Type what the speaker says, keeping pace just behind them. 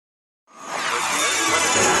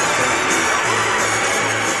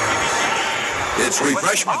It's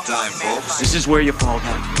refreshment time, folks. This is where you fall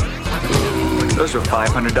down. Those are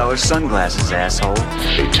 $500 sunglasses, asshole.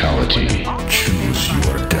 Fatality. Choose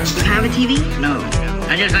your destiny. Have a TV? No.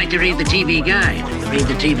 I just like to read the TV guide. Read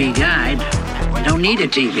the TV guide. Don't need a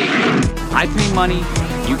TV. I pay money,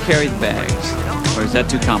 you carry the bags. Or is that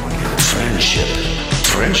too complicated? Friendship.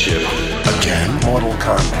 Friendship. Again? Mortal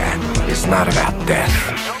Kombat is not about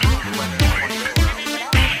death.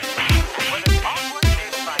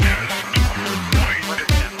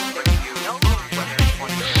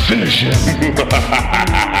 Finish him. Feel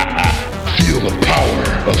the power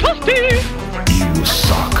of Toasty. You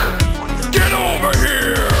suck. Get over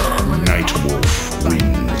here. Nightwolf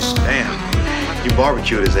wins. Damn, you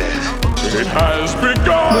barbecued his ass. It has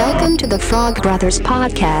begun. Welcome to the Frog Brothers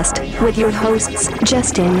Podcast with your hosts,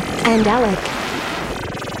 Justin and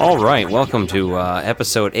Alec. All right, welcome to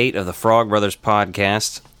episode 8 of the Frog Brothers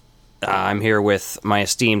Podcast. I'm here with my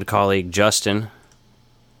esteemed colleague, Justin.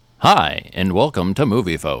 Hi, and welcome to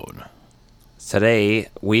Movie Phone. Today,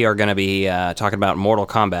 we are going to be talking about Mortal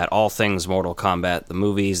Kombat, all things Mortal Kombat, the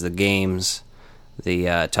movies, the games,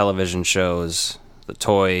 the television shows, the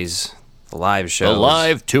toys, the live shows. The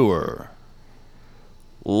live tour.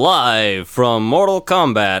 Live from Mortal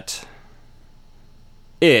Kombat,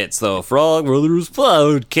 it's the Frog Brothers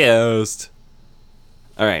Podcast.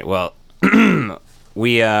 All right, well,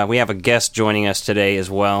 we have a guest joining us today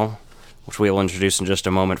as well, which we will introduce in just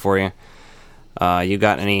a moment for you. You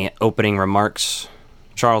got any opening remarks,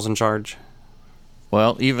 Charles in charge?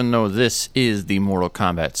 Well, even though this is the Mortal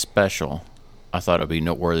Kombat special, I thought it would be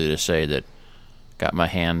noteworthy to say that got my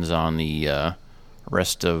hands on the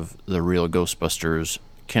rest of the real Ghostbusters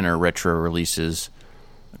Kenner Retro releases.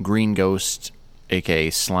 Green Ghost, a.k.a.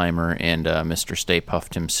 Slimer, and Mr. Stay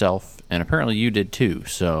Puft himself, and apparently you did too,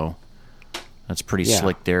 so that's pretty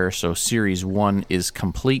slick there. So Series 1 is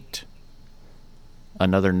complete.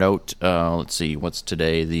 Another note, let's see, what's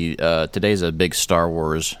today? Today's a big Star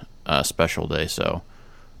Wars special day, so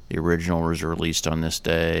the original was released on this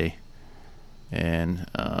day, and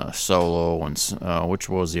Solo, and which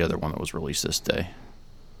was the other one that was released this day?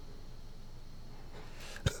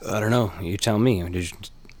 I don't know. You tell me.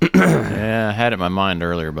 Yeah, I had it in my mind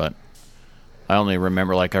earlier, but I only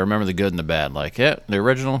remember, I remember the good and the bad. The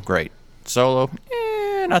original, great. Solo,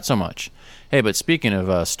 not so much. Hey, but speaking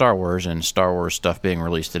of Star Wars and Star Wars stuff being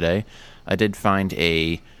released today, I did find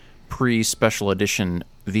a pre-special edition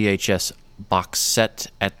VHS box set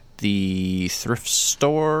at the thrift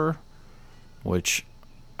store, which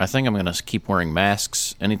I think I'm going to keep wearing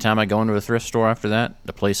masks anytime I go into a thrift store after that.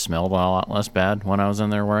 The place smelled a lot less bad when I was in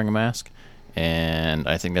there wearing a mask, and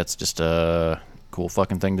I think that's just a cool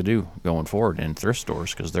fucking thing to do going forward in thrift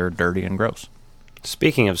stores because they're dirty and gross.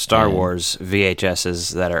 Speaking of Star Wars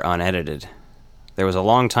VHSs that are unedited, there was a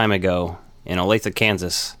long time ago in Olathe,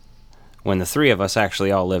 Kansas, when the three of us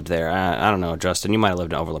actually all lived there. I don't know, Justin, you might have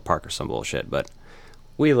lived in Overland Park or some bullshit, but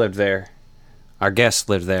we lived there. Our guests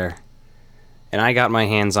lived there. And I got my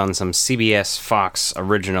hands on some CBS Fox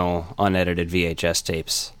original unedited VHS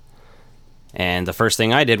tapes. And the first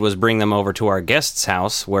thing I did was bring them over to our guest's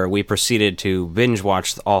house, where we proceeded to binge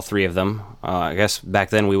watch all three of them. I guess back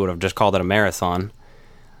then we would have just called it a marathon.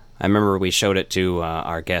 I remember we showed it to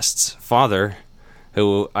our guest's father,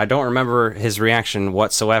 who I don't remember his reaction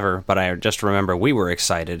whatsoever, but I just remember we were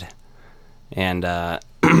excited. And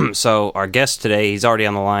so our guest today, he's already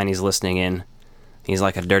on the line, he's listening in. He's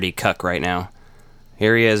like a dirty cuck right now.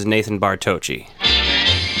 Here he is, Nathan Bartocci.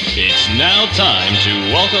 It's now time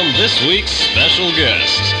to welcome this week's special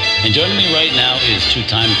guest. And joining me right now is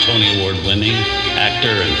two-time Tony Award-winning actor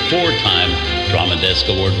and four-time Drama Desk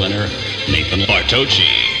Award winner, Nathan Bartocci.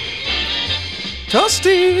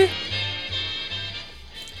 Toasty!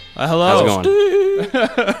 Hello. How's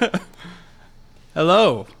it going?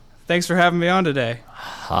 Hello. Thanks for having me on today.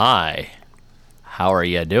 Hi. How are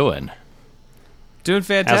you doing? Doing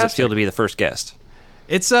fantastic. How's it feel to be the first guest?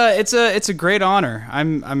 It's a great honor.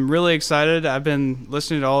 I'm really excited. I've been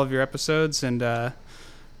listening to all of your episodes, and I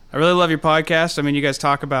really love your podcast. I mean, you guys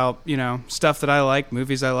talk about stuff that I like,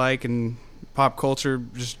 movies I like, and pop culture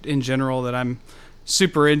just in general that I'm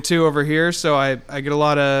super into over here. So I get a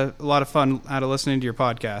lot of fun out of listening to your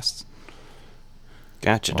podcasts.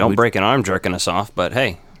 Gotcha. Don't break an arm jerking us off, but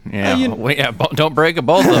hey. Yeah, don't break a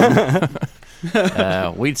both of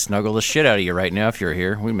them. We'd snuggle the shit out of you right now if you're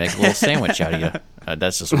here. We'd make a little sandwich out of you.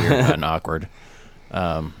 That's just weird and awkward.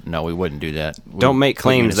 No, we wouldn't do that. Don't make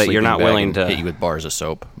claims that you're not willing to hit you with bars of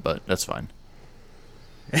soap, but that's fine.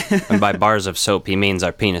 And by bars of soap, he means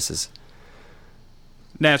our penises.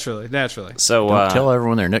 Naturally. So don't tell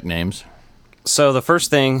everyone their nicknames. So the first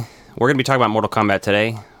thing, we're going to be talking about Mortal Kombat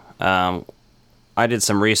today. I did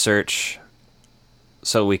some research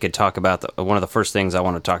so we could talk about one of the first things I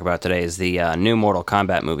want to talk about today is the new Mortal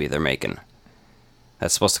Kombat movie they're making.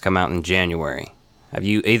 That's supposed to come out in January. Have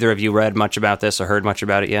either of you read much about this or heard much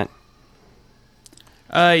about it yet?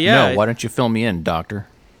 Yeah. No, why don't you fill me in, Doctor?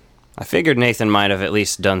 I figured Nathan might have at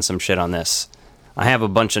least done some shit on this. I have a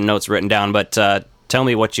bunch of notes written down, but tell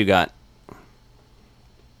me what you got.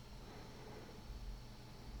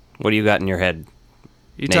 What do you got in your head,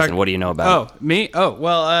 Nathan? What do you know about it? Oh, me? Oh,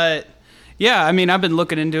 well, yeah. I mean, I've been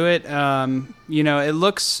looking into it. It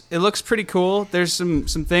looks pretty cool. There's some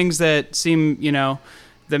things that seem,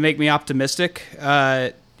 that make me optimistic.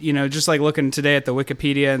 Just like looking today at the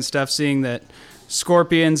Wikipedia and stuff, seeing that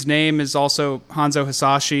Scorpion's name is also Hanzo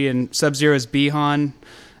Hasashi and Sub-Zero is Bihan.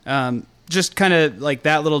 Just kind of like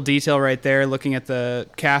that little detail right there, looking at the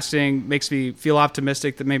casting, makes me feel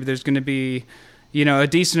optimistic that maybe there's going to be, a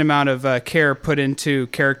decent amount of care put into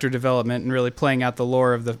character development and really playing out the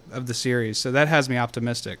lore of the series. So that has me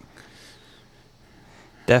optimistic.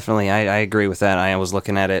 Definitely, I agree with that. I was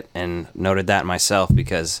looking at it and noted that myself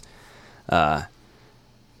because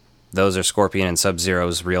those are Scorpion and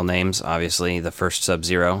Sub-Zero's real names, obviously, the first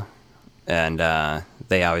Sub-Zero. And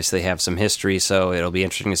they obviously have some history, so it'll be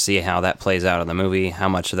interesting to see how that plays out in the movie, how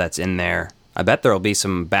much of that's in there. I bet there'll be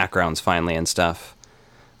some backgrounds finally and stuff.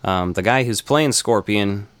 The guy who's playing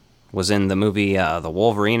Scorpion was in the movie The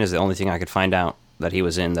Wolverine is the only thing I could find out that he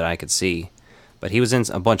was in that I could see. But he was in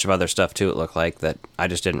a bunch of other stuff, too, it looked like, that I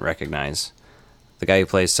just didn't recognize. The guy who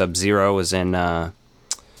plays Sub-Zero was in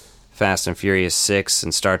Fast and Furious 6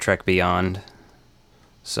 and Star Trek Beyond.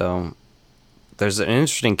 So there's an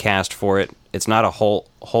interesting cast for it. It's not a whole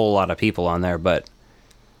lot of people on there, but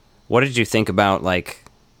what did you think about,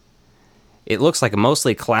 it looks like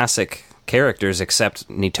mostly classic characters except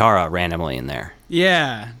Nitara randomly in there.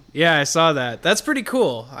 Yeah, I saw that. That's pretty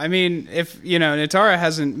cool. I mean, if, Nitara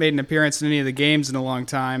hasn't made an appearance in any of the games in a long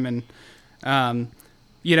time, and,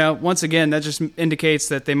 once again, that just indicates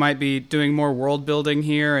that they might be doing more world building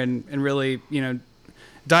here and really,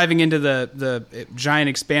 diving into the giant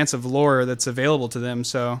expanse of lore that's available to them.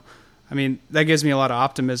 So, I mean, that gives me a lot of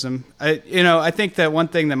optimism. I think that one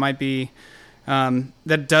thing that might be,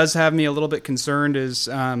 that does have me a little bit concerned is,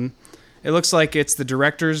 it looks like it's the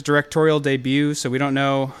director's directorial debut, so we don't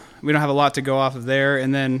have a lot to go off of there.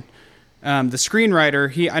 And then the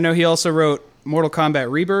screenwriter, I know he also wrote Mortal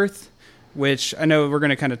Kombat Rebirth, which I know we're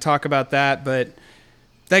going to kind of talk about that, but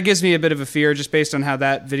that gives me a bit of a fear just based on how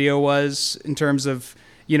that video was in terms of,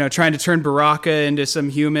 trying to turn Baraka into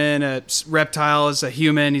some human, a reptile is a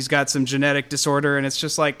human, he's got some genetic disorder, and it's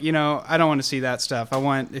just like, I don't want to see that stuff.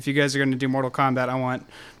 If you guys are going to do Mortal Kombat, I want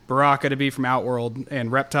Baraka to be from Outworld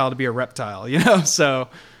and Reptile to be a reptile, so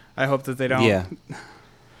I hope that they don't. Yeah.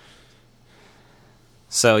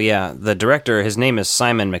 So yeah, the director, his name is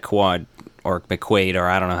Simon McQuaid, or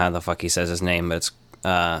I don't know how the fuck he says his name, but it's,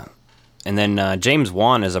 and then James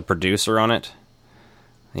Wan is a producer on it.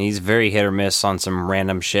 He's very hit or miss on some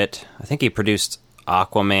random shit. I think he produced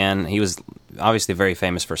Aquaman. He was obviously very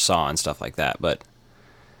famous for Saw and stuff like that, but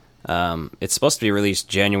it's supposed to be released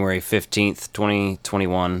January 15th,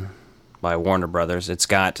 2021 by Warner Brothers. It's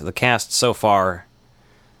got the cast so far,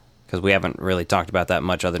 because we haven't really talked about that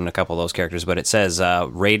much other than a couple of those characters, but it says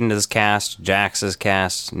Raiden is cast, Jax is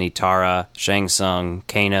cast, Nitara, Shang Tsung,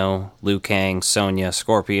 Kano, Liu Kang, Sonya,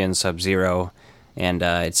 Scorpion, Sub-Zero, and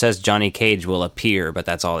it says Johnny Cage will appear, but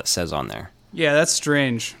that's all it says on there. Yeah, that's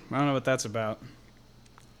strange. I don't know what that's about.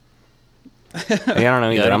 I don't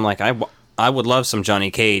know either. I'm like, I would love some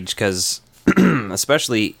Johnny Cage, because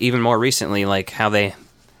especially even more recently, like how they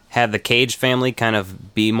had the Cage family kind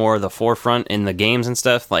of be more the forefront in the games and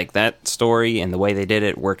stuff, like that story and the way they did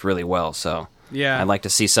it worked really well. So yeah, I'd like to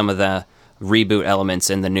see some of the reboot elements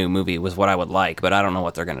in the new movie was what I would like, but I don't know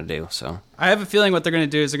what they're going to do. So I have a feeling what they're going to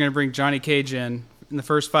do is they're going to bring Johnny Cage in the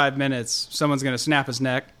first 5 minutes. Someone's going to snap his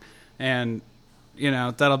neck, and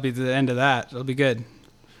that'll be the end of that. It'll be good.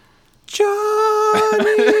 Johnny.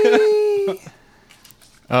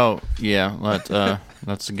 Oh yeah,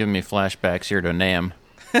 let's give me flashbacks here to Nam.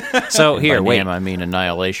 So here, wait. Nam, I mean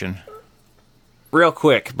Annihilation. Real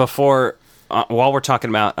quick, before while we're talking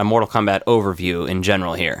about a Mortal Kombat overview in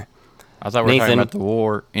general here. I thought we were talking about the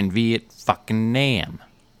war in Vietnam.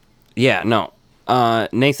 Yeah, no.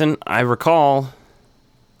 Nathan, I recall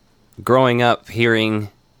growing up hearing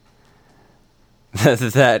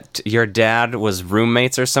that your dad was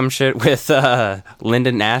roommates or some shit with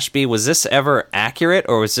Lyndon Ashby. Was this ever accurate,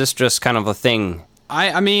 or was this just kind of a thing?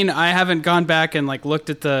 I mean, I haven't gone back and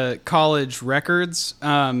looked at the college records,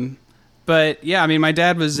 but yeah, I mean, my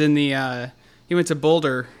dad was in the he went to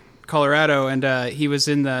Boulder, Colorado, and he was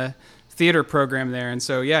in the theater program there, and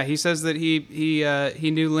so he says that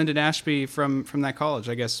he knew Lyndon Ashby from that college,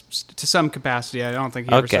 I guess, to some capacity. I don't think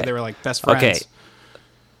he ever said they were like best friends.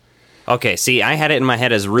 Okay, see, I had it in my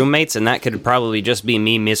head as roommates, and that could probably just be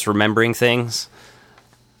me misremembering things,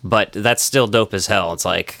 but that's still dope as hell. It's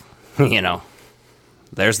like,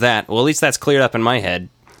 there's that. Well, at least that's cleared up in my head.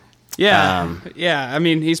 Yeah, I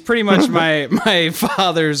mean, he's pretty much my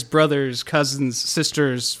father's brother's cousin's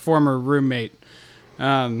sister's former roommate.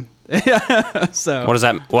 So what does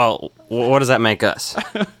that? Well, what does that make us?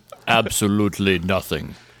 Absolutely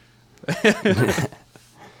nothing.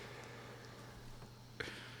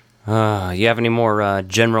 You have any more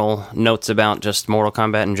general notes about just Mortal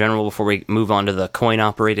Kombat in general before we move on to the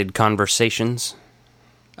coin-operated conversations?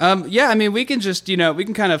 Yeah, I mean, we can just, we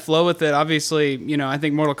can kind of flow with it. Obviously, I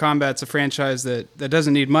think Mortal Kombat's a franchise that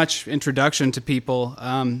doesn't need much introduction to people.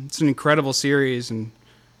 It's an incredible series, and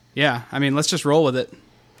yeah, I mean, let's just roll with it.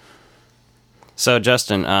 So,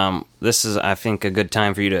 Justin, this is, I think, a good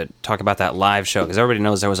time for you to talk about that live show, because everybody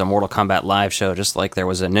knows there was a Mortal Kombat live show, just like there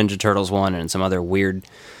was a Ninja Turtles one and some other weird,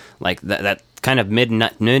 like that kind of mid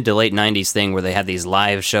to late 90s thing where they had these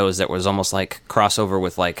live shows that was almost like crossover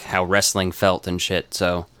with like how wrestling felt and shit.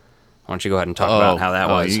 So why don't you go ahead and talk about how that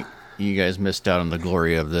was? You guys missed out on the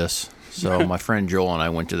glory of this. So my friend Joel and I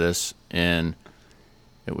went to this, and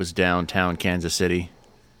it was downtown Kansas City,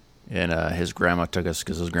 and his grandma took us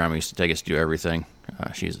because his grandma used to take us to do everything.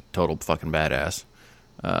 She's a total fucking badass.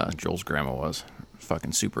 Joel's grandma was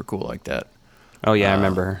fucking super cool like that. Oh yeah, I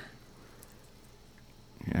remember her.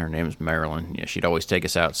 Her name is Marilyn. Yeah, she'd always take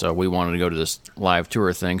us out, so we wanted to go to this live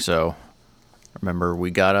tour thing. So I remember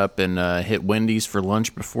we got up and hit Wendy's for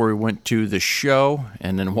lunch before we went to the show,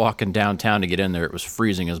 and then walking downtown to get in there, it was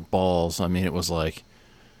freezing as balls. I mean, it was like,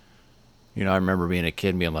 I remember being a kid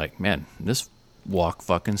and being like, man, this walk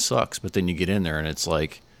fucking sucks. But then you get in there and it's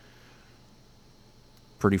like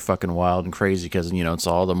pretty fucking wild and crazy because, it's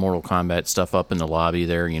all the Mortal Kombat stuff up in the lobby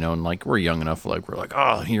there, and like we're young enough, like we're like,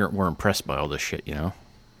 oh, we're impressed by all this shit,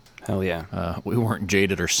 Hell yeah. We weren't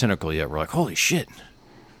jaded or cynical yet. We're like, holy shit,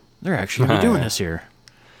 they're actually doing this here.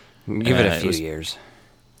 Give it a few years.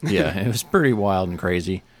 Yeah, it was pretty wild and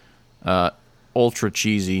crazy. Ultra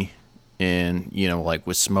cheesy, and, like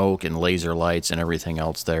with smoke and laser lights and everything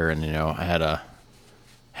else there. And, I had a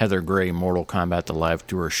Heather Gray Mortal Kombat The Live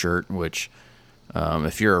Tour shirt, which,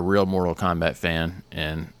 if you're a real Mortal Kombat fan,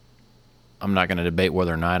 and I'm not going to debate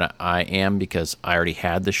whether or not I am because I already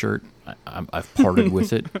had the shirt. I've parted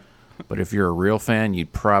with it. But if you're a real fan,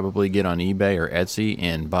 you'd probably get on eBay or Etsy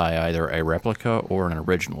and buy either a replica or an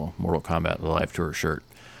original Mortal Kombat The Live Tour shirt.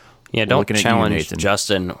 Yeah, don't challenge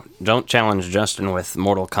Justin. Don't challenge Justin with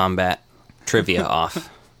Mortal Kombat trivia off.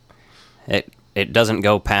 It doesn't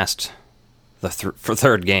go past the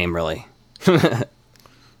third game, really.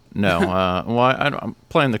 No, I'm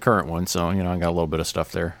playing the current one, so I got a little bit of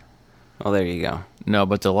stuff there. Oh, there you go. No,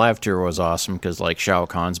 but the live tour was awesome because, like, Shao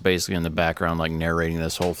Kahn's basically in the background, like, narrating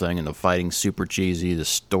this whole thing, and the fighting's super cheesy. The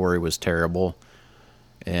story was terrible.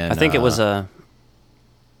 And I think it was I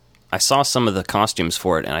saw some of the costumes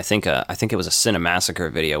for it, and I think it was a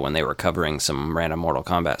Cinemassacre video when they were covering some random Mortal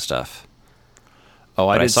Kombat stuff. Oh,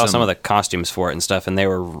 I saw some of the costumes for it and stuff, and they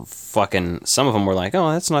were fucking. Some of them were like,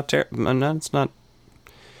 "Oh, that's not terrible."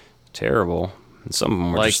 And some of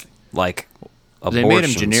them were just like. They made them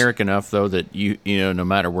generic enough, though, that you no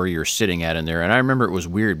matter where you're sitting at in there. And I remember it was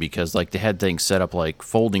weird because, like, they had things set up like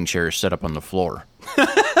folding chairs set up on the floor,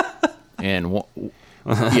 and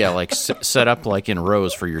set up like in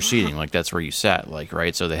rows for your seating, like that's where you sat, like,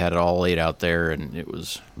 right. So they had it all laid out there, and it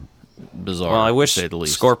was bizarre. Well, I wish to say the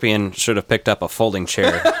least. Scorpion should have picked up a folding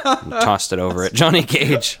chair and tossed it over at Johnny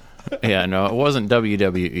Cage. Yeah, no, it wasn't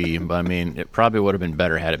WWE, but I mean, it probably would have been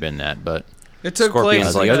better had it been that, but. It took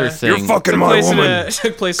place. The other thing, you're fucking my woman. It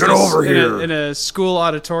took place. Get over here in a school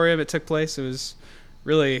auditorium. It took place. It was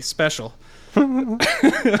really special.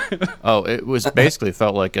 Oh, it was basically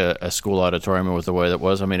felt like a school auditorium with the way that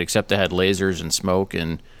was. I mean, except they had lasers and smoke,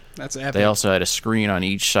 and that's epic. They also had a screen on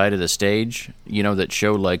each side of the stage, that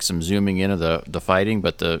showed like some zooming in of the fighting,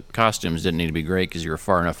 but the costumes didn't need to be great because you were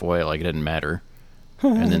far enough away, like it didn't matter.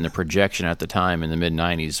 And then the projection at the time in the mid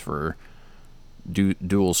 '90s for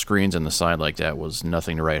dual screens on the side like that was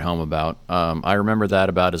nothing to write home about. I remember that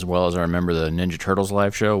about as well as I remember the Ninja Turtles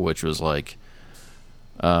live show, which was like,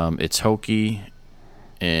 it's hokey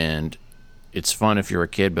and it's fun if you're a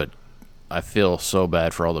kid, but I feel so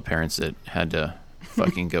bad for all the parents that had to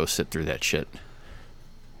fucking go sit through that shit.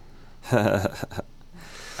 I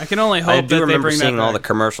can only hope that they bring seeing that all back. the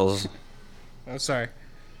commercials. Oh, sorry.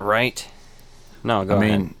 Right? No, go ahead.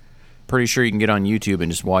 I mean, pretty sure you can get on YouTube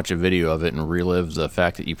and just watch a video of it and relive the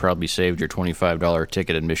fact that you probably saved your $25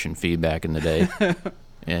 ticket admission fee back in the day.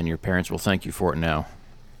 And your parents will thank you for it now.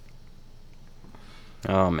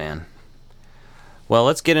 Oh, man. Well,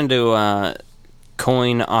 let's get into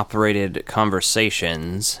coin-operated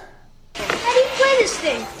conversations. How do you play this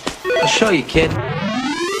thing? I'll show you, kid.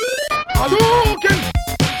 Hadouken!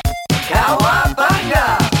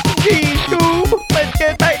 Cowabunga! Gee, Scoob, let's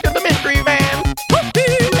get back to the mystery van.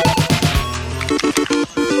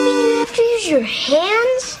 You mean you have to use your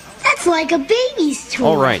hands? That's like a baby's toy.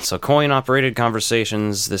 All right, so coin-operated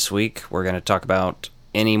conversations this week. We're going to talk about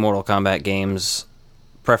any Mortal Kombat games,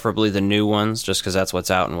 preferably the new ones, just because that's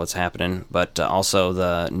what's out and what's happening, but also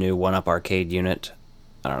the new 1UP arcade unit.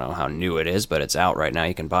 I don't know how new it is, but it's out right now.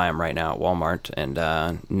 You can buy them right now at Walmart,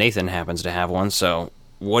 and Nathan happens to have one, so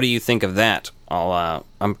what do you think of that?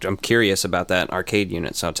 I'm curious about that arcade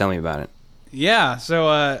unit, so tell me about it. Yeah, so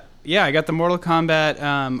I got the Mortal Kombat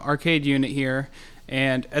arcade unit here,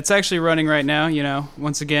 and it's actually running right now. You know,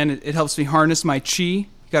 once again, it helps me harness my chi. You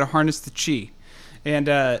got to harness the chi,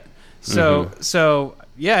 and so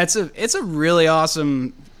yeah, it's a really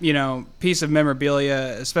awesome, you know, piece of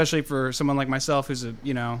memorabilia, especially for someone like myself who's a,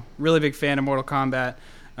 you know, really big fan of Mortal Kombat.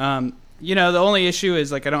 You know, the only issue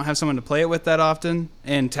is, like, I don't have someone to play it with that often,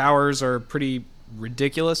 and towers are pretty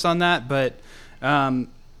ridiculous on that, but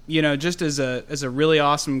you know, just as a really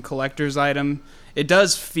awesome collector's item, it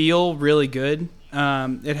does feel really good.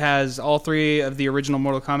 It has all 3 of the original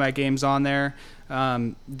Mortal Kombat games on there.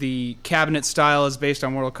 The cabinet style is based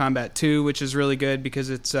on Mortal Kombat 2, which is really good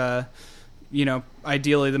because it's you know,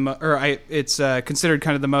 ideally it's considered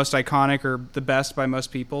kind of the most iconic or the best by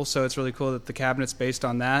most people. So it's really cool that the cabinet's based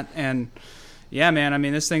on that. And yeah, man, I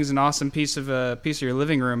mean, this thing's an awesome piece of your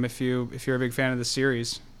living room if you're a big fan of the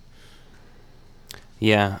series.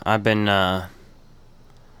 Yeah, I've been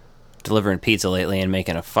delivering pizza lately and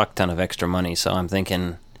making a fuck ton of extra money, so I'm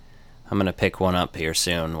thinking I'm going to pick one up here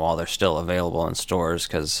soon while they're still available in stores,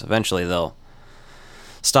 because eventually they'll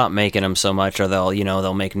stop making them so much, or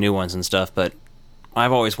they'll make new ones and stuff. But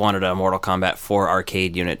I've always wanted a Mortal Kombat 4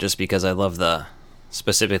 arcade unit just because I love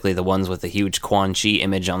specifically the ones with the huge Quan Chi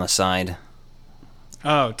image on the side.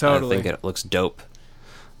 Oh, totally. I think it looks dope.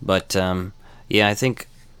 But yeah, I think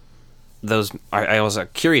I was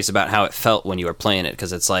curious about how it felt when you were playing it,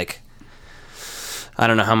 because it's like, I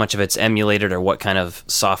don't know how much of it's emulated or what kind of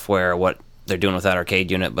software or what they're doing with that arcade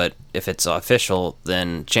unit, but if it's official,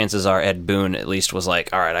 then chances are Ed Boon at least was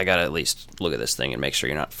like, all right, I gotta at least look at this thing and make sure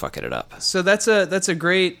you're not fucking it up. So that's a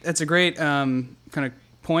great kind of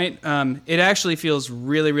point. It actually feels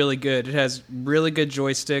really, really good. It has really good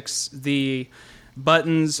joysticks. The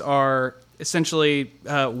buttons are essentially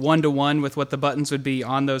 1-to-1 with what the buttons would be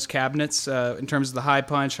on those cabinets in terms of the high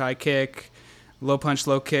punch, high kick, low punch,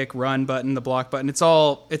 low kick, run button, the block button. It's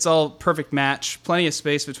all perfect match. Plenty of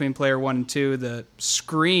space between player 1 and 2. The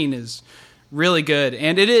screen is really good,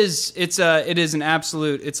 and it is an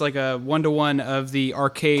absolute. It's like a 1-to-1 of the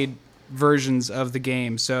arcade versions of the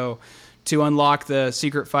game. So to unlock the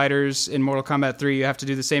secret fighters in Mortal Kombat 3, you have to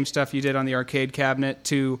do the same stuff you did on the arcade cabinet.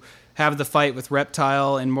 To have the fight with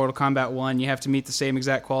Reptile in Mortal Kombat 1, you have to meet the same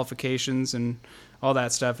exact qualifications and all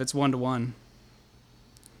that stuff. It's 1-to-1.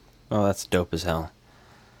 Oh, that's dope as hell.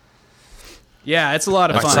 Yeah, it's a lot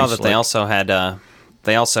of fun. I saw that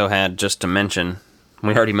they also had, just to mention,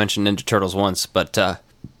 we already mentioned Ninja Turtles once, but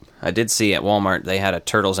I did see at Walmart they had a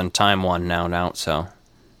Turtles in Time one now out, so.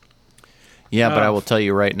 Yeah, but I will tell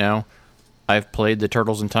you right now, I've played the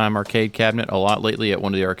Turtles in Time arcade cabinet a lot lately at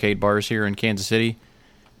one of the arcade bars here in Kansas City,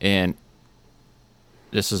 and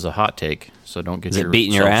this is a hot take, so don't get Is it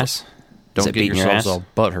beating your ass? Don't get yourselves all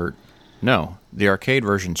butthurt. No, the arcade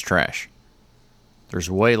version's trash. There's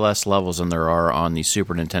way less levels than there are on the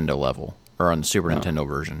Super Nintendo level, or on the Super Nintendo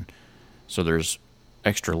version. So there's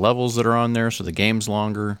extra levels that are on there, so the game's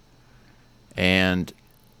longer, and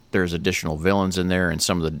there's additional villains in there, and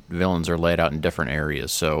some of the villains are laid out in different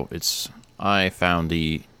areas. So I found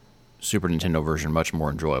the Super Nintendo version much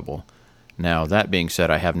more enjoyable. Now, that being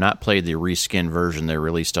said, I have not played the reskin version they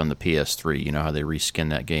released on the PS3. You know how they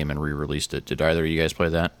reskinned that game and re-released it. Did either of you guys play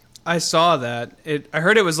that? I saw that. I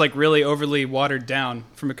heard it was like really overly watered down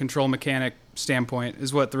from a control mechanic standpoint,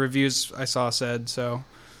 is what the reviews I saw said. So,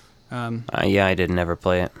 yeah, I didn't ever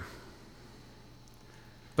play it.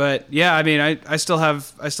 But yeah, I mean, I still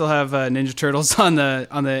have Ninja Turtles on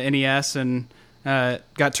the NES, and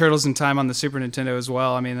got Turtles in Time on the Super Nintendo as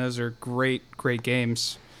well. I mean, those are great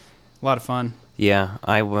games. A lot of fun. Yeah,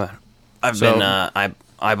 I've been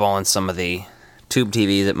eyeballing some of the tube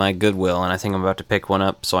TVs at my Goodwill, and I think I'm about to pick one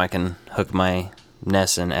up so I can hook my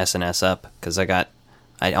NES and SNES up, because I got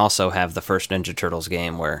I also have the first Ninja Turtles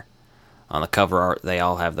game where on the cover art they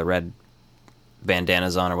all have the red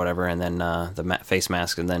bandanas on or whatever, and then the face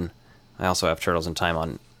mask, and then I also have Turtles in Time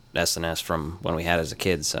on SNES from when we had it as a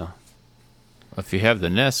kid, so... If you have the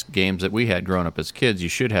NES games that we had growing up as kids, you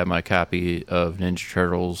should have my copy of Ninja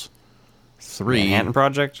Turtles 3. Manhattan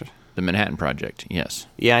Project? The Manhattan Project, yes.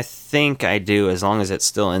 Yeah, I think I do, as long as it's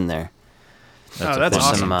still in there. That's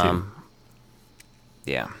awesome, too.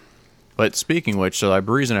 Yeah. But speaking of which, so the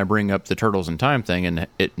reason I bring up the Turtles in Time thing and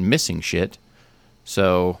it missing shit,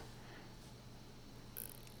 so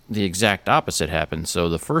the exact opposite happened. So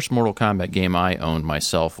the first Mortal Kombat game I owned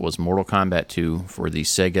myself was Mortal Kombat 2 for the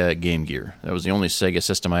Sega Game Gear. That was the only Sega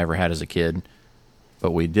system I ever had as a kid.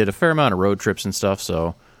 But we did a fair amount of road trips and stuff,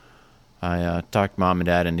 so I talked Mom and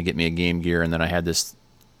Dad into get me a Game Gear, and then I had this,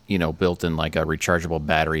 built in like a rechargeable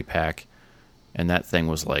battery pack, and that thing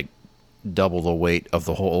was like double the weight of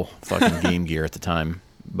the whole fucking Game Gear at the time.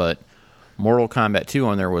 But Mortal Kombat 2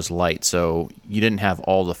 on there was light, so you didn't have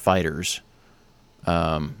all the fighters.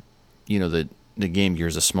 The Game Gear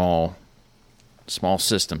is a small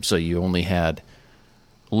system, so you only had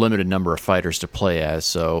a limited number of fighters to play as.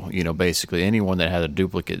 So, basically anyone that had a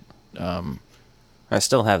duplicate... I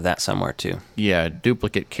still have that somewhere, too. Yeah,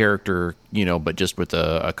 duplicate character, but just with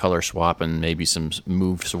a color swap and maybe some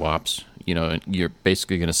move swaps. You're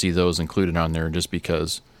basically going to see those included on there just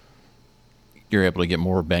because you're able to get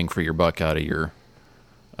more bang for your buck out of your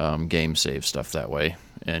game save stuff that way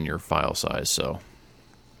and your file size, so...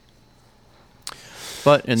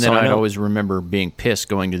 And then I'd always remember being pissed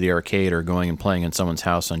going to the arcade or going and playing in someone's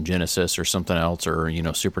house on Genesis or something else, or,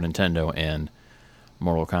 Super Nintendo and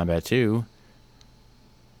Mortal Kombat 2.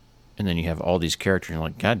 And then you have all these characters, and you're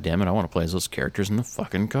like, God damn it, I want to play as those characters in the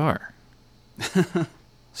fucking car.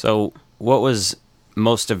 So, what was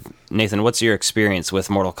Nathan, what's your experience with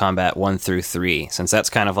Mortal Kombat 1 through 3? Since that's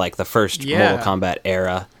kind of like the first Mortal Kombat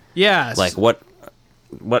era. Yeah. Like, what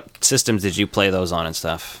systems did you play those on and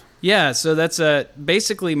stuff? Yeah, so that's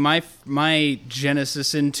basically my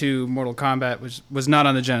genesis into Mortal Kombat was not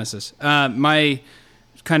on the Genesis. My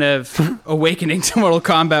kind of awakening to Mortal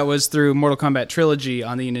Kombat was through Mortal Kombat Trilogy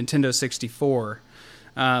on the Nintendo 64.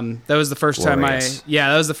 That was the first time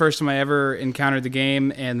I ever encountered the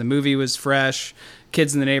game, and the movie was fresh.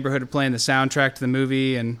 Kids in the neighborhood were playing the soundtrack to the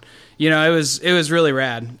movie, and it was really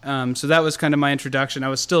rad. So that was kind of my introduction. I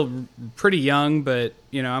was still pretty young, but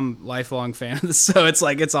I'm a lifelong fan of this, so it's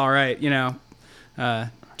like it's all right.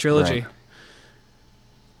 Trilogy. Right.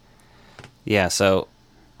 Yeah. So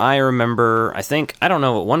I remember. I don't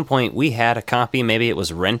know. At one point, we had a copy. Maybe it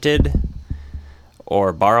was rented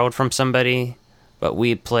or borrowed from somebody. But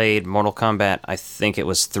we played Mortal Kombat, I think it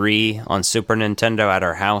was 3 on Super Nintendo at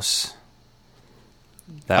our house.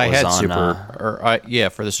 For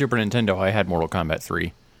the Super Nintendo, I had Mortal Kombat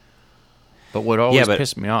 3. But what always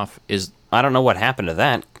pissed me off is... I don't know what happened to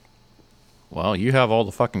that. Well, you have all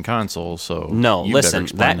the fucking consoles, so... No, listen,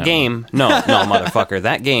 that game... No, motherfucker,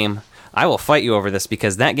 that game... I will fight you over this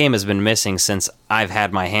because that game has been missing since I've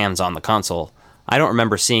had my hands on the console. I don't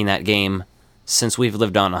remember seeing that game since we've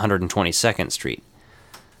lived on 122nd Street.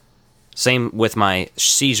 Same with my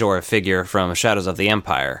Seizure figure from Shadows of the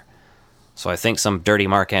Empire. So I think some dirty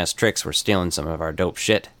Mark-ass tricks were stealing some of our dope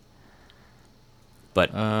shit.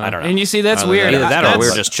 But I don't know. And you see, that's weird. Either that or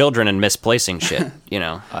we're just children and misplacing shit,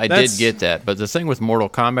 I did get that. But the thing with Mortal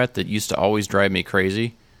Kombat that used to always drive me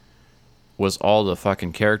crazy was all the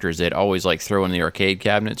fucking characters they'd always throw in the arcade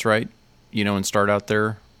cabinets, right? And start out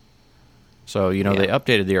there. So, they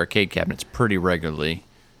updated the arcade cabinets pretty regularly.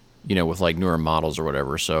 With newer models or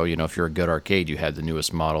whatever. So, if you're a good arcade, you had the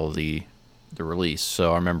newest model of the release.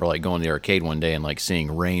 So I remember going to the arcade one day and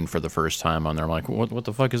seeing Rain for the first time on there. I'm like, what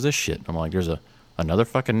the fuck is this shit? I'm like, there's another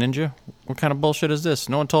fucking ninja? What kind of bullshit is this?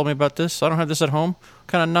 No one told me about this. I don't have this at home. What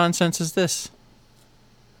kind of nonsense is this?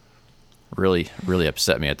 Really, really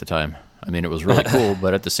upset me at the time. I mean, it was really cool,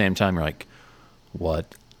 but at the same time, you're like,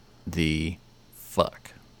 what the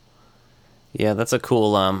fuck? Yeah, that's a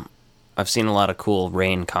cool... I've seen a lot of cool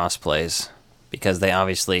Rain cosplays because it's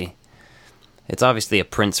obviously a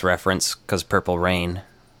Prince reference because Purple Rain,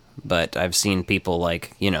 but I've seen people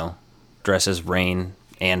dress as Rain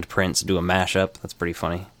and Prince do a mashup. That's pretty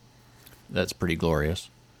funny. That's pretty glorious.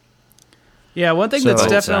 Yeah, one thing that's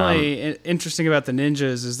definitely interesting about the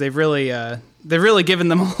ninjas is they've really given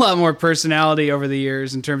them a lot more personality over the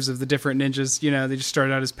years in terms of the different ninjas. They just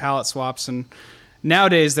started out as palette swaps, and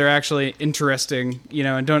nowadays they're actually interesting,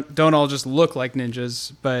 and don't all just look like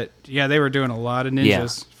ninjas. But yeah, they were doing a lot of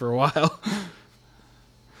ninjas for a while.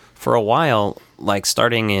 For a while,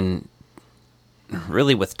 starting in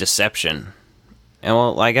really with Deception,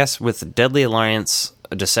 and I guess with Deadly Alliance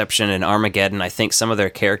Deception and Armageddon, I think some of their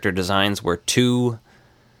character designs were too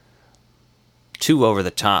over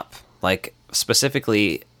the top. Like,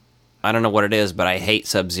 specifically, I don't know what it is, but I hate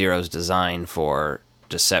Sub-Zero's design for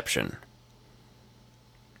Deception.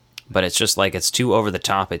 But it's just like, it's too over the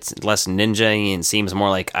top. It's less ninja-y and seems more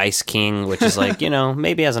like Ice King, which is like,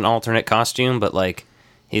 maybe as an alternate costume, but like,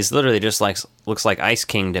 he's literally just like, looks like Ice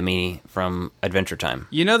King to me from Adventure Time.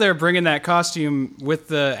 They're bringing that costume with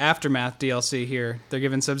the Aftermath DLC here. They're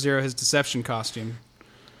giving Sub-Zero his Deception costume.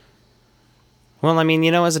 Well, I mean,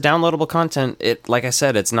 as a downloadable content, like I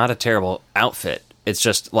said, it's not a terrible outfit. It's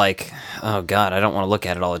just like, oh god, I don't want to look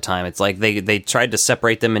at it all the time. It's like they tried to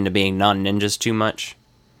separate them into being non-ninjas too much.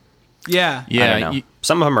 Yeah. I don't know.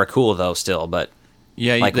 Some of them are cool though still, but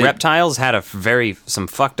Reptiles had some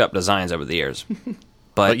fucked up designs over the years.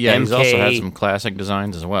 But yeah, he's also had some classic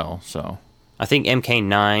designs as well, so I think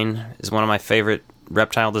MK9 is one of my favorite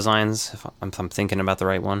Reptile designs, if I'm thinking about the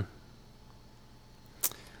right one.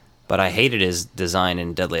 But I hated his design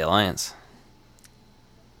in Deadly Alliance.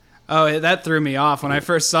 Oh, that threw me off. When I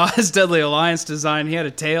first saw his Deadly Alliance design, he had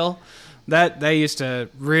a tail. That used to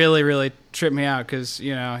really, really trip me out because,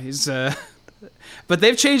 he's... But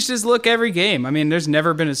they've changed his look every game. I mean, there's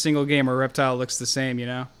never been a single game where Reptile looks the same,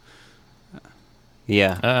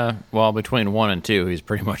 Yeah. Well, between 1 and 2, he's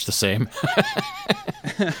pretty much the same.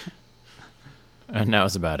 And that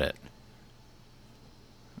was about it.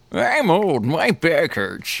 I'm old. My back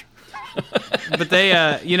hurts. But they,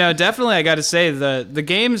 definitely, I got to say, the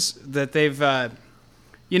games that they've,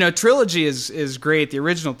 Trilogy is great. The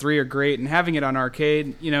original 3 are great, and having it on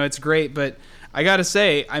arcade, it's great. But I got to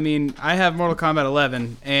say, I mean, I have Mortal Kombat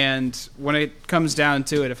 11, and when it comes down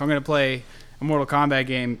to it, if I'm going to play a Mortal Kombat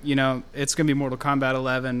game, it's going to be Mortal Kombat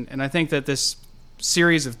 11. And I think that this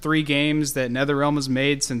series of 3 games that NetherRealm has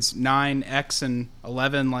made since 9, X, and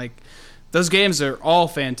 11, like, those games are all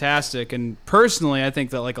fantastic, and personally, I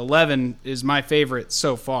think that 11 is my favorite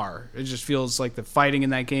so far. It just feels like the fighting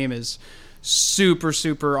in that game is super,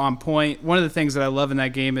 super on point. One of the things that I love in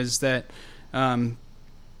that game is that, I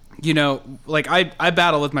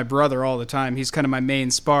battle with my brother all the time. He's kind of my main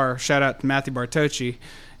spar. Shout out to Matthew Bartocci,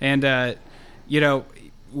 and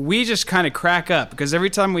we just kind of crack up because every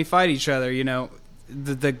time we fight each other,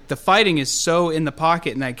 the fighting is so in the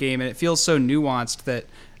pocket in that game, and it feels so nuanced that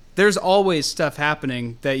there's always stuff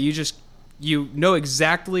happening that you know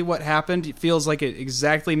exactly what happened. It feels like it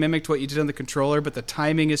exactly mimicked what you did on the controller, but the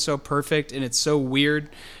timing is so perfect and it's so weird.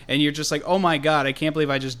 And you're just like, oh my god, I can't believe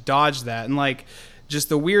I just dodged that. And like, just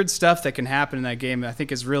the weird stuff that can happen in that game, I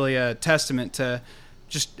think is really a testament to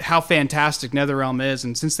just how fantastic NetherRealm is.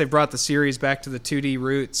 And since they brought the series back to the 2D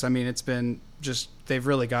roots, I mean, it's been just, they've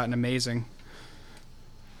really gotten amazing.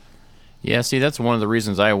 Yeah, see, that's one of the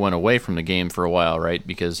reasons I went away from the game for a while, right?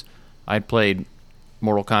 Because I'd played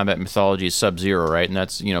Mortal Kombat Mythology Sub-Zero, right? And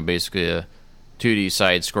that's, basically a 2D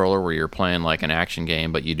side-scroller where you're playing like an action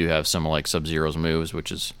game, but you do have some like Sub-Zero's moves,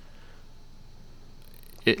 which is...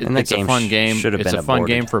 it's a fun game. It's a fun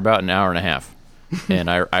game for about an hour and a half. And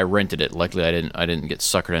I rented it. Luckily, I didn't get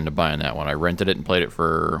suckered into buying that one. I rented it and played it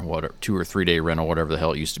for, 2 or 3 day rental, whatever the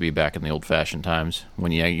hell it used to be back in the old-fashioned times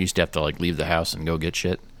when you used to have to like leave the house and go get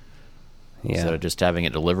shit. Yeah. Instead of just having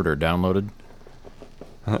it delivered or downloaded.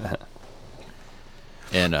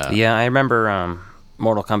 And yeah, I remember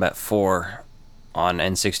Mortal Kombat 4 on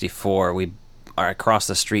N64. Our across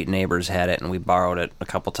the street neighbors had it, and we borrowed it a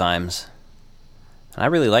couple times. And I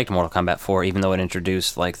really liked Mortal Kombat 4, even though it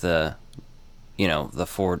introduced like the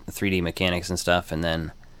 3D mechanics and stuff, and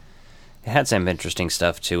then it had some interesting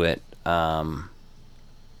stuff to it. I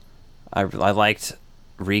liked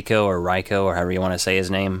Rico or however you want to say his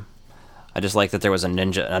name. I just like that there was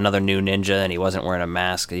another new ninja, and he wasn't wearing a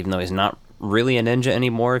mask, even though he's not really a ninja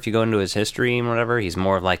anymore. If you go into his history and whatever, he's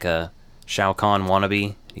more of like a Shao Kahn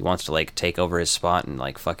wannabe. He wants to like take over his spot and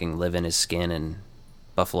like fucking live in his skin and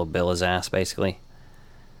Buffalo Bill his ass, basically.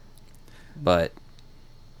 But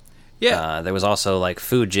yeah, there was also like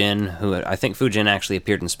Fujin, who I think Fujin actually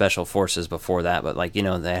appeared in Special Forces before that, but like,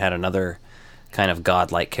 they had another kind of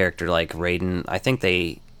godlike character like Raiden. I think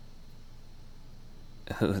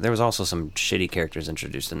there was also some shitty characters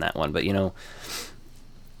introduced in that one, but yeah,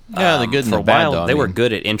 the good and for the a bad. while, they were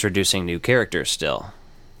good at introducing new characters still.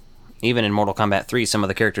 Even in Mortal Kombat 3, some of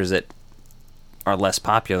the characters that are less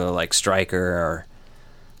popular, like Stryker or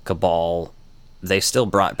Cabal, they still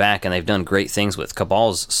brought back, and they've done great things with.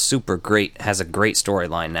 Cabal's super great, has a great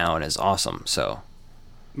storyline now, and is awesome. So,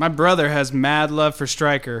 my brother has mad love for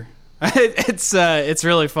Stryker. It's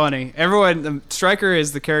really funny. Stryker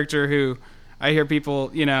is the character who I hear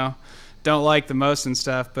people, don't like the most and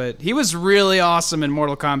stuff, but he was really awesome in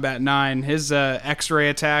Mortal Kombat 9. His X-ray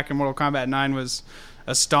attack in Mortal Kombat 9 was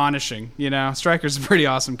astonishing. You know, Stryker's a pretty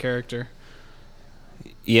awesome character.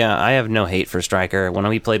 Yeah, I have no hate for Stryker. When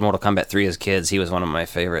we played Mortal Kombat 3 as kids, he was one of my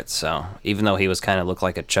favorites. So even though he was kind of looked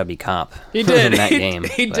like a chubby cop, he did in that game.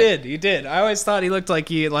 He did. I always thought he looked like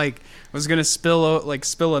he was gonna spill a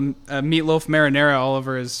meatloaf marinara all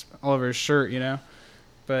over his shirt, you know.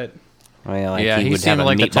 But he seemed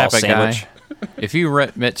like the type of guy. If you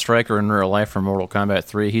met Stryker in real life from Mortal Kombat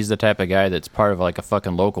 3, he's the type of guy that's part of like a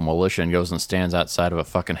fucking local militia and goes and stands outside of a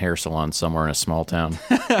fucking hair salon somewhere in a small town.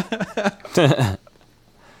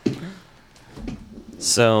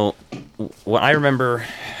 So, what I remember,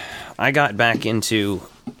 I got back into,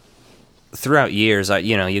 throughout years,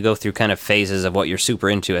 you go through kind of phases of what you're super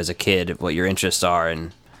into as a kid, what your interests are,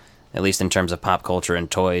 and at least in terms of pop culture and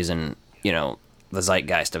toys and, the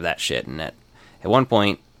zeitgeist of that shit. And at one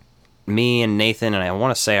point, me and Nathan, and I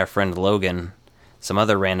want to say our friend Logan, some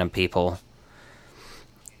other random people,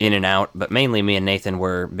 in and out, but mainly me and Nathan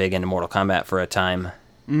were big into Mortal Kombat for a time.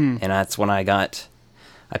 And that's when I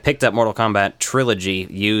picked up Mortal Kombat Trilogy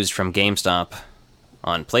used from GameStop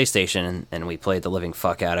on PlayStation, and we played the living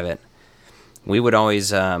fuck out of it. I would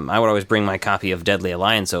always bring my copy of Deadly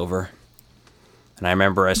Alliance over, and I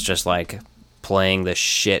remember us just like playing the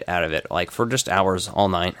shit out of it, like for just hours all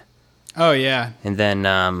night. Oh yeah. And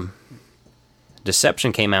then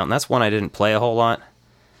Deception came out, and that's one I didn't play a whole lot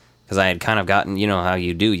because I had kind of gotten, you know how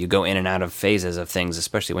you do, you go in and out of phases of things,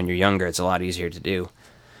 especially when you're younger. It's a lot easier to do.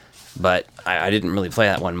 But I didn't really play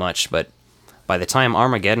that one much. But by the time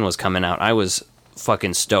Armageddon was coming out, I was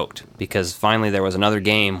fucking stoked because finally there was another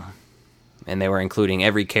game, and they were including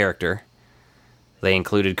every character. They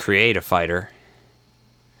included Create a Fighter,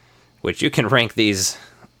 which you can rank these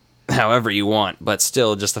however you want, but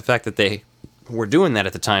still, just the fact that they were doing that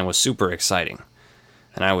at the time was super exciting.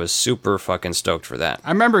 And I was super fucking stoked for that.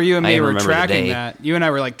 I remember you and me were tracking that. You and I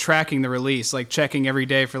were like tracking the release, like checking every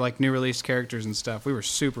day for like new release characters and stuff. We were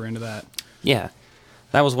super into that. Yeah.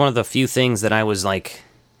 That was one of the few things that I was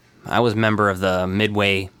member of the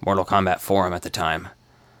Midway Mortal Kombat forum at the time.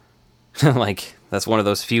 Like, that's one of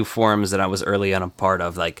those few forums that I was early on a part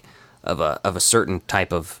of, like, of a certain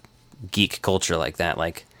type of geek culture like that.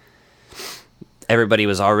 Like, everybody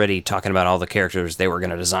was already talking about all the characters they were going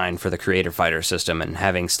to design for the Creator Fighter system and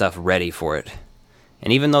having stuff ready for it.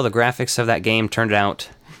 And even though the graphics of that game turned out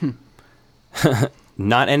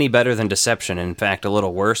not any better than Deception, in fact, a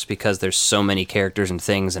little worse because there's so many characters and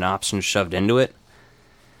things and options shoved into it,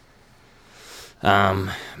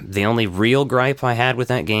 the only real gripe I had with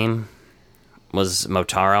that game was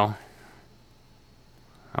Motaro.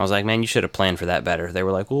 I was like, man, you should have planned for that better. They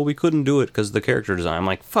were like, well, we couldn't do it because of the character design. I'm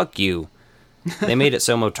like, fuck you. They made it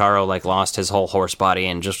so Motaro like lost his whole horse body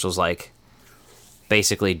and just was like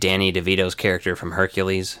basically Danny DeVito's character from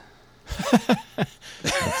Hercules.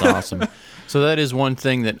 That's awesome. So that is one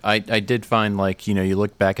thing that I did find, like, you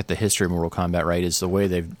look back at the history of Mortal Kombat, right, is the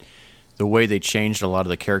way they changed a lot of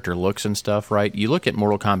the character looks and stuff, right? You look at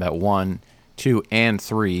Mortal Kombat 1, 2, and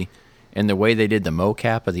 3, and the way they did the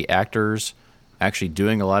mocap of the actors actually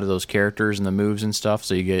doing a lot of those characters and the moves and stuff,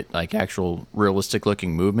 so you get like actual realistic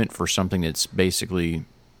looking movement for something that's basically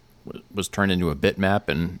was turned into a bitmap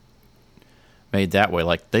and made that way.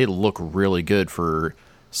 Like, they look really good for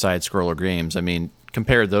side scroller games. I mean,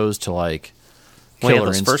 compare those to like Killer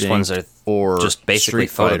those Instinct first ones are just basically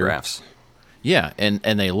photographs. Yeah, and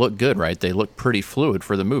they look good, right? They look pretty fluid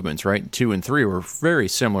for the movements, right? 2 and 3 were very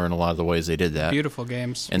similar in a lot of the ways they did that. Beautiful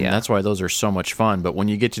games. And that's why those are so much fun. But when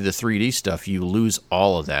you get to the 3D stuff, you lose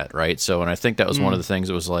all of that, right? So, and I think that was one of the things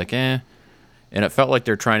that was like, And it felt like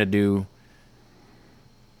they're trying to do...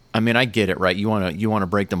 I mean, I get it, right? You want to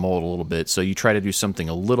break the mold a little bit, so you try to do something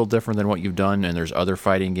a little different than what you've done, and there's other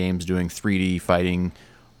fighting games doing 3D fighting,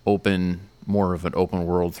 more of an open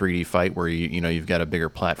world 3D fight where you've got a bigger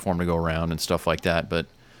platform to go around and stuff like that, but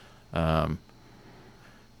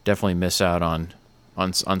definitely miss out on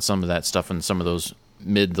some of that stuff in some of those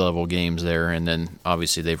mid-level games there. And then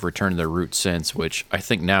obviously they've returned to their roots since, which I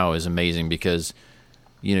think now is amazing because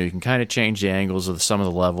you can kind of change the angles of some of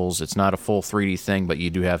the levels. It's not a full 3D thing, but you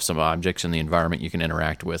do have some objects in the environment you can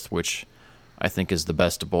interact with, which I think is the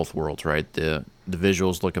best of both worlds, right? The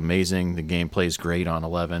visuals look amazing, the gameplay is great on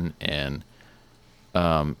 11, and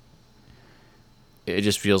it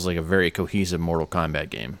just feels like a very cohesive Mortal Kombat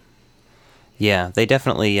game. Yeah, they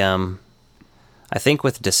definitely, I think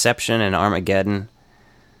with Deception and Armageddon,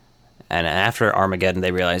 and after Armageddon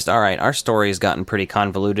they realized, all right, our story's gotten pretty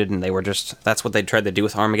convoluted, and that's what they tried to do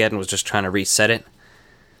with Armageddon, was just trying to reset it.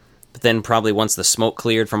 then probably once the smoke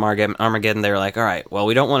cleared from Armageddon, they were like, all right, well,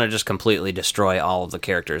 we don't want to just completely destroy all of the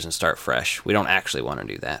characters and start fresh. We don't actually want to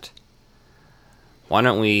do that. Why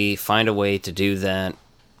don't we find a way to do that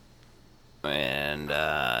and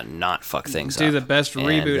not fuck things up? Do the best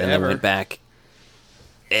reboot and ever. They went back,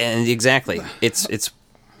 and exactly, it's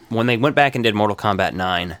when they went back and did Mortal Kombat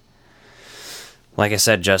 9. Like I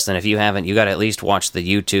said, Justin, if you haven't, you got to at least watch the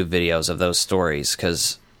YouTube videos of those stories,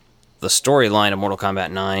 because the storyline of Mortal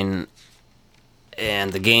Kombat 9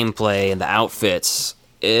 and the gameplay and the outfits,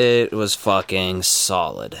 it was fucking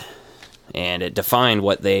solid. And it defined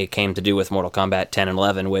what they came to do with Mortal Kombat 10 and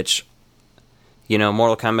 11, which, you know,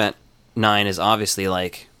 Mortal Kombat 9 is obviously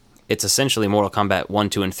like, it's essentially Mortal Kombat 1,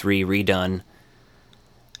 2, and 3 redone.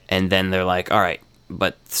 And then they're like, all right,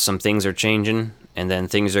 but some things are changing, and then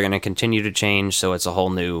things are going to continue to change, so it's a whole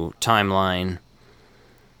new timeline.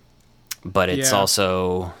 But it's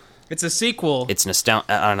also... It's a sequel. It's nostalgic.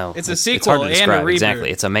 I don't know. It's a It's sequel hard to describe. and a reboot. Exactly.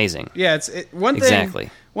 It's amazing. Yeah, one thing. Exactly.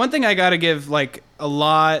 One thing I got to give like a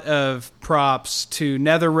lot of props to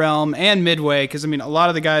NetherRealm and Midway, because I mean a lot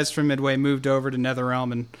of the guys from Midway moved over to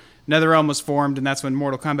NetherRealm, and NetherRealm was formed, and that's when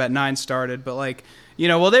Mortal Kombat 9 started. But like, you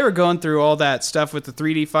know, while they were going through all that stuff with the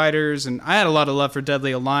 3D fighters, and I had a lot of love for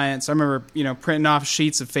Deadly Alliance. I remember, you know, printing off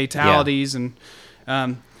sheets of fatalities, and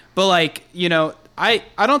but like, you know, I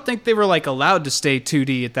don't think they were like allowed to stay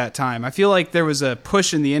 2D at that time. I feel like there was a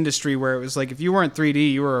push in the industry where it was like if you weren't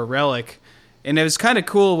 3D, you were a relic. And it was kind of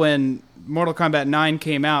cool when Mortal Kombat 9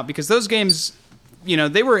 came out, because those games, you know,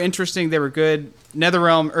 they were interesting, they were good.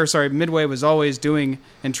 Midway was always doing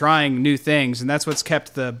and trying new things, and that's what's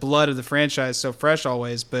kept the blood of the franchise so fresh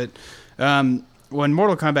always. But when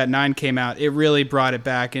Mortal Kombat 9 came out, it really brought it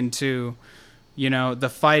back into, you know, the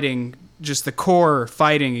fighting. Just the core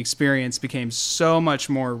fighting experience became so much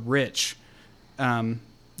more rich,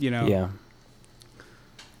 you know. Yeah.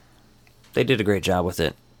 They did a great job with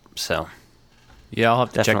it, so... Yeah, I'll have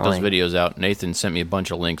to Definitely. check those videos out. Nathan sent me a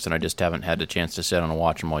bunch of links, and I just haven't had the chance to sit down and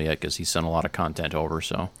watch them all yet, because he sent a lot of content over,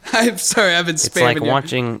 so... I'm sorry, I've been spamming It's like you.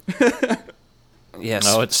 watching... Yes,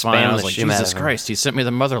 no, it's fine. I was the like, shit out Jesus of him. Christ, he sent me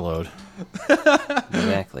the motherload.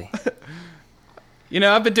 Exactly. You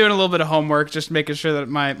know, I've been doing a little bit of homework, just making sure that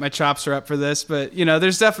my chops are up for this. But, you know,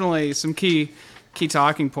 there's definitely some key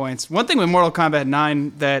talking points. One thing with Mortal Kombat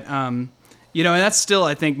 9 that, you know, and that's still,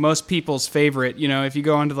 I think, most people's favorite. You know, if you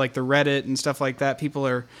go onto, like, the Reddit and stuff like that, people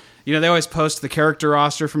are, you know, they always post the character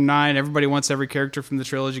roster from 9. Everybody wants every character from the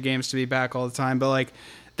trilogy games to be back all the time. But, like,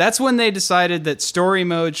 that's when they decided that story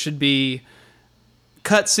mode should be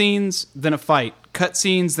cutscenes, then a fight.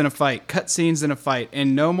 Cutscenes, then a fight. Cutscenes, then a fight.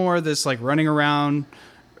 And no more of this, like, running around,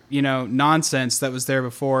 you know, nonsense that was there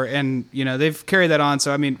before. And, you know, they've carried that on.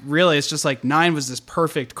 So, I mean, really, it's just like 9 was this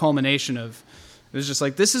perfect culmination of, it was just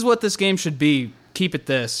like, this is what this game should be. Keep it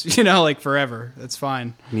this, you know, like forever. That's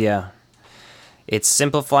fine. Yeah. It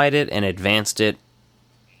simplified it and advanced it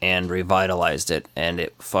and revitalized it, and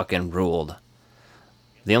it fucking ruled.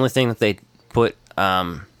 The only thing that they put...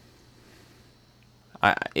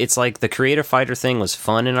 it's like the creator fighter thing was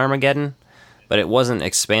fun in Armageddon, but it wasn't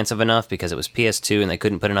expansive enough because it was PS2 and they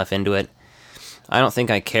couldn't put enough into it. I don't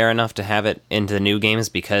think I care enough to have it into the new games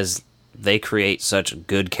because they create such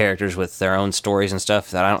good characters with their own stories and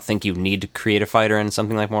stuff that I don't think you need to create a fighter in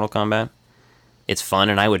something like Mortal Kombat. It's fun,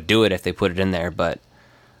 and I would do it if they put it in there, but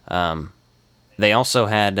they also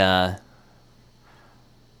had...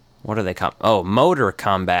 what are they called? Oh, Motor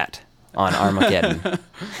Combat on Armageddon.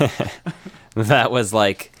 That was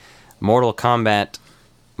like Mortal Kombat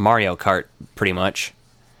Mario Kart, pretty much.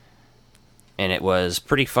 And it was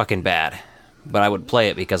pretty fucking bad. But I would play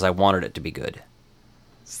it because I wanted it to be good.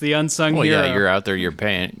 It's the unsung well, hero. Yeah, you're out there, you're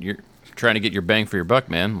trying to get your bang for your buck,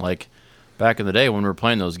 man. Like, back in the day when we were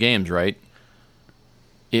playing those games, right?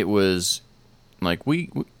 It was, like, we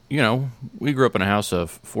grew up in a house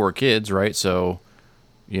of 4 kids, right? So,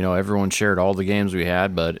 you know, everyone shared all the games we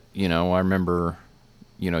had, but, you know, I remember...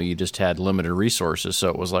 You know, you just had limited resources, so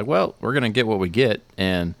it was like, well, we're going to get what we get,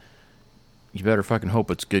 and you better fucking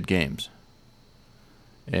hope it's good games.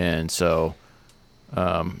 And so,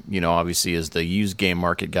 you know, obviously as the used game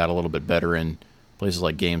market got a little bit better and places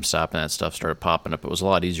like GameStop and that stuff started popping up, it was a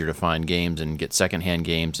lot easier to find games and get secondhand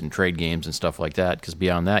games and trade games and stuff like that, because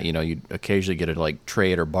beyond that, you know, you'd occasionally get to, like,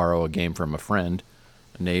 trade or borrow a game from a friend,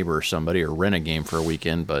 a neighbor or somebody, or rent a game for a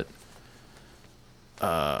weekend, but...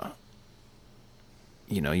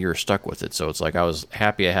 you know, you're stuck with it. So it's like I was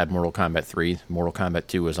happy I had Mortal Kombat 3. Mortal Kombat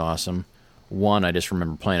 2 was awesome. 1, I just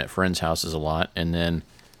remember playing at friends' houses a lot. And then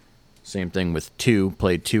same thing with 2.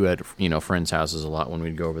 Played 2 at, you know, friends' houses a lot when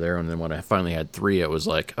we'd go over there. And then when I finally had 3, it was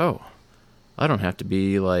like, oh, I don't have to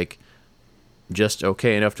be, like, just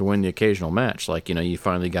okay enough to win the occasional match. Like, you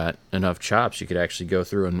finally got enough chops, you could actually go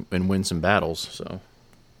through and win some battles. So,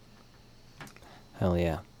 hell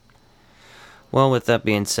yeah. Well, with that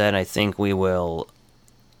being said, I think we will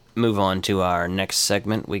move on to our next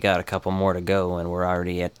segment. We got a couple more to go, and we're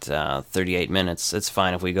already at 38 minutes. It's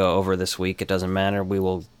fine if we go over this week. It doesn't matter. We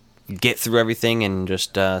will get through everything and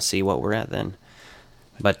just see what we're at then.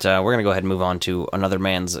 But we're going to go ahead and move on to Another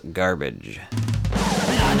Man's Garbage.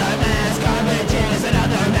 Another man's garbage is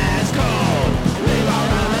another man's coal. Leave all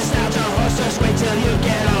the nostalgia horse, just wait till you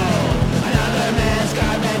get old. Another man's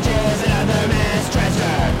garbage is another man's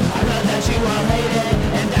treasure. I know that you will hate it,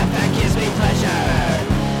 and that fact gives me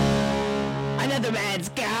pleasure. Another man's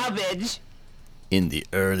garbage. In the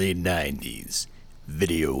early 90s,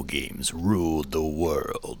 video games ruled the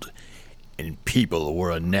world, and people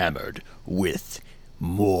were enamored with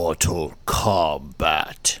Mortal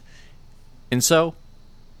Kombat. And so,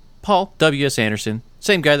 Paul W.S. Anderson,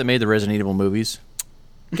 same guy that made the Resident Evil movies,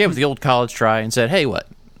 gave it the old college try and said, hey, what?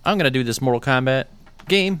 I'm going to do this Mortal Kombat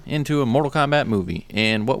game into a Mortal Kombat movie.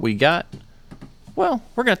 And what we got? Well,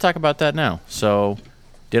 we're going to talk about that now. So,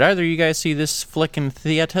 did either of you guys see this flick in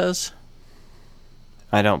theaters?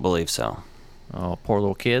 I don't believe so. Oh, poor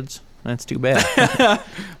little kids. That's too bad.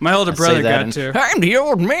 My older brother got to. I'm the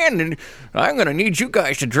old man, and I'm going to need you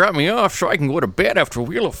guys to drop me off so I can go to bed after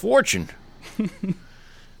Wheel of Fortune.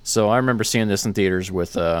 So I remember seeing this in theaters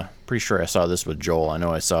with, pretty sure I saw this with Joel. I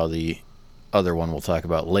know I saw the other one we'll talk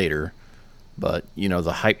about later. But,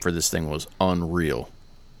 the hype for this thing was unreal.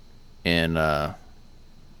 And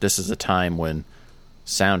this is a time when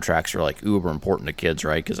soundtracks are, like, uber important to kids,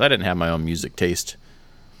 right? Because I didn't have my own music taste.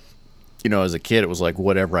 As a kid, it was like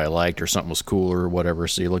whatever I liked or something was cool or whatever.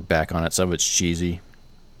 So you look back on it, some of it's cheesy.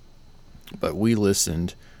 But we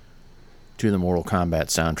listened to the Mortal Kombat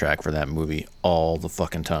soundtrack for that movie all the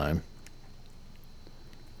fucking time.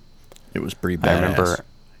 It was pretty badass. I remember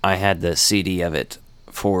I had the CD of it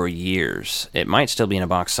for years. It might still be in a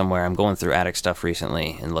box somewhere. I'm going through attic stuff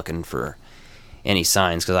recently and looking for any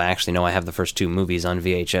signs, because I actually know I have the first 2 movies on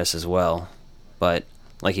VHS as well. But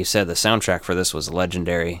like you said, the soundtrack for this was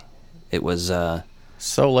legendary. It was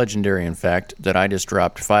so legendary, in fact, that I just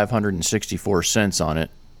dropped 564 cents on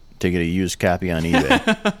it to get a used copy on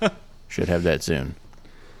eBay. Should have that soon.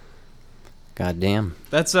 Goddamn.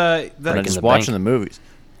 That's But I'm just watching the movies.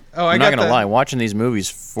 Oh, I'm not gonna lie. Watching these movies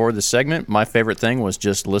for the segment, my favorite thing was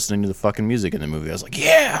just listening to the fucking music in the movie. I was like,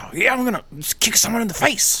 yeah, I'm gonna just kick someone in the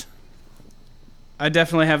face. I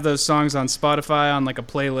definitely have those songs on Spotify on like a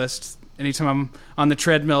playlist anytime I'm on the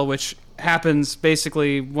treadmill, which happens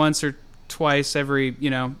basically once or twice every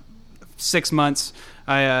 6 months.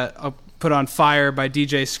 I'll put on Fire by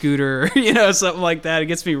DJ Scooter, something like that. It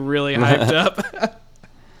gets me really hyped up.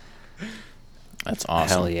 That's awesome.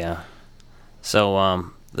 Hell yeah.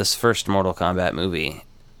 So this first Mortal Kombat movie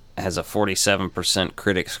has a 47%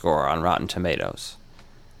 critic score on Rotten Tomatoes,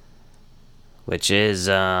 which is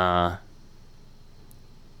that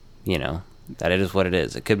it is what it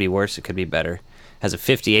is. It could be worse, it could be better. Has a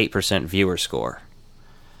 58% viewer score.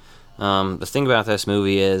 The thing about this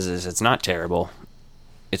movie is it's not terrible.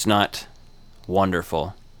 It's not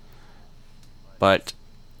wonderful. But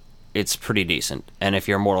it's pretty decent. And if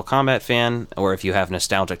you're a Mortal Kombat fan, or if you have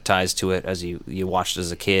nostalgic ties to it as you watched it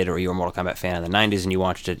as a kid, or you were a Mortal Kombat fan in the 90s and you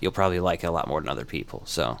watched it, you'll probably like it a lot more than other people.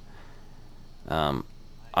 So,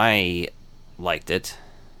 I liked it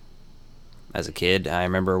as a kid. I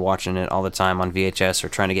remember watching it all the time on VHS or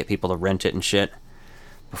trying to get people to rent it and shit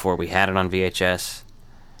before we had it on VHS.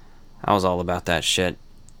 I was all about that shit.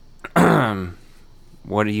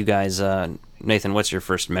 What do you guys, Nathan, what's your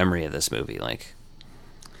first memory of this movie like?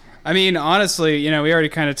 I mean, honestly, we already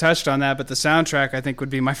kind of touched on that, but the soundtrack, I think,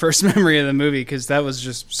 would be my first memory of the movie, because that was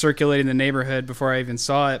just circulating the neighborhood before I even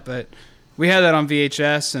saw it. But we had that on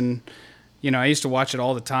VHS, and, I used to watch it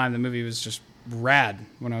all the time. The movie was just rad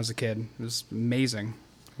when I was a kid. It was amazing.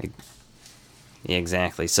 Yeah,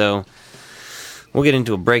 exactly. So we'll get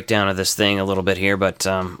into a breakdown of this thing a little bit here, but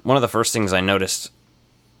one of the first things I noticed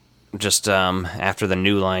just after the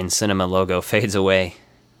New Line Cinema logo fades away,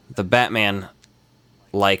 the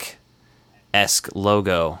Batman-like-esque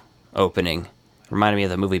logo opening reminded me of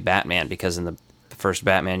the movie Batman, because in the first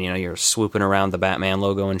Batman, you're swooping around the Batman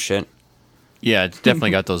logo and shit. Yeah, it's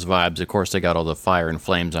definitely got those vibes. Of course, they got all the fire and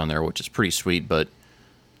flames on there, which is pretty sweet, but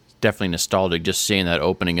definitely nostalgic just seeing that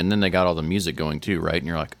opening, and then they got all the music going too, right? And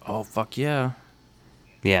you're like, oh, fuck yeah.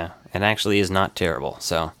 Yeah, it actually is not terrible,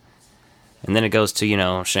 so. And then it goes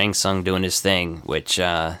to, Shang Tsung doing his thing, which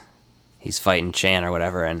he's fighting Chan or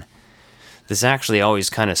whatever, and this actually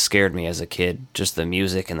always kind of scared me as a kid, just the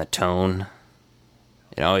music and the tone.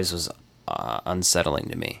 It always was unsettling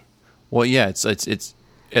to me. Well, yeah, it's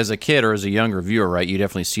as a kid or as a younger viewer, right? You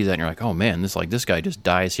definitely see that, and you're like, oh man, this guy just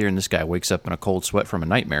dies here, and this guy wakes up in a cold sweat from a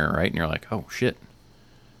nightmare, right? And you're like, oh shit.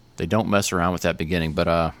 They don't mess around with that beginning,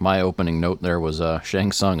 but my opening note there was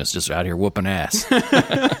Shang Tsung is just out here whooping ass.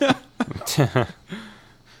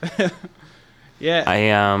 Yeah,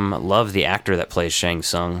 I love the actor that plays Shang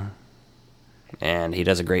Tsung, and he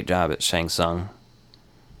does a great job at Shang Tsung.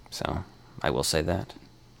 So I will say that.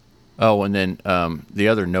 Oh, and then the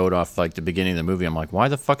other note off like the beginning of the movie, I'm like, why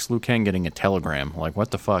the fuck's Liu Kang getting a telegram? Like,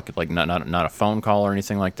 what the fuck? Like, not a phone call or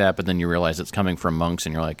anything like that. But then you realize it's coming from monks,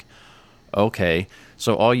 and you're like, okay.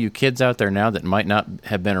 So all you kids out there now that might not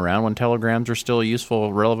have been around when telegrams are still a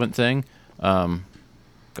useful, relevant thing,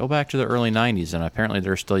 go back to the early 90s, and apparently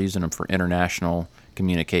they're still using them for international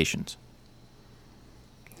communications.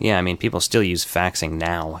 Yeah, I mean, people still use faxing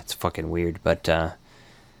now. It's fucking weird, but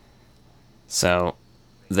so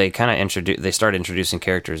they kind of they started introducing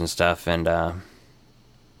characters and stuff, and I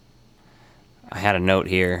had a note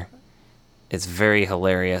here. It's very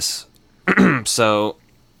hilarious. So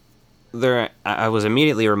I was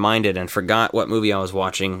immediately reminded and forgot what movie I was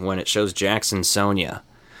watching when it shows Jax and Sonya,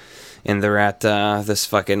 and they're at this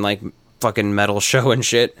fucking metal show and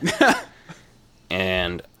shit.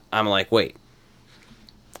 And I'm like, wait,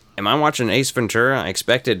 am I watching Ace Ventura? I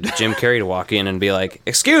expected Jim Carrey to walk in and be like,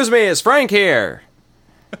 excuse me, is Frank here?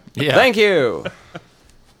 Yeah. Thank you.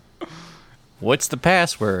 What's the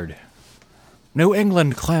password? New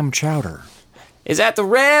England clam chowder. Is that the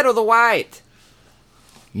red or the white?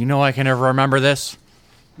 You know I can never remember this.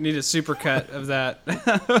 Need a supercut of that.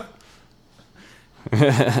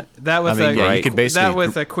 That with you could basically that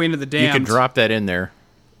with a Queen of the Damned. You could drop that in there.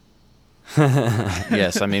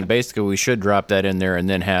 Yes, I mean basically we should drop that in there and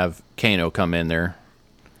then have Kano come in there.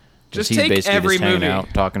 Just he's take basically every just hanging movie.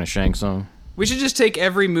 out talking to Shang Tsung. We should just take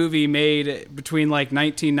every movie made between like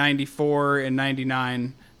 1994 and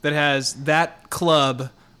 99 that has that club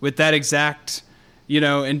with that exact,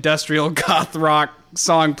 industrial goth rock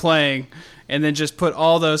song playing, and then just put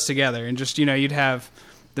all those together, and just you'd have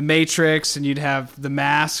The Matrix and you'd have The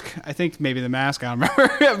Mask. I think maybe The Mask, I don't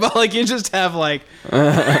remember. But you just have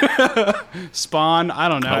Spawn. I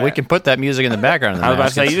don't know. We can put that music in the background of The I was about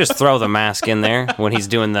Mask. to say, you just throw The Mask in there when he's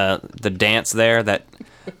doing the dance there. That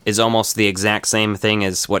is almost the exact same thing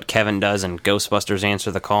as what Kevin does in Ghostbusters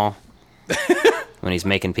Answer the Call. When he's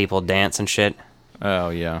making people dance and shit. Oh,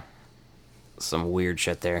 yeah. Some weird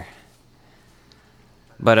shit there.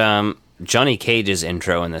 But Johnny Cage's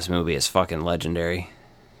intro in this movie is fucking legendary.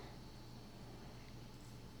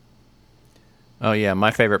 Oh, yeah,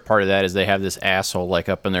 my favorite part of that is they have this asshole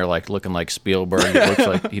up in there looking like Spielberg. It looks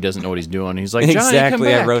like he doesn't know what he's doing. He's like, Johnny, exactly,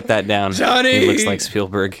 come back. I wrote that down. Johnny! He looks like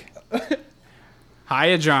Spielberg.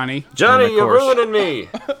 Hiya, Johnny. Johnny, And of you're course- ruining me.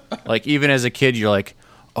 Even as a kid, you're like,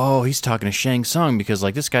 oh, he's talking to Shang Tsung because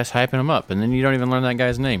this guy's hyping him up. And then you don't even learn that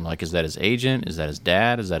guy's name. Is that his agent? Is that his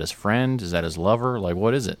dad? Is that his friend? Is that his lover?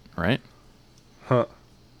 What is it, right? Huh.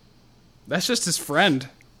 That's just his friend.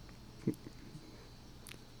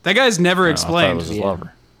 That guy's never I explained. thought it was his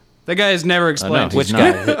lover. That guy is never explained. he's Which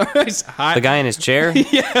not. guy? He's hi- The guy in his chair?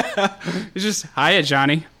 Yeah. He's just, hiya,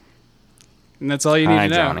 Johnny. And that's all you need Hi,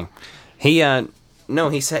 to know. Johnny. No,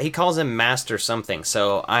 he calls him Master something.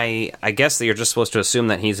 So I guess that you're just supposed to assume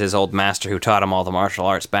that he's his old master who taught him all the martial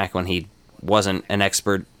arts back when he wasn't an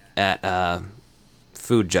expert at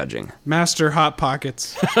food judging. Master Hot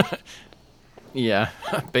Pockets. Yeah,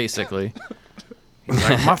 basically. He's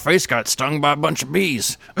like, my face got stung by a bunch of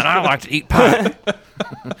bees, and I like to eat pie.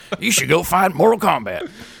 You should go find Mortal Kombat.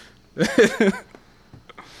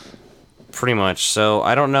 Pretty much. So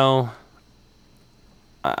I don't know.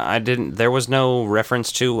 There was no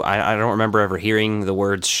reference to, I don't remember ever hearing the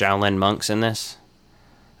words Shaolin monks in this.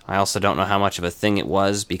 I also don't know how much of a thing it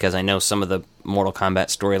was, because I know some of the Mortal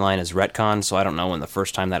Kombat storyline is retcon, so I don't know when the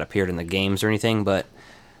first time that appeared in the games or anything, but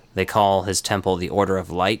they call his temple the Order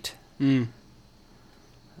of Light.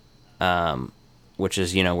 Which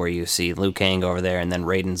is, where you see Liu Kang over there, and then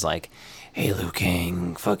Raiden's like, hey, Liu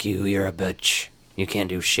Kang, fuck you, you're a bitch. You can't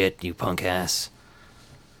do shit, you punk ass.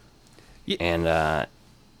 And,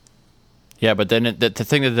 Yeah, but then the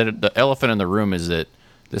thing that the elephant in the room is that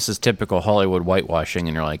this is typical Hollywood whitewashing,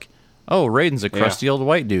 and you're like, oh, Raiden's a crusty old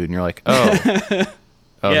white dude, and you're like, oh,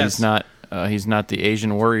 Yes. he's not the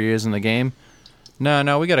Asian warrior he is in the game.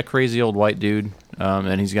 No, we got a crazy old white dude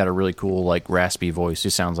And he's got a really cool, like, raspy voice.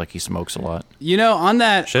 He sounds like he smokes a lot. You know, on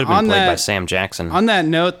that... Should have been played by Sam Jackson. On that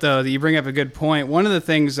note, though, that you bring up a good point, one of the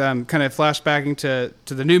things, kind of flashbacking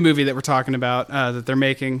to the new movie that we're talking about, that they're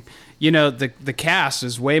making, you know, the cast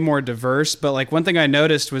is way more diverse, but, like, one thing I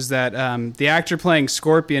noticed was that the actor playing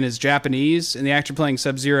Scorpion is Japanese, and the actor playing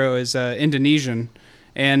Sub-Zero is Indonesian,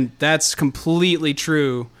 and that's completely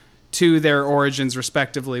true to their origins,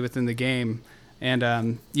 respectively, within the game.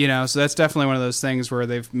 And, you know, so that's definitely one of those things where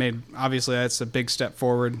they've made, obviously, that's a big step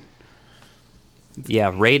forward.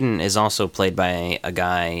 Yeah, Raiden is also played by a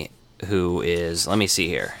guy who is, let me see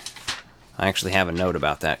here. I actually have a note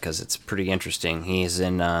about that because it's pretty interesting. He's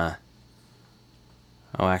in, oh,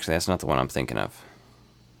 actually, that's not the one I'm thinking of.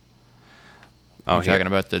 Oh, you're talking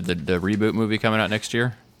about the reboot movie coming out next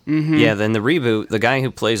year? Mm-hmm. Yeah, then the reboot, the guy who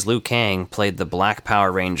plays Liu Kang played the Black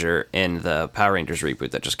Power Ranger in the Power Rangers reboot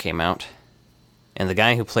that just came out. And the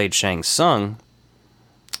guy who played Shang Tsung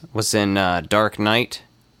was in Dark Knight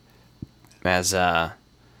as the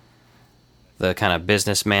kind of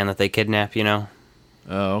businessman that they kidnap, you know?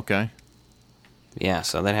 Oh, okay. Yeah,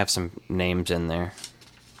 so they have some names in there.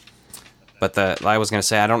 But I was going to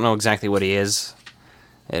say, I don't know exactly what he is.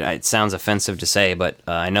 It sounds offensive to say, but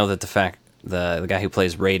I know that the guy who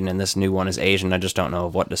plays Raiden in this new one is Asian. I just don't know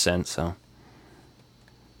of what descent, so...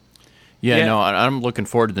 Yeah, no, I'm looking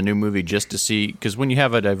forward to the new movie just to see, because when you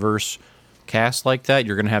have a diverse cast like that,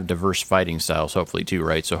 you're going to have diverse fighting styles, hopefully, too,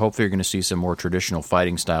 right? So hopefully you're going to see some more traditional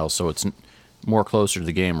fighting styles, so it's more closer to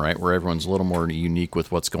the game, right? Where everyone's a little more unique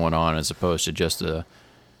with what's going on as opposed to just the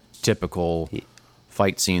typical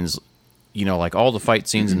fight scenes. You know, like all the fight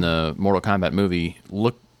scenes in the Mortal Kombat movie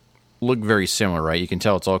look very similar, right? You can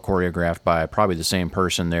tell it's all choreographed by probably the same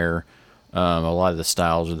person there. A lot of the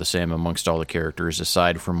styles are the same amongst all the characters,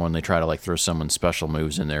 aside from when they try to like throw someone's special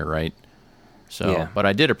moves in there, right? So, yeah. But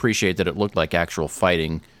I did appreciate that it looked like actual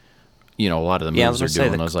fighting. You know, a lot of the moves they're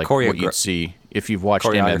doing. I was like, what you'd see if you've watched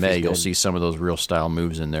MMA, you'll see some of those real style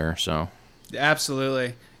moves in there. So,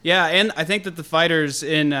 absolutely, yeah. And I think that the fighters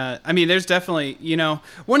in, I mean, there's definitely, you know,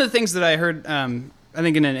 one of the things that I heard, I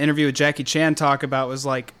think in an interview with Jackie Chan talk about was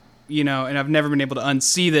like, you know, and I've never been able to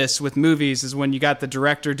unsee this with movies, is when you got the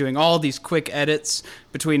director doing all these quick edits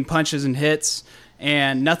between punches and hits,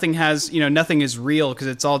 and nothing is real because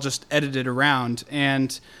it's all just edited around.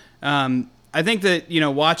 And I think that, you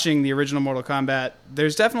know, watching the original Mortal Kombat,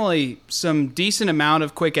 there's definitely some decent amount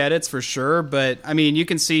of quick edits for sure, but I mean, you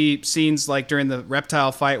can see scenes like during the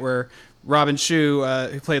reptile fight where Robin Shu,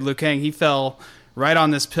 who played Liu Kang, he fell right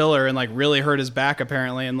on this pillar and like really hurt his back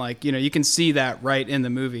apparently, and like, you know, you can see that right in the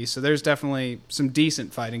movie. So there's definitely some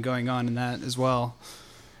decent fighting going on in that as well.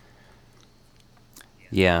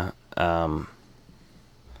 Yeah,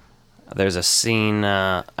 there's a scene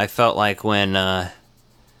I felt like when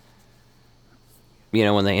you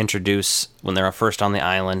know, when they're first on the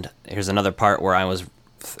island. Here's another part where I was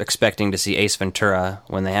expecting to see Ace Ventura.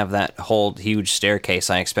 When they have that whole huge staircase,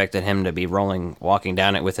 I expected him to be walking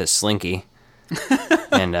down it with his slinky.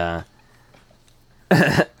 And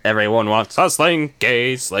everyone wants a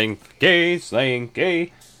slinky, slinky,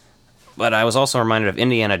 slinky. But I was also reminded of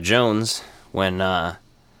Indiana Jones when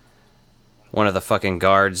one of the fucking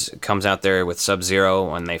guards comes out there with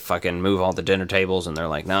Sub-Zero and they fucking move all the dinner tables and they're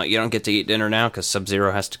like, no, you don't get to eat dinner now because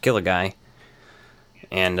Sub-Zero has to kill a guy.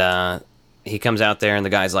 And he comes out there and the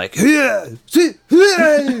guy's like, yeah,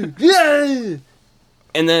 yeah.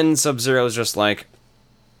 And then Sub-Zero's just like,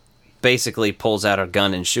 basically pulls out a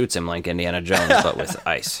gun and shoots him like Indiana Jones, but with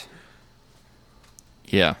ice.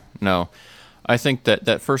 Yeah, no. I think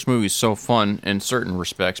that first movie is so fun in certain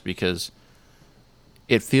respects because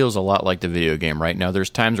it feels a lot like the video game right now. There's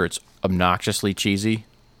times where it's obnoxiously cheesy.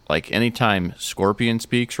 Like anytime Scorpion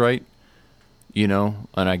speaks, right? You know,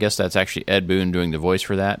 and I guess that's actually Ed Boon doing the voice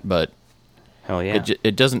for that, but hell yeah.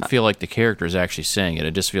 It doesn't feel like the character is actually saying it.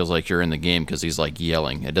 It just feels like you're in the game because he's like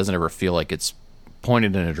yelling. It doesn't ever feel like it's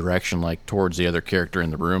pointed in a direction like towards the other character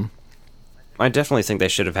in the room. I definitely think they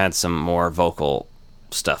should have had some more vocal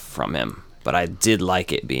stuff from him, but I did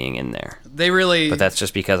like it being in there. But that's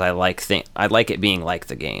just because I like it being like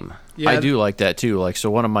the game. Yeah, I do like that too. Like,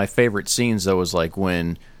 so one of my favorite scenes though was like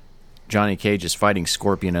when Johnny Cage is fighting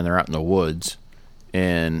Scorpion and they're out in the woods,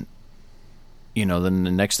 and you know, then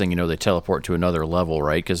the next thing you know, they teleport to another level,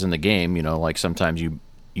 right? Because in the game, you know, like sometimes you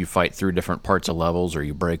fight through different parts of levels, or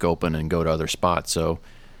you break open and go to other spots. So,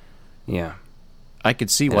 yeah, I could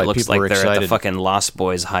see why people are excited. They're at the fucking Lost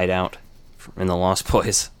Boys hideout in the Lost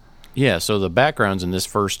Boys. Yeah, so the backgrounds in this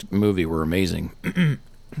first movie were amazing.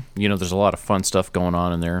 You know, there's a lot of fun stuff going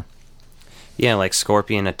on in there. Yeah, like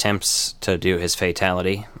Scorpion attempts to do his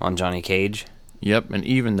fatality on Johnny Cage. Yep, and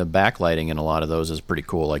even the backlighting in a lot of those is pretty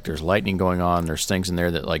cool. Like, there's lightning going on, there's things in there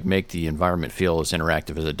that like make the environment feel as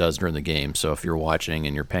interactive as it does during the game. So if you're watching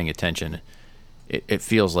and you're paying attention, it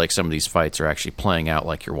feels like some of these fights are actually playing out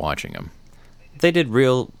like you're watching them. They did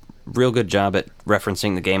real good job at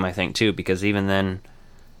referencing the game, I think, too, because even then,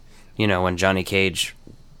 you know, when Johnny Cage,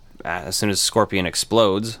 as soon as Scorpion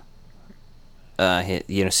explodes,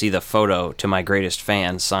 see the photo "To My Greatest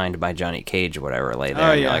Fan" signed by Johnny Cage or whatever lay there.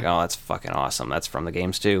 Oh, and you're yeah. like, oh, that's fucking awesome. That's from the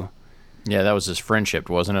games too. Yeah, that was his friendship,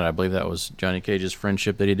 wasn't it? I believe that was Johnny Cage's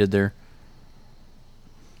friendship that he did there.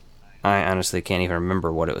 I honestly can't even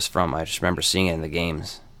remember what it was from. I just remember seeing it in the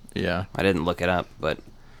games. Yeah. I didn't look it up, but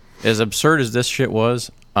As absurd as this shit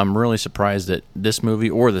was, I'm really surprised that this movie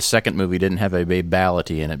or the second movie didn't have a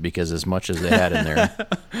babality in it, because as much as they had in there,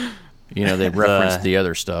 you know, they referenced the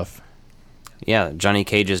other stuff. Yeah, Johnny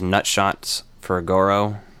Cage's nut shots for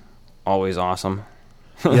Goro, always awesome.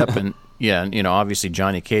 Yep, and yeah, you know, obviously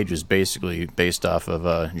Johnny Cage was basically based off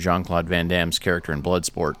of Jean-Claude Van Damme's character in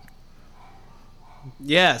Bloodsport.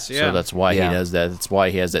 Yes, yeah. So that's why he does that. That's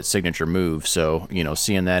why he has that signature move. So, you know,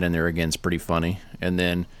 seeing that in there again is pretty funny. And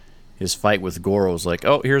then his fight with Goro is like,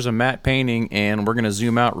 oh, here's a matte painting, and we're going to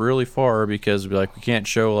zoom out really far because we can't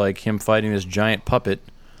show like him fighting this giant puppet.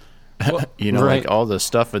 Well, you know, right. like all the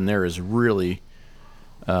stuff in there is really,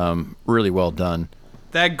 really well done.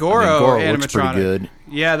 That Goro, Goro animatronic, looks pretty good.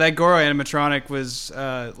 Yeah, that Goro animatronic was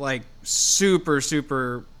like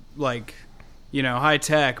super, like, you know, high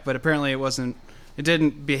tech, but apparently it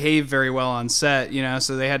didn't behave very well on set, you know,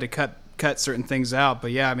 so they had to cut certain things out.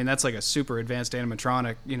 But yeah, I mean, that's like a super advanced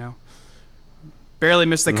animatronic, you know. Barely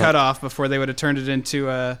missed the cutoff before they would have turned it into,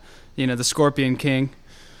 the Scorpion King.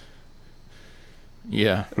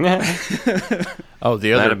 Yeah. Oh,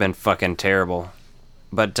 the other that'd have been fucking terrible.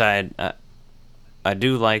 But I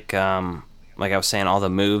do like I was saying, all the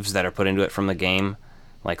moves that are put into it from the game,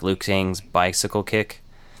 like Liu Kang's bicycle kick.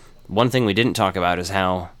 One thing we didn't talk about is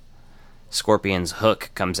how Scorpion's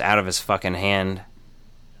hook comes out of his fucking hand,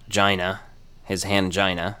 his hand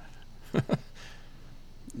gina.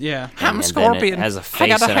 Yeah. I'm Scorpion. It has a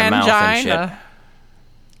face and a mouth and shit.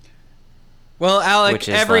 Well, Alec, Which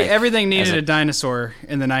is like, everything needed a dinosaur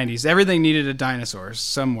in the 90s. Everything needed a dinosaur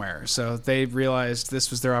somewhere. So they realized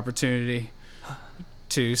this was their opportunity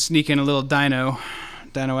to sneak in a little dino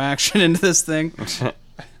action into this thing.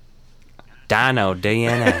 Dino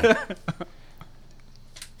DNA.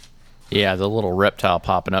 Yeah, the little reptile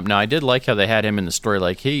popping up. Now, I did like how they had him in the story.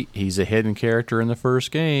 Like, he's a hidden character in the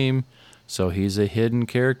first game, so he's a hidden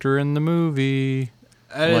character in the movie.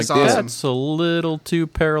 That is awesome. That's a little too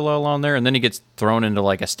parallel on there. And then he gets thrown into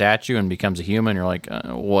like a statue and becomes a human. You're like,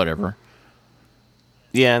 whatever.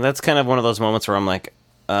 Yeah, that's kind of one of those moments where I'm like,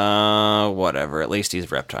 whatever. At least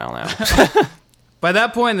he's reptile now. By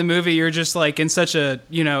that point in the movie, you're just like in such a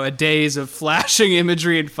daze of flashing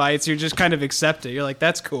imagery and fights. You're just kind of accept it. You're like,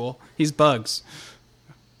 that's cool. He's Bugs.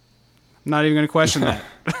 I'm not even going to question that.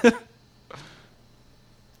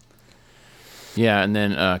 Yeah, and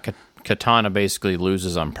then Katana basically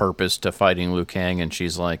loses on purpose to fighting Liu Kang, and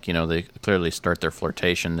she's like, they clearly start their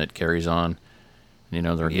flirtation that carries on.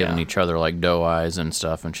 They're giving each other like doe eyes and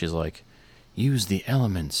stuff, and she's like, use the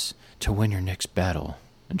elements to win your next battle.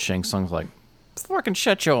 And Shang Tsung's like, fucking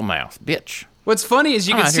shut your mouth, bitch. What's funny is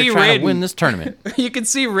you can see Raiden Raiden win this tournament. You can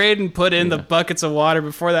see Raiden put in the buckets of water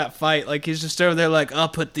before that fight. Like, he's just over there like, I'll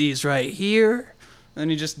put these right here. And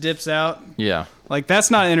he just dips out. Yeah. Like, that's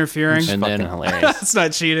not interfering. And fucking then, hilarious. That's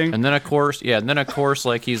not cheating. And then, of course,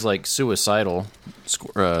 like, he's, like, suicidal,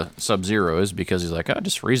 Sub-Zero is, because he's like,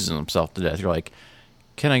 just freezes himself to death. You're like,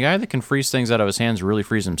 can a guy that can freeze things out of his hands really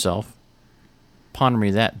freeze himself? Ponder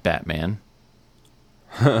me that, Batman.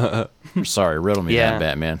 Sorry, riddle me that,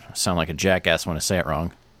 Batman. I sound like a jackass when I say it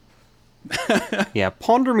wrong. Yeah,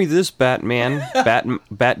 ponder me this, Batman.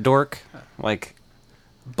 Bat dork. Like,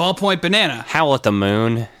 ballpoint banana. Howl at the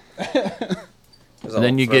moon. And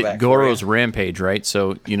then you get Goro's rampage, right?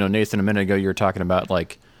 So, Nathan, a minute ago you were talking about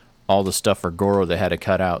like all the stuff for Goro they had to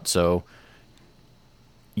cut out. So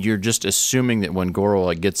you're just assuming that when Goro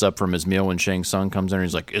like gets up from his meal when Shang Tsung comes in,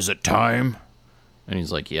 he's like, "Is it time?" And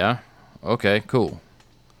he's like, "Yeah, okay, cool."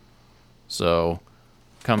 So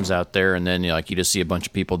comes out there, and then you just see a bunch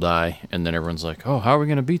of people die, and then everyone's like, "Oh, how are we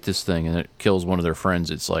gonna beat this thing?" And it kills one of their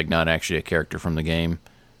friends. It's like not actually a character from the game,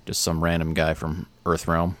 just some random guy from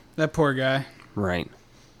Earthrealm. That poor guy. Right.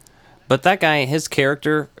 But that guy, his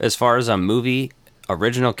character, as far as a movie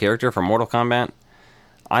original character for Mortal Kombat,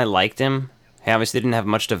 I liked him. He obviously didn't have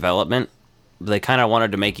much development. They kind of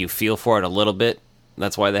wanted to make you feel for it a little bit.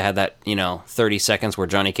 That's why they had that, 30 seconds where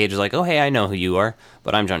Johnny Cage is like, oh, hey, I know who you are,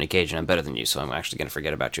 but I'm Johnny Cage and I'm better than you, so I'm actually going to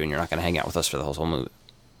forget about you and you're not going to hang out with us for the whole movie.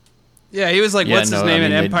 Yeah, he was like, what's his name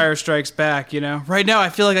in Empire Strikes Back, Right now I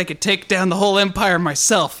feel like I could take down the whole empire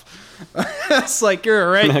myself. It's like, you're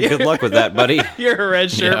a red... Good luck with that, buddy. You're a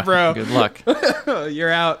red shirt, bro. Good luck.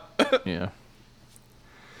 You're out. Yeah.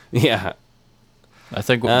 Yeah. I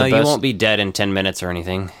think you won't be dead in 10 minutes or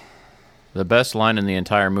anything. The best line in the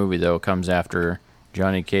entire movie, though, comes after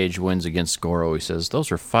Johnny Cage wins against Goro. He says,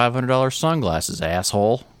 those are $500 sunglasses,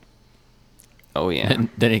 asshole. Oh, yeah. And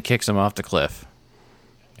then he kicks him off the cliff.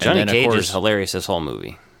 Johnny Cage is hilarious this whole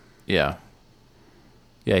movie. Yeah.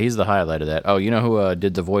 Yeah, he's the highlight of that. Oh, you know who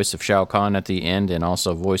did the voice of Shao Kahn at the end and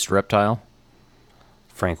also voiced Reptile?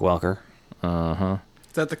 Frank Welker. Uh-huh.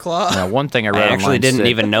 Is that the Claw? Now, one thing I read I actually didn't said,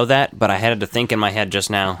 even know that, but I had to think in my head just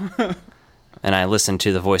now. And I listened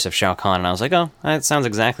to the voice of Shao Kahn, and I was like, oh, that sounds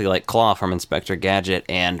exactly like Claw from Inspector Gadget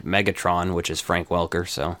and Megatron, which is Frank Welker,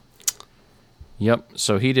 so... Yep,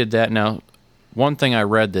 so he did that. Now, one thing I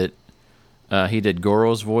read that he did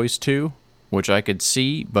Goro's voice, too, which I could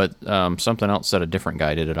see, but something else said a different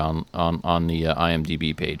guy did it on the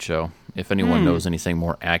IMDb page, so if anyone knows anything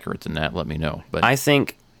more accurate than that, let me know. But I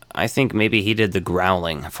think maybe he did the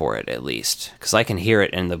growling for it, at least, because I can hear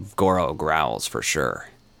it in the Goro growls, for sure.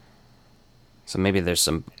 So maybe there's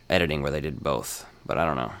some editing where they did both, but I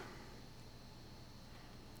don't know.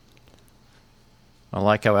 I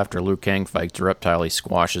like how after Liu Kang fights Reptile, he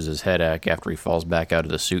squashes his head after he falls back out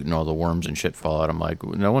of the suit and all the worms and shit fall out. I'm like,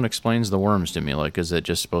 no one explains the worms to me. Like, is it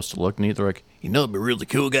just supposed to look neat? They're like, it'd be really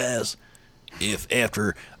cool, guys, if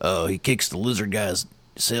after he kicks the lizard guy's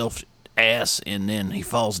ass and then he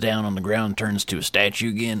falls down on the ground and turns to a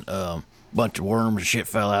statue again, bunch of worms and shit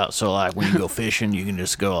fell out, so like when you go fishing you can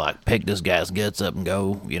just go like pick this guy's guts up and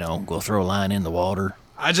go throw a line in the water.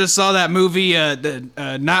 I just saw that movie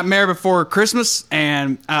Nightmare Before Christmas,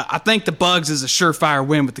 and I think the bugs is a surefire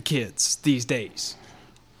win with the kids these days.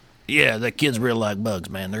 Yeah, the kids really like bugs,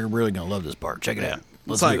 man. They're really gonna love this part. Check it out.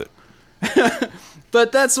 Let's do it.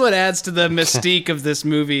 But that's what adds to the mystique of this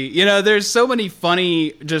movie. There's so many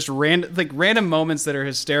funny just random moments that are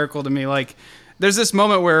hysterical to me. Like there's this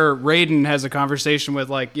moment where Raiden has a conversation with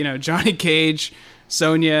Johnny Cage,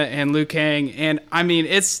 Sonya, and Liu Kang, and I mean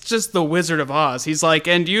it's just the Wizard of Oz. He's like,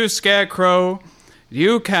 and you, Scarecrow,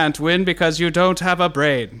 you can't win because you don't have a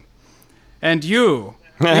brain. And you.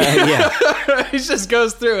 Yeah. He just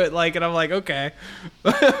goes through it and I'm like, okay.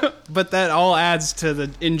 But that all adds to the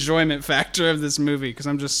enjoyment factor of this movie because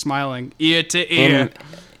I'm just smiling ear to ear.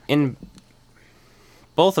 In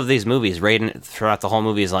both of these movies, Raiden throughout the whole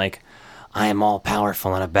movie is like, I am all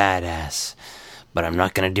powerful and a badass, but I'm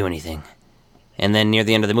not going to do anything. And then near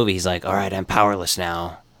the end of the movie, he's like, all right, I'm powerless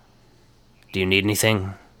now. Do you need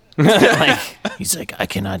anything? He's like, I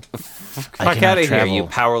cannot Fuck out of here, you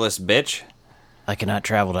powerless bitch. I cannot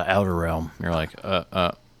travel to Outer Realm. You're like,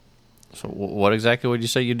 so what exactly would you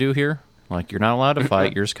say you do here? Like, you're not allowed to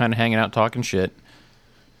fight. You're just kind of hanging out talking shit.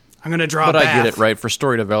 I'm going to draw But a bath. I get it, right? For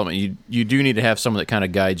story development, you do need to have someone that kind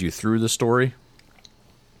of guides you through the story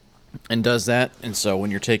and does that. And so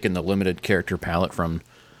when you're taking the limited character palette from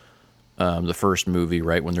the first movie,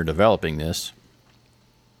 right, when they're developing this,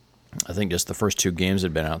 I think just the first two games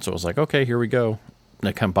had been out. So it was like, okay, here we go. And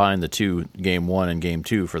they combined the two, Game 1 and Game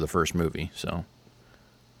 2 for the first movie, so.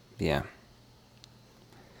 Yeah.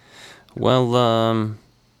 Well,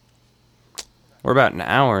 we're about an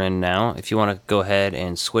hour in now. If you want to go ahead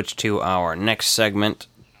and switch to our next segment,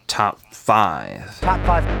 Top 5. Top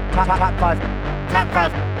 5. Top 5. Top 5. Top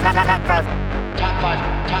 5. Top 5. Top 5. Top 5.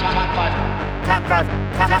 Top 5.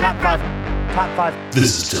 Top 5. Top 5.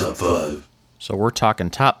 This is Top 5. So we're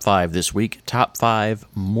talking Top 5 this week. Top 5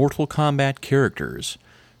 Mortal Kombat characters.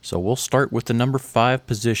 So we'll start with the number 5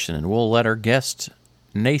 position, and we'll let our guest,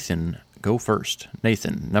 Nathan, go first.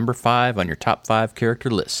 Nathan, number 5 on your top 5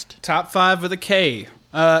 character list. Top 5 with a K.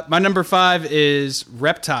 My number 5 is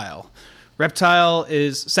Reptile. Reptile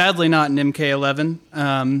is sadly not in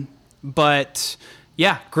MK11, but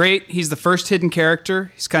yeah, great. He's the first hidden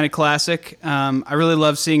character. He's kind of classic. I really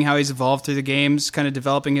love seeing how he's evolved through the games, kind of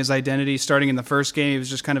developing his identity. Starting in the first game, he was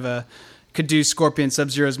just kind of could do Scorpion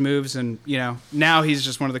Sub-Zero's moves, and now he's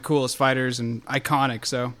just one of the coolest fighters and iconic.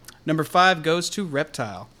 So number 5 goes to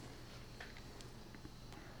Reptile.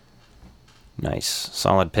 Nice.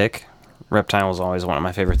 Solid pick. Reptile was always one of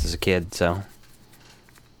my favorites as a kid, so.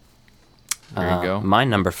 There you go. My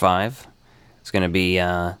number 5 is going to be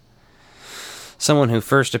someone who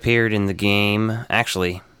first appeared in the game.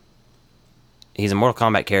 Actually, he's a Mortal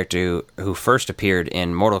Kombat character who first appeared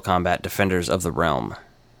in Mortal Kombat Defenders of the Realm.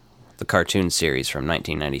 the cartoon series from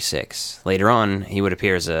 1996. Later on, he would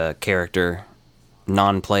appear as a character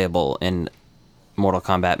non-playable in Mortal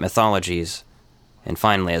Kombat Mythologies, and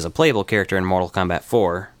finally as a playable character in Mortal Kombat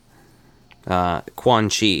 4, Quan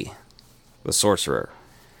Chi, the sorcerer.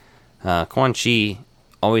 Quan Chi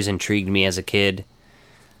always intrigued me as a kid,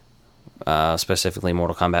 specifically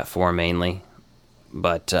Mortal Kombat 4 mainly,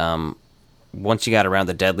 but once you got around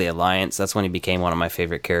the Deadly Alliance, that's when he became one of my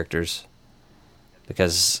favorite characters,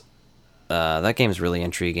 because that game's really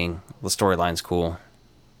intriguing. The storyline's cool.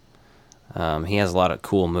 He has a lot of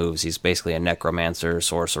cool moves. He's basically a necromancer,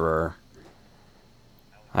 sorcerer.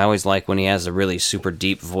 I always like when he has a really super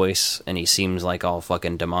deep voice and he seems like all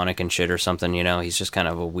fucking demonic and shit or something, you know? He's just kind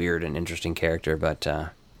of a weird and interesting character, but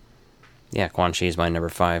yeah, Quan Chi is my number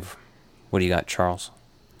 5. What do you got, Charles?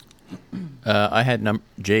 I had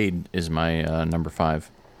Jade is my number 5.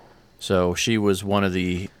 So she was one of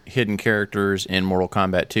the hidden characters in Mortal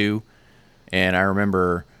Kombat 2, and I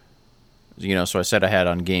remember, you know, so I said I had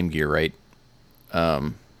on Game Gear, right?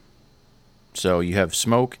 So you have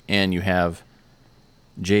Smoke and you have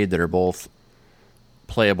Jade that are both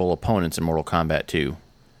playable opponents in Mortal Kombat 2.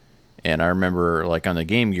 And I remember, like, on the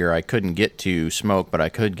Game Gear, I couldn't get to Smoke, but I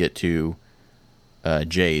could get to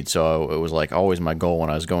Jade. So it was, like, always my goal when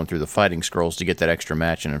I was going through the fighting scrolls to get that extra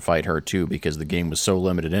match in and fight her, too, because the game was so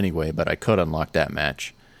limited anyway, but I could unlock that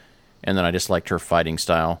match. And then I just liked her fighting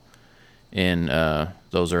style in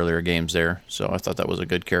those earlier games there. So I thought that was a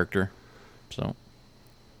good character. So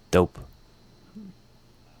dope.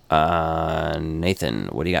 Nathan,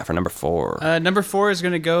 what do you got for number 4? Number 4 is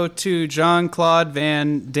going to go to Jean-Claude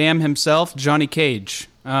Van Damme himself, Johnny Cage.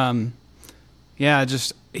 Yeah,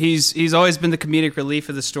 just he's always been the comedic relief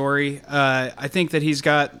of the story. I think that he's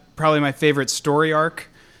got probably my favorite story arc.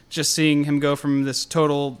 Just seeing him go from this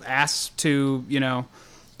total ass to, you know,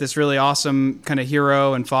 this really awesome kind of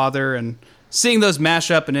hero and father, and seeing those mash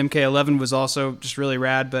up in MK11 was also just really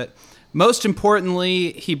rad. But most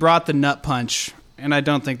importantly, he brought the nut punch, and I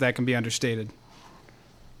don't think that can be understated.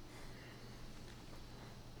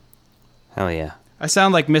 Hell yeah. I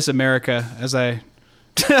sound like Miss America as I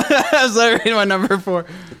read my number 4.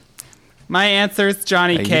 My answer's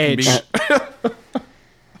Johnny Cage.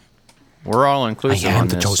 We're all inclusive on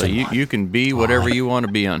this, so you can be whatever you want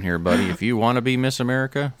to be on here, buddy. If you want to be Miss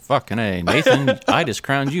America, fucking A. Nathan, I just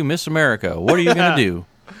crowned you Miss America. What are you going to do?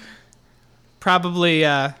 Probably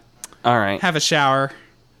all right. Have a shower.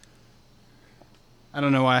 I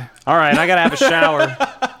don't know why. All right, I got to have a shower.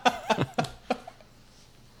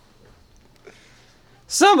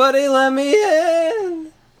 Somebody let me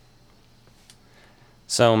in.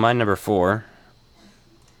 So my number 4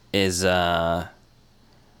 is a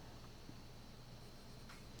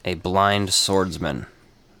blind swordsman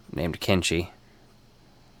named Kenshi.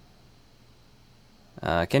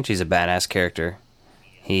 Kenshi's a badass character.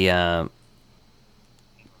 He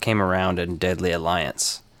came around in Deadly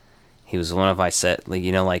Alliance. He was one of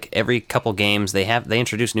you know, like every couple games they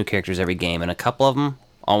introduce new characters every game, and a couple of them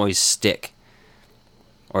always stick,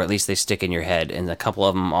 or at least they stick in your head, and a couple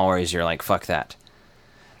of them always you're like, fuck that.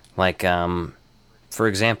 Like, for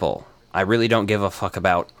example, I really don't give a fuck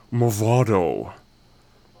about Movado,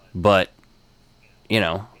 but you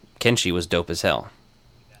know, Kenshi was dope as hell.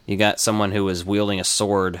 You got someone who was wielding a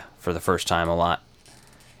sword for the first time a lot,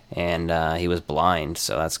 and he was blind,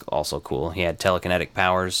 so that's also cool. He had telekinetic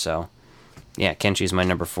powers, so yeah, Kenshi's my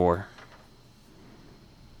number 4.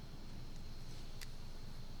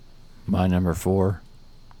 My number 4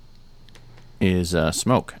 is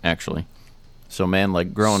Smoke, actually. So, man,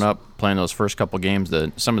 like growing up playing those first couple games,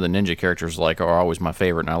 some of the ninja characters like are always my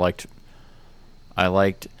favorite, and I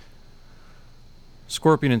liked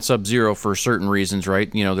Scorpion and Sub-Zero for certain reasons,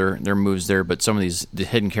 right? You know, their moves there, but some of the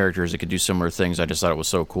hidden characters that could do similar things, I just thought it was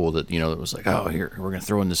so cool that, you know, it was like, oh, here, we're going to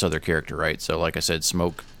throw in this other character, right? So, like I said,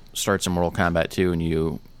 Smoke starts in Mortal Kombat 2, and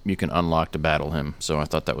you can unlock to battle him. So I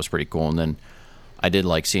thought that was pretty cool. And then I did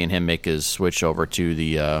like seeing him make his switch over to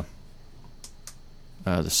the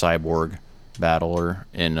cyborg battler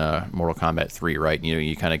in Mortal Kombat 3, right? You know,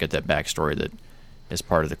 you kind of get that backstory that as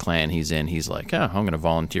part of the clan he's in, he's like, I'm going to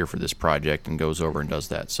volunteer for this project, and goes over and does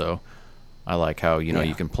that. So I like how, you know,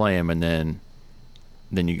 you can play him, and then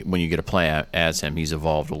when you get to play as him, he's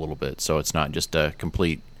evolved a little bit. So it's not just a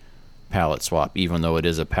complete palette swap, even though it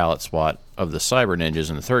is a palette swap of the Cyber Ninjas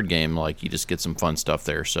in the third game. Like, you just get some fun stuff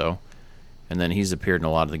there. So, and then he's appeared in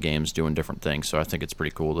a lot of the games doing different things. So I think it's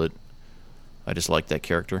pretty cool that I just like that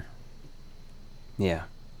character. Yeah.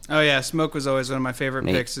 Oh yeah, Smoke was always one of my favorite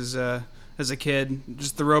picks as a kid.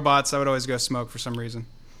 Just the robots, I would always go Smoke for some reason.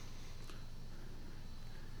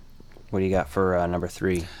 What do you got for number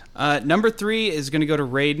 3? Number 3 is going to go to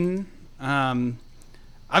Raiden,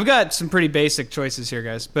 I've got some pretty basic choices here,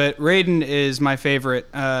 guys, but Raiden is my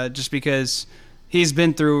favorite just because he's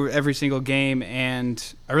been through every single game,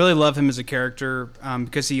 and I really love him as a character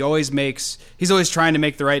because he's always trying to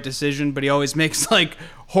make the right decision, but he always makes like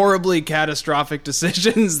horribly catastrophic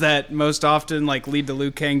decisions that most often like lead to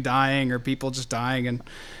Liu Kang dying or people just dying, and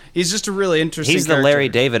he's just a really interesting He's the character. Larry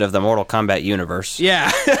David of the Mortal Kombat universe.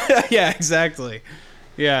 Yeah, yeah, exactly.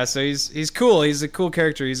 Yeah, so he's cool. He's a cool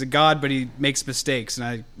character. He's a god, but he makes mistakes, and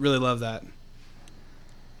I really love that.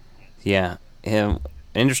 Yeah.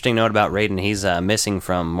 Interesting note about Raiden, he's missing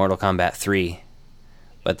from Mortal Kombat 3,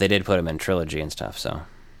 but they did put him in Trilogy and stuff, so.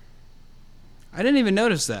 I didn't even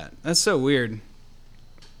notice that. That's so weird.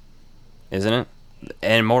 Isn't it?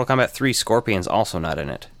 And Mortal Kombat 3, Scorpion's also not in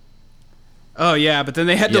it. Oh, yeah, but then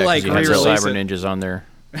they had to, like, re-release re-release Cyber it. Ninjas on there.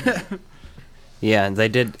 Yeah, they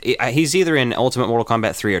did. He's either in Ultimate Mortal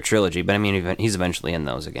Kombat 3 or Trilogy, but I mean, he's eventually in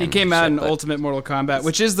those again. He came out in Ultimate Mortal Kombat,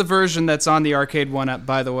 which is the version that's on the arcade one-up,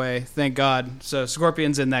 by the way. Thank God. So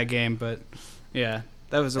Scorpion's in that game, but yeah,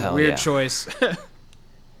 that was a weird choice.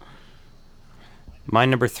 My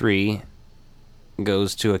number 3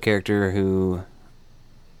 goes to a character who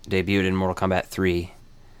debuted in Mortal Kombat 3,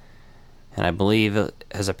 and I believe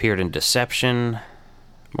has appeared in Deception,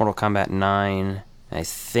 Mortal Kombat 9, I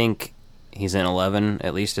think he's in 11,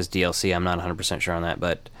 at least as DLC. I'm not 100% sure on that,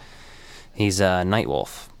 but he's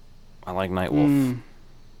Nightwolf. I like Nightwolf.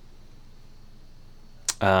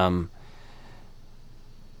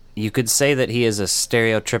 You could say that he is a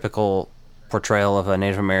stereotypical portrayal of a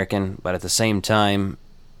Native American, but at the same time,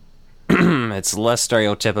 it's less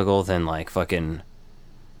stereotypical than like fucking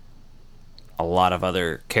a lot of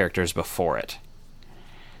other characters before it.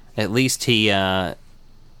 At least he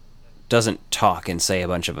doesn't talk and say a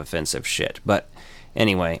bunch of offensive shit. But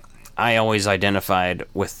anyway, I always identified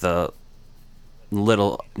with the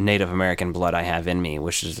little Native American blood I have in me,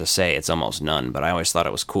 which is to say it's almost none, but I always thought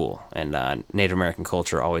it was cool, and Native American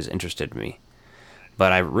culture always interested me.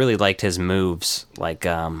 But I really liked his moves, like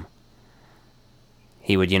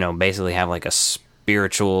he would, basically have like a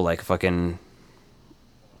spiritual, like fucking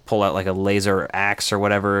pull out like a laser axe or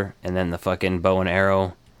whatever, and then the fucking bow and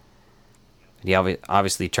arrow. He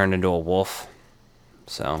obviously turned into a wolf.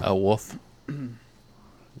 So a wolf?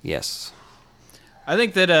 Yes. I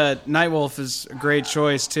think that Nightwolf is a great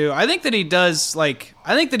choice, too. I think that he does, I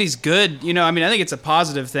think that he's good. I think it's a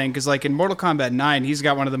positive thing, because, in Mortal Kombat 9, he's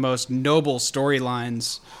got one of the most noble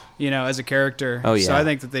storylines, as a character. Oh, yeah. So I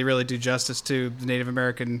think that they really do justice to the Native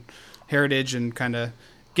American heritage and kind of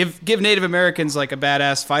give Native Americans, a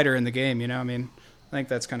badass fighter in the game, I think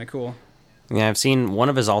that's kind of cool. Yeah, I've seen one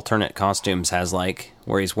of his alternate costumes has,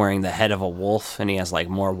 where he's wearing the head of a wolf, and he has,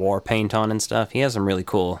 more war paint on and stuff. He has some really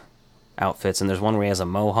cool outfits, and there's one where he has a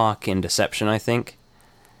mohawk in Deception, I think.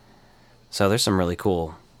 So there's some really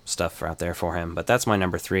cool stuff out there for him. But that's my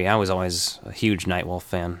number 3. I was always a huge Nightwolf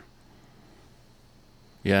fan.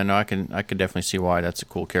 Yeah, no, I could definitely see why. That's a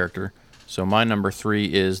cool character. So my number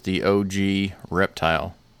 3 is the OG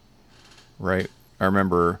Reptile. Right? I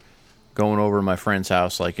remember going over to my friend's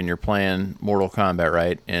house, and you're playing Mortal Kombat,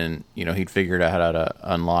 right? And, he'd figured out how to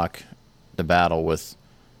unlock the battle with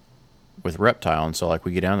Reptile, and so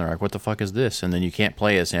we get down there what the fuck is this? And then you can't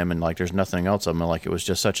play as him, and there's nothing else of him, and it was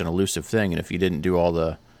just such an elusive thing, and if you didn't do all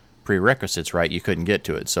the prerequisites right, you couldn't get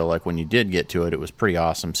to it. So when you did get to it, it was pretty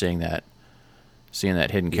awesome seeing that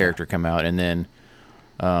hidden character come out. And then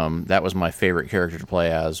that was my favorite character to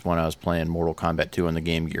play as when I was playing Mortal Kombat 2 on the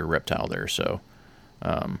Game Gear, Reptile there. So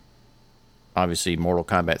obviously Mortal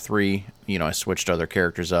Kombat 3, I switched other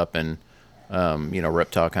characters up, and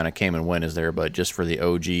Reptile kind of came and went as there, but just for the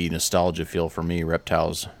OG nostalgia feel for me,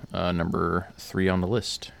 Reptile's number 3 on the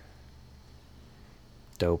list.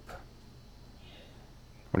 Dope.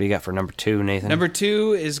 What do you got for number 2, Nathan? Number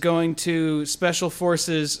 2 is going to Special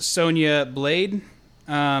Forces Sonya Blade.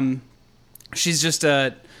 She's just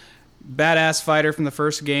a badass fighter from the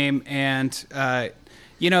first game, and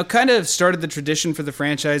kind of started the tradition for the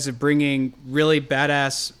franchise of bringing really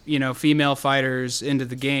badass, female fighters into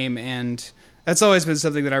the game, and that's always been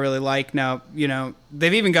something that I really like. Now,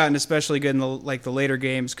 they've even gotten especially good in the later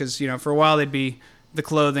games, because for a while the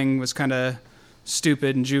clothing was kind of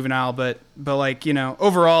stupid and juvenile, but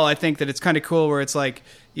overall I think that it's kind of cool where it's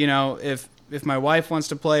if my wife wants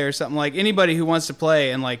to play or something, anybody who wants to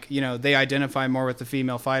play and they identify more with the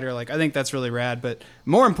female fighter, I think that's really rad. But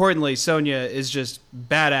more importantly, Sonya is just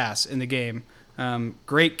badass in the game.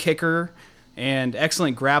 Great kicker and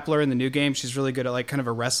excellent grappler in the new game. She's really good at kind of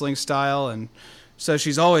a wrestling style, and so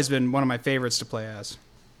she's always been one of my favorites to play as.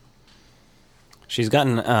 She's got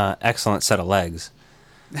an excellent set of legs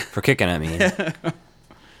for kicking, I mean.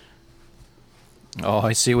 Oh,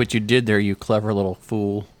 I see what you did there, you clever little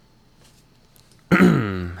fool.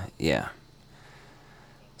 Yeah.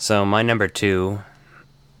 So my number 2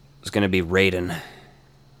 is going to be Raiden.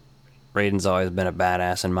 Raiden's always been a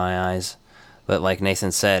badass in my eyes. But like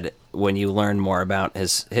Nathan said, when you learn more about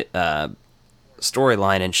his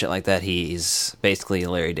storyline and shit like that, he's basically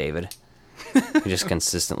Larry David. He just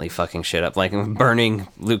consistently fucking shit up. Like burning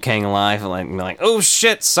Liu Kang alive. Like, oh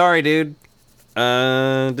shit, sorry dude.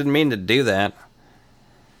 Didn't mean to do that.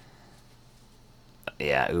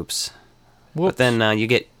 Yeah, oops. But then you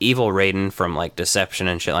get evil Raiden from like Deception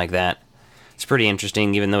and shit like that. It's pretty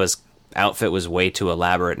interesting, even though his outfit was way too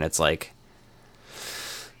elaborate, and it's like,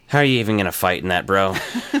 how are you even gonna fight in that, bro?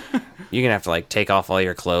 You're gonna have to like take off all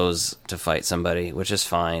your clothes to fight somebody, which is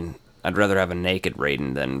fine. I'd rather have a naked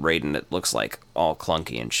Raiden than Raiden that looks like all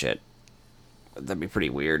clunky and shit. That'd be pretty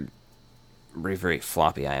weird. Very, very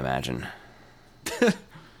floppy, I imagine.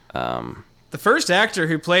 The first actor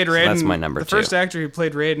who played Raiden. So that's my number 2. The first actor who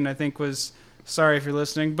played Raiden, I think, was, sorry if you're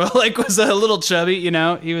listening, but like was a little chubby. You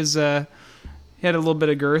know, he was. He had a little bit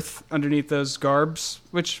of girth underneath those garbs,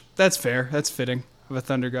 which that's fair. That's fitting of a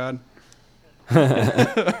Thunder God.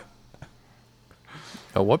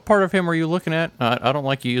 What part of him are you looking at? I don't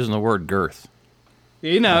like you using the word girth.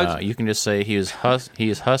 You know, you can just say he is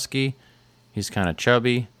husky. He's kind of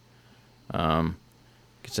chubby. You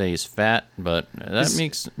could say he's fat, but that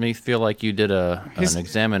makes me feel like you did an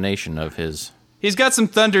examination of his. He's got some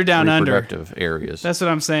thunder down under. Reproductive areas. That's what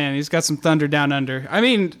I'm saying. He's got some thunder down under. I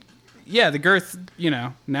mean, yeah, the girth,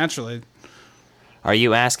 naturally. Are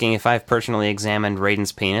you asking if I've personally examined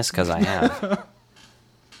Raiden's penis? Because I have.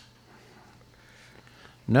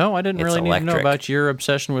 No, I didn't It's really need to know electric. about your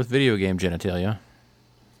obsession with video game genitalia.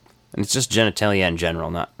 And it's just genitalia in general,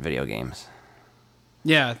 not video games.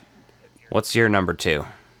 Yeah. What's your number 2?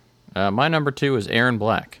 My number 2 is Aaron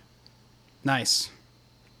Black. Nice.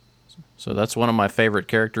 So that's one of my favorite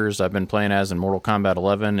characters I've been playing as in Mortal Kombat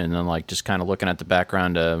 11, and then like just kind of looking at the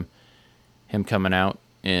background of him coming out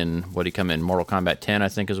in Mortal Kombat 10, I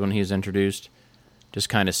think is when he was introduced. Just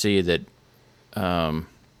kind of see that,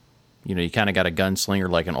 you kind of got a gunslinger,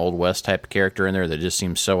 like an Old West type of character in there that just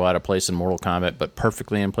seems so out of place in Mortal Kombat, but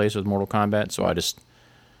perfectly in place with Mortal Kombat. So I don't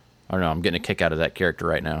know, I'm getting a kick out of that character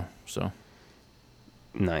right now. So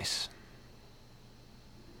nice.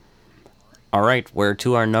 All right, we're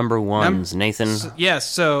to our number 1s. Nathan? Yes,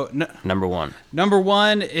 so... number 1. Number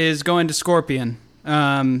 1 is going to Scorpion,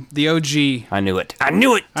 the OG. I knew it. I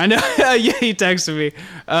know. Yeah, he texted me.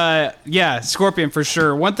 Yeah, Scorpion for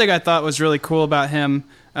sure. One thing I thought was really cool about him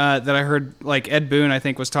that I heard, like, Ed Boon, I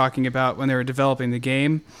think, was talking about when they were developing the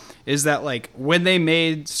game, is that, like, when they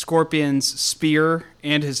made Scorpion's spear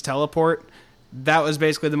and his teleport, that was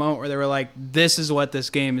basically the moment where they were like, this is what this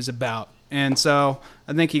game is about. And so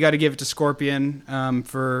I think you got to give it to Scorpion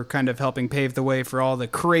for kind of helping pave the way for all the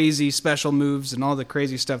crazy special moves and all the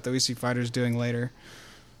crazy stuff that we see fighters doing later.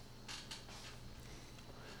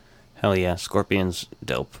 Hell yeah, Scorpion's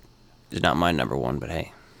dope. He's not my number 1, but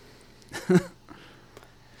hey.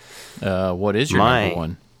 What is your number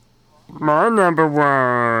 1? My number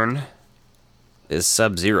 1 is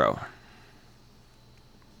Sub-Zero.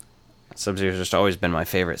 Sub-Zero's just always been my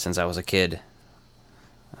favorite since I was a kid.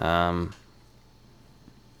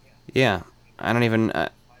 Yeah, I don't even...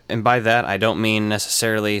 and by that, I don't mean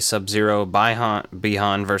necessarily Sub-Zero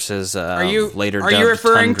Bihan versus later dubbed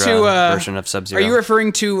Tundra version of Sub-Zero. Are you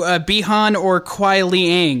referring to Bihan or Kuai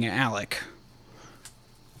Liang, Alec?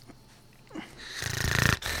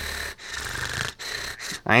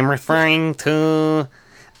 I'm referring to...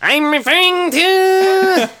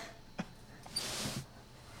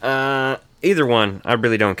 either one. I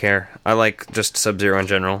really don't care. I like just Sub-Zero in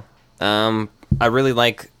general. I really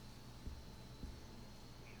like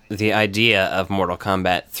the idea of Mortal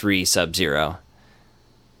Kombat 3 Sub-Zero.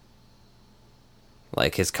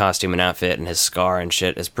 Like, his costume and outfit and his scar and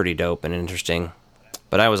shit is pretty dope and interesting.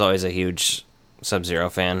 But I was always a huge Sub-Zero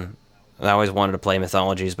fan. I always wanted to play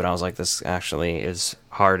Mythologies, but I was like, this actually is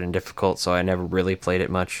hard and difficult, so I never really played it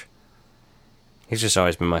much. He's just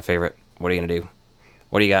always been my favorite. What are you going to do?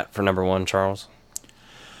 What do you got for number 1, Charles?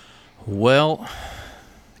 Well,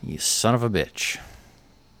 you son of a bitch.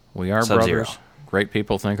 We are Sub-Zero. brothers. Great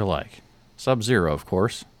people think alike. Sub-Zero, of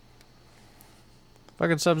course.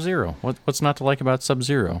 Fucking Sub-Zero. What's not to like about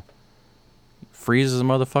Sub-Zero? Freezes a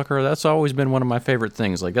motherfucker. That's always been one of my favorite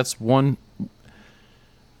things. Like, that's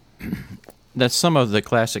some of the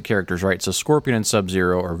classic characters, right? So Scorpion and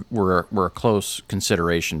Sub-Zero were a close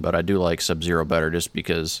consideration, but I do like Sub-Zero better just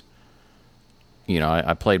because,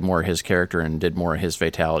 I played more of his character and did more of his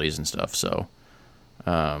fatalities and stuff, so...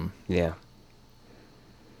 yeah.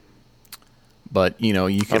 But, you know,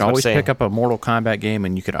 you could always pick up a Mortal Kombat game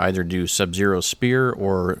and you could either do Sub-Zero Spear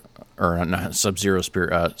or not Sub-Zero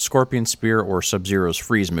Spear, Scorpion Spear or Sub-Zero's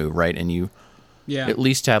freeze move, right? And you at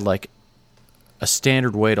least had like a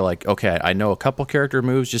standard way to like, okay, I know a couple character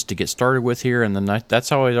moves just to get started with here, and then that's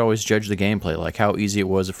how I'd always judge the gameplay, like how easy it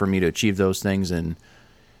was for me to achieve those things and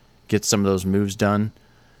get some of those moves done.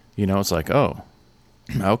 You know, it's like, oh,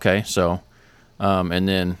 okay, so, and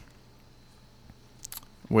then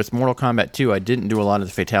with Mortal Kombat 2, I didn't do a lot of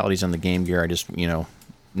the fatalities on the Game Gear. I just, you know,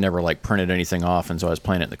 never like printed anything off, and so I was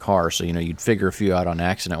playing it in the car. So, you know, you'd figure a few out on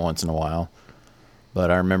accident once in a while. But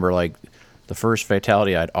I remember like the first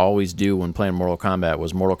fatality I'd always do when playing Mortal Kombat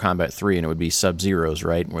was Mortal Kombat 3, and it would be Sub-Zero's,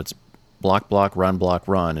 right? Where it's block,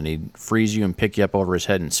 run, and he'd freeze you and pick you up over his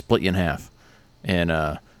head and split you in half.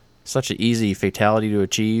 And such an easy fatality to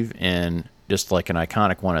achieve, and just like an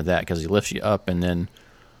iconic one at that, because he lifts you up, and then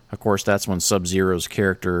of course, that's when Sub-Zero's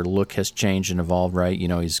character look has changed and evolved, right? You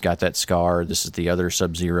know, he's got that scar. This is the other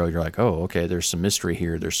Sub-Zero. You're like, oh, okay, there's some mystery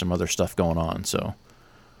here. There's some other stuff going on. So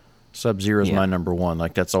Sub-Zero's my number one.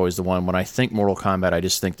 Like, that's always the one. When I think Mortal Kombat, I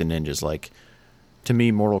just think the ninjas. Like, to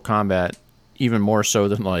me, Mortal Kombat, even more so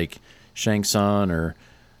than, like, Shang Tsung or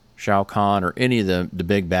Shao Kahn or any of the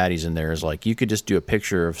big baddies in there, is like, you could just do a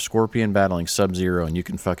picture of Scorpion battling Sub-Zero, and you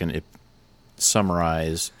can fucking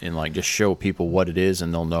summarize and like just show people what it is,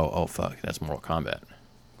 and they'll know, oh fuck, that's Mortal Kombat.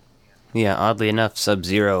 Yeah, oddly enough,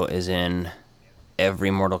 Sub-Zero is in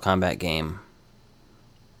every Mortal Kombat game,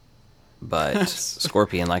 but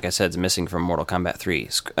Scorpion, like I said, is missing from Mortal Kombat 3.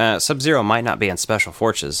 Sub-Zero might not be in Special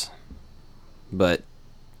Forces, but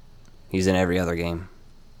he's in every other game.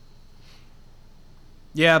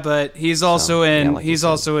 Yeah, but he's also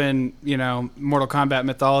also in, you know, Mortal Kombat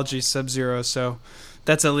Mythology Sub-Zero, so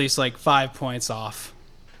that's at least like 5 points off.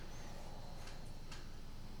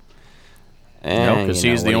 No, because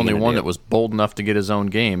he's the only one that was bold enough to get his own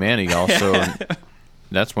game, and he also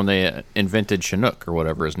that's when they invented Chinook or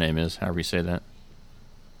whatever his name is, however you say that.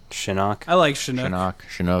 Shinnok. I like Chinook.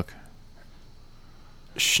 Chinook.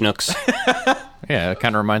 Schnooks. Yeah, it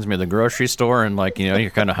kind of reminds me of the grocery store, and like, you know, you're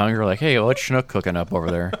kind of hungry, like, hey, what's Chinook cooking up over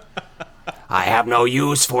there? I have no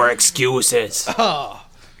use for excuses. Oh.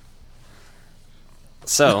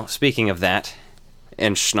 So, speaking of that,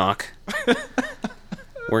 and schnock,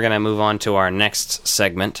 we're going to move on to our next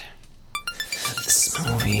segment. This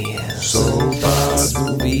movie is so bad. This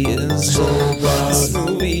movie is so bad. This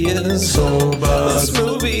movie is so bad. This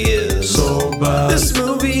movie is so bad. This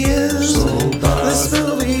movie is so bad. This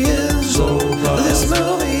movie is so bad. This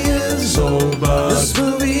movie is so bad. This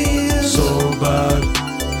movie is so bad.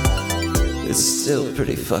 It's still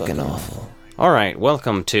pretty fucking awful. All right,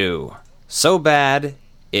 welcome to So Bad,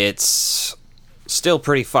 It's Still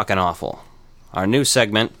Pretty Fucking Awful. Our new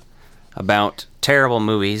segment about terrible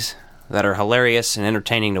movies that are hilarious and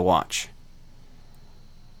entertaining to watch.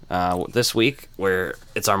 This week,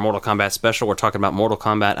 it's our Mortal Kombat special, we're talking about Mortal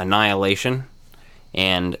Kombat Annihilation,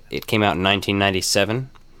 and it came out in 1997.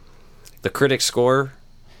 The critic score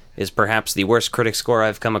is perhaps the worst critic score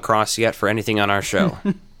I've come across yet for anything on our show.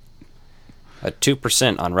 A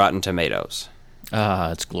 2% on Rotten Tomatoes.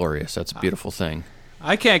 Ah, it's glorious. That's a beautiful thing.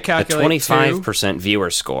 I can't calculate a 25%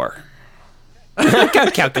 viewer score. I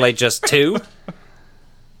can't calculate just 2.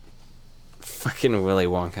 Fucking Willy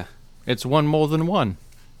Wonka. It's one more than one.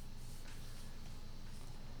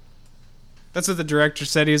 That's what the director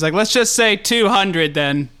said. He was like, let's just say 200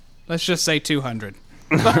 then. Let's just say 200.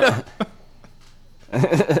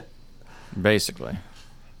 Basically.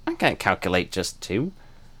 I can't calculate just 2.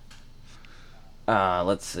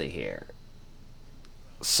 Let's see here.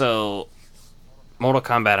 So, Mortal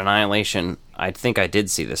Kombat Annihilation, I think I did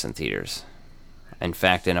see this in theaters. In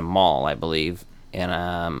fact, in a mall, I believe.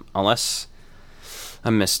 And unless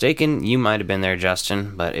I'm mistaken, you might have been there,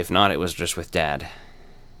 Justin, but if not, it was just with Dad.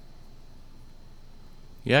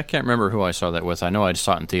 Yeah, I can't remember who I saw that with. I know I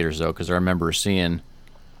saw it in theaters, though, because I remember seeing...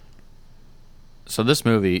 So this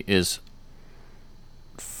movie is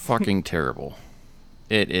fucking terrible.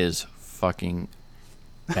 It is fucking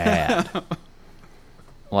bad.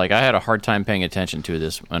 Like, I had a hard time paying attention to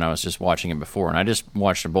this when I was just watching it before, and I just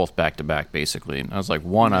watched them both back to back, basically. And I was like,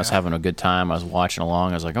 I was having a good time. I was watching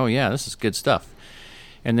along. I was like, oh, yeah, this is good stuff.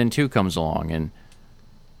 And then 2 comes along, and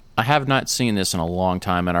I have not seen this in a long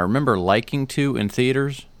time, and I remember liking 2 in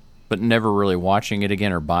theaters, but never really watching it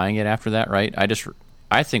again or buying it after that, right?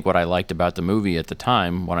 I think what I liked about the movie at the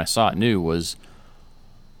time, when I saw it new, was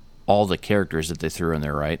all the characters that they threw in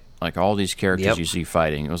there, right? Like, all these characters you see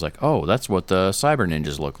fighting. It was like, oh, that's what the Cyber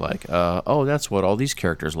Ninjas look like. Oh, that's what all these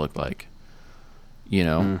characters look like. You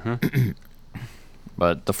know? Mm-hmm.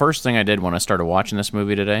 But the first thing I did when I started watching this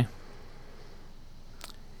movie today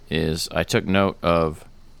is I took note of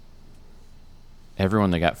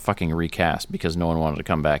everyone that got fucking recast because no one wanted to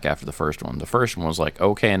come back after the first one. The first one was like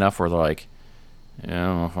okay enough where they're like, yeah, I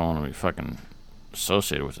don't know if I want to be fucking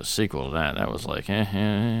associated with a sequel to that. That was like,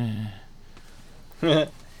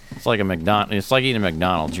 It's like It's like eating at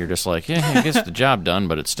McDonald's. You're just like, yeah, it gets the job done,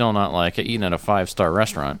 but it's still not like eating at a 5-star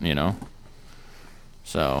restaurant, you know.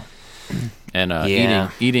 So,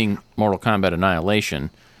 and eating Mortal Kombat Annihilation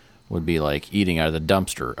would be like eating out of the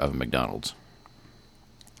dumpster of McDonald's.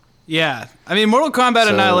 Yeah, I mean, Mortal Kombat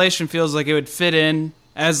Annihilation feels like it would fit in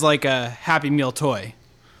as like a Happy Meal toy.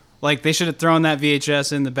 Like they should have thrown that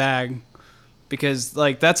VHS in the bag. Because,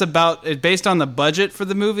 like, that's about it based on the budget for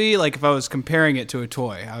the movie. Like, if I was comparing it to a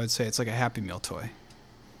toy, I would say it's like a Happy Meal toy.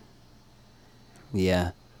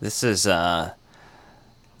 Yeah. This is, the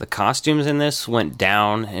costumes in this went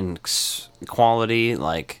down in quality,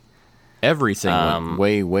 like... Everything went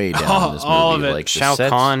way, way down in this movie. All of it. Like, Shao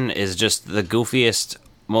Kahn is just the goofiest,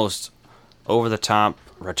 most over-the-top,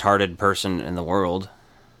 retarded person in the world.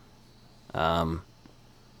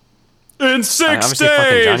 In 6 days,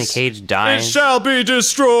 fucking Johnny Cage dies. It shall be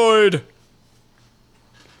destroyed.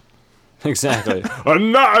 Exactly.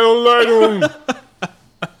 Annihilate him.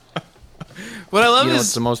 What I love is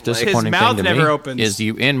what's the most disappointing his mouth thing to never me opens. is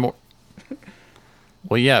you in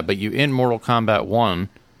Well, yeah, but you in Mortal Kombat 1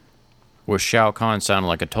 with Shao Kahn sounding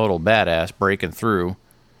like a total badass breaking through,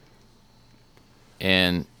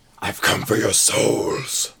 and I've come for your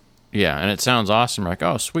souls. Yeah, and it sounds awesome. Like,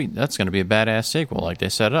 oh, sweet, that's going to be a badass sequel, like they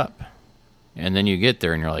set up. And then you get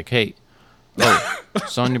there and you're like, hey,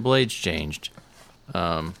 Sonya Blade's changed.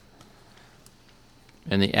 And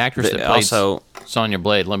the actress that plays Sonya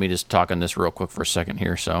Blade, let me just talk on this real quick for a second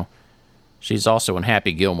here. So she's also in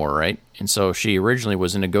Happy Gilmore, right? And so she originally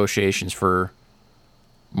was in negotiations for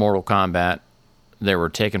Mortal Kombat. They were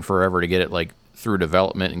taking forever to get it like through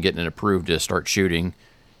development and getting it approved to start shooting.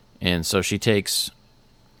 And so she takes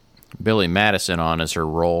Billy Madison on as her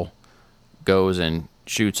role, goes and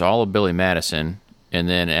shoots all of Billy Madison, and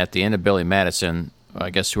then at the end of Billy Madison, I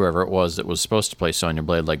guess whoever it was that was supposed to play Sonya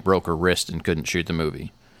Blade like broke her wrist and couldn't shoot the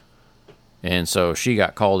movie. And so she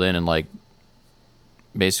got called in and like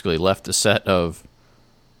basically left the set of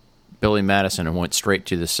Billy Madison and went straight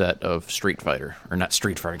to the set of Street Fighter. Or not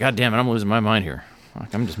Street Fighter. God damn it, I'm losing my mind here.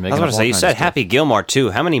 I'm just making I was about to say, you said stuff. Happy Gilmore too.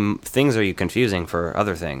 How many things are you confusing for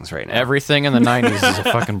other things right now? Everything in the 90s is a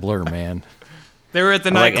fucking blur, man. They were at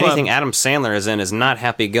the like nightclub. anything Adam Sandler is in is not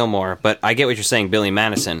Happy Gilmore, but I get what you're saying, Billy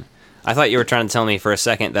Madison. I thought you were trying to tell me for a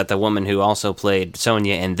second that the woman who also played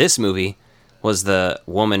Sonya in this movie was the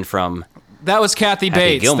woman from That was Kathy Happy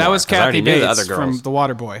Bates. Gilmore, That was 'cause I already Kathy knew the Bates other from girls. The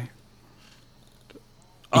Waterboy.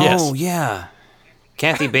 Oh, Yes. yeah.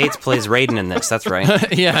 Kathy Bates plays Raiden in this, that's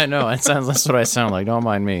right. Yeah, I know. That's what I sound like. Don't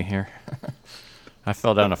mind me here. I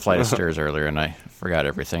fell down a flight of stairs earlier and I forgot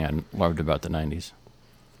everything I loved about the 90s.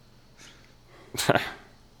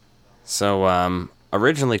 So,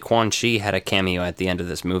 originally Quan Chi had a cameo at the end of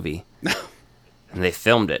this movie. And they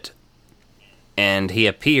filmed it. And he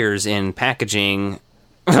appears in packaging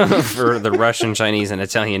for the Russian, Chinese, and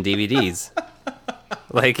Italian DVDs.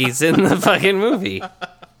 Like he's in the fucking movie.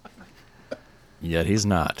 Yet he's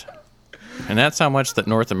not. And that's how much that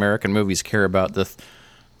North American movies care about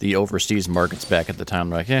the overseas markets back at the time.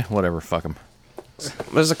 They're like, yeah, whatever, fuck them.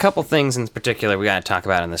 There's a couple things in particular we got to talk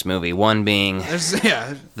about in this movie. One being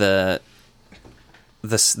the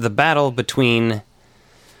battle between,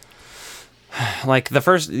 like, the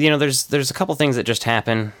first, there's a couple things that just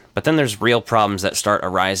happen, but then there's real problems that start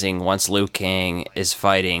arising once Liu Kang is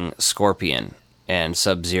fighting Scorpion and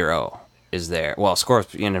Sub-Zero is there. Well,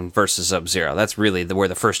 Scorpion versus Sub-Zero. That's really where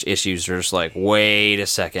the first issues are just like, wait a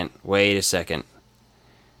second.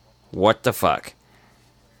 What the fuck?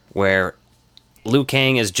 Where Liu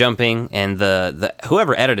Kang is jumping, and the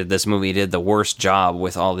whoever edited this movie did the worst job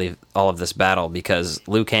with all of this battle, because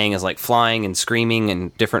Liu Kang is like flying and screaming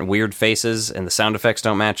and different weird faces, and the sound effects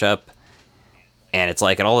don't match up. And it's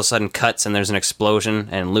like it all of a sudden cuts and there's an explosion,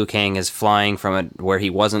 and Liu Kang is flying from where he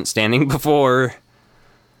wasn't standing before.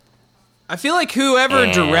 I feel like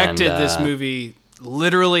whoever directed this movie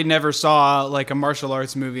literally never saw like a martial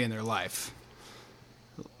arts movie in their life.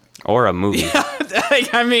 Or a movie. Yeah,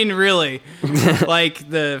 I mean, really. Like,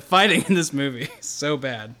 the fighting in this movie is so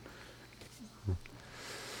bad.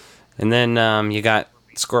 And then you got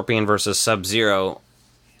Scorpion versus Sub-Zero,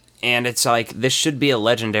 and it's like, this should be a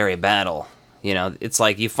legendary battle. It's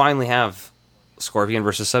like you finally have Scorpion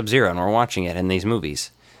versus Sub-Zero, and we're watching it in these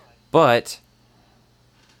movies. But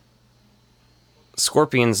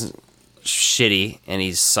Scorpion's shitty, and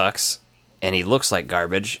he sucks, and he looks like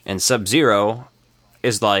garbage, and Sub-Zero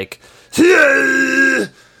is like,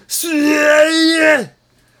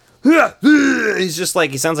 He's just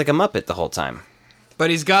like, he sounds like a Muppet the whole time. But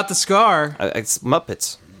he's got the scar. It's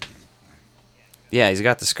Muppets. Yeah, he's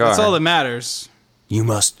got the scar. That's all that matters. You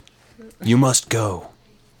must go.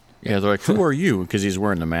 Yeah, they're like, who are you? Because he's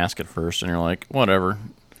wearing the mask at first, and you're like, whatever.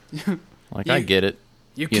 Like, I get it.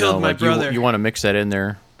 You killed my brother. You want to mix that in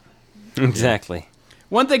there. Exactly.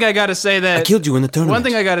 One thing I got to say that... I killed you in the tournament. One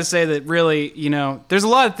thing I got to say that really, there's a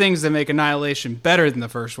lot of things that make Annihilation better than the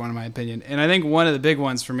first one, in my opinion. And I think one of the big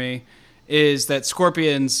ones for me is that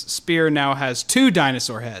Scorpion's spear now has 2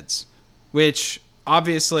 dinosaur heads, which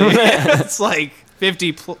obviously it's like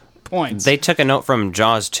 50 points. They took a note from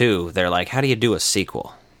Jaws 2. They're like, how do you do a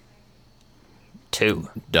sequel? 2.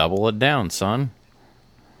 Double it down, son.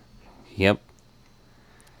 Yep.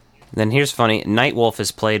 Then here's funny. Nightwolf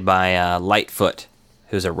is played by Lightfoot,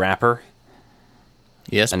 who's a rapper.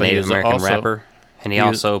 Yes, a but Native American also, rapper. And he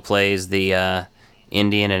also plays the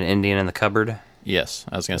Indian and Indian in the Cupboard. Yes,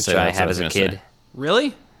 I was going to say which that. I had as a kid. Say.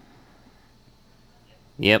 Really?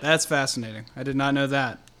 Yep. That's fascinating. I did not know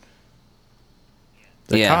that.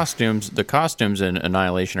 The costumes in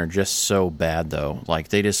Annihilation are just so bad, though. Like,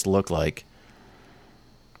 they just look like...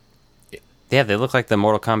 Yeah, they look like the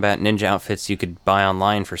Mortal Kombat ninja outfits you could buy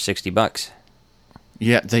online for $60.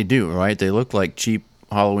 Yeah, they do, right? They look like cheap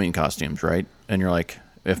Halloween costumes, right? And you're like,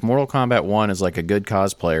 if Mortal Kombat 1 is like a good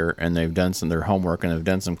cosplayer and they've done their homework and they've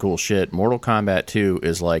done some cool shit, Mortal Kombat 2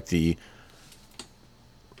 is like I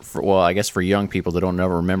guess for young people that don't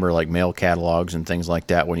ever remember like mail catalogs and things like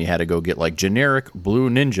that, when you had to go get like generic blue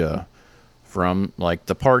ninja from like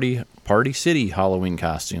the Party City Halloween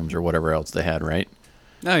costumes or whatever else they had, right?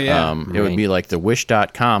 Oh, yeah. It would be like the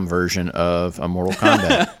Wish.com version of a Mortal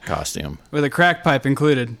Kombat costume. With a crack pipe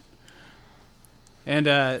included. And,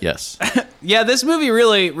 yes. Yeah, this movie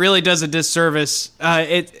really, really does a disservice.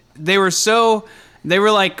 They were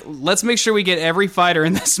like, let's make sure we get every fighter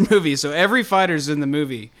in this movie. So every fighter's in the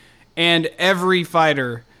movie. And every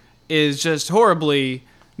fighter is just horribly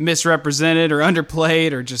misrepresented or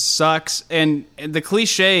underplayed or just sucks. And the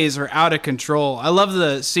cliches are out of control. I love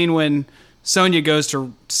the scene when Sonya goes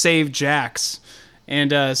to save Jax, and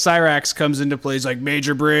Cyrax comes into play. He's like,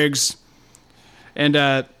 Major Briggs. And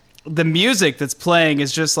the music that's playing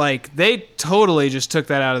is just like, they totally just took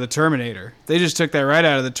that out of the Terminator. They just took that right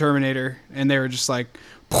out of the Terminator, and they were just like...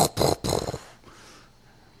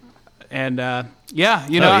 And,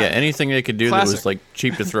 anything they could do that was like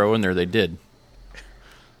cheap to throw in there, they did.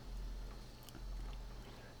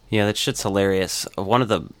 Yeah, that shit's hilarious. One of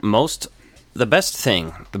the best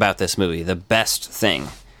thing about this movie,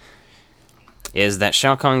 is that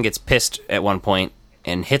Shao Kahn gets pissed at one point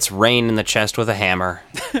and hits Rain in the chest with a hammer,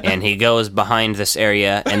 and he goes behind this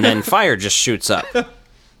area, and then fire just shoots up.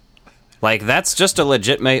 Like, that's just a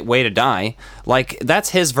legitimate way to die. Like, that's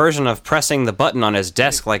his version of pressing the button on his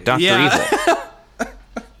desk like Dr. Evil.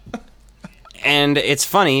 And it's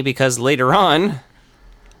funny because later on,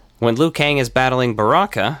 when Liu Kang is battling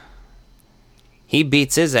Baraka, he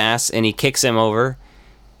beats his ass and he kicks him over,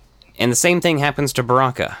 and the same thing happens to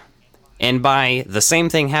Baraka. And by the same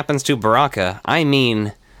thing happens to Baraka, I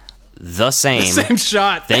mean the same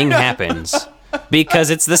shot thing happens. Because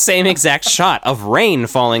it's the same exact shot of Rain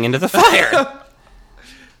falling into the fire.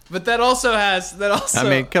 But that also I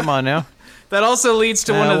mean, come on now. That also leads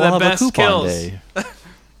to one of the best kills.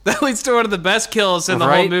 That leads to one of the best kills in the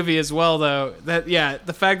whole movie as well, though.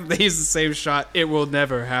 The fact that they use the same shot, it will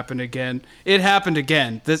never happen again. It happened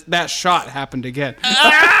again. That shot happened again.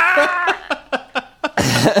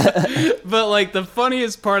 But like the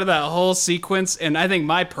funniest part of that whole sequence, and I think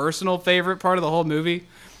my personal favorite part of the whole movie,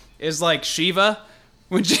 is like Shiva,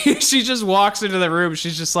 when she just walks into the room,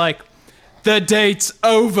 she's just like, the date's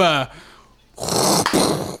over.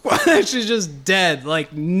 She's just dead.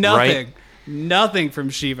 Like nothing. Right? Nothing from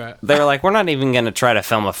Shiva. They were like, we're not even going to try to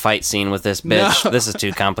film a fight scene with this bitch. No. This is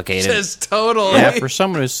too complicated. Just totally. Yeah, for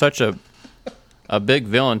someone who's such a big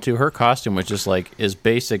villain too, her costume was just like as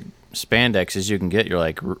basic spandex as you can get. You're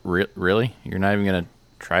like, really? You're not even going to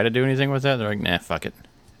try to do anything with that? They're like, nah, fuck it.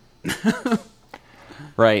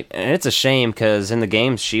 Right, and it's a shame because in the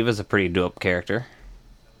games, Shiva's a pretty dope character.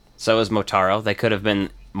 So is Motaro. They could have been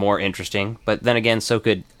more interesting, but then again, so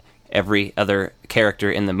could every other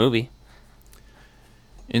character in the movie.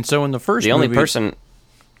 And so in the first movie... The only person...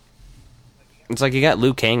 It's like you got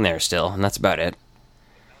Liu Kang there still, and that's about it.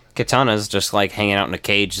 Katana's just like hanging out in a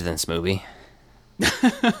cage in this movie.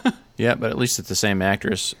 Yeah, but at least it's the same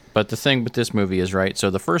actress. But the thing with this movie is, right, so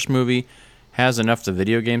the first movie has enough of the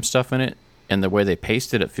video game stuff in it, and the way they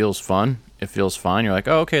paced it, it feels fun. It feels fine. You're like,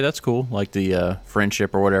 oh, okay, that's cool. Like the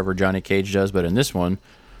friendship or whatever Johnny Cage does. But in this one,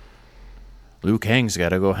 Liu Kang's got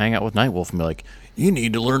to go hang out with Nightwolf and be like, You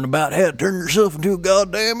need to learn about how to turn yourself into a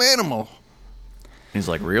goddamn animal. he's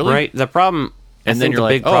like, really? Right. The problem, And I then think you're the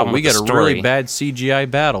like, big problem oh, we with got the a story, really bad CGI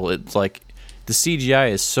battle. It's like, the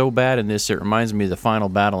CGI is so bad in this, it reminds me of the final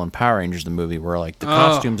battle in Power Rangers, the movie, where like the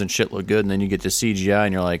costumes and shit look good, and then you get to CGI,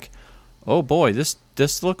 and you're like, oh boy, this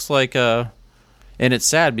looks like and it's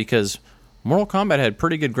sad because Mortal Kombat had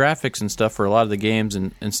pretty good graphics and stuff for a lot of the games,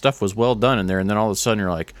 and stuff was well done in there, and then all of a sudden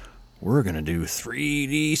you're like, we're gonna do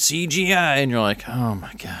 3D CGI, and you're like, oh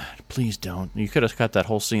my god, please don't. You could have cut that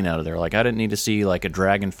whole scene out of there. Like, I didn't need to see like a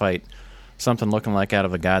dragon fight, something looking like out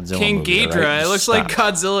of a Godzilla King movie. Ghidorah. Right? It looks like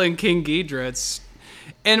Godzilla and King Ghidorah.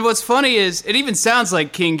 And what's funny is it even sounds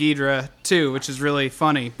like King Ghidorah too, which is really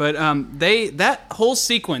funny. But that whole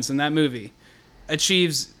sequence in that movie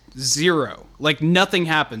achieves zero. Like nothing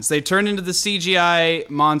happens. They turn into the CGI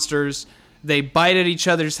monsters. They bite at each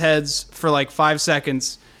other's heads for like 5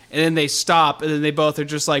 seconds, and then they stop, and then they both are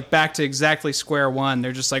just like back to exactly square one.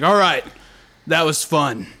 They're just like, all right, that was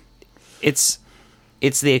fun. It's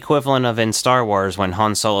the equivalent of in Star Wars when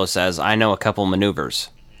Han Solo says, I know a couple maneuvers.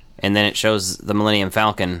 And then it shows the Millennium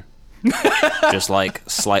Falcon just like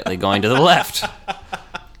slightly going to the left.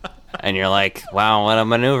 And you're like, wow, what a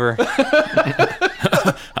maneuver.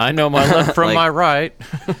 I know my left from my right.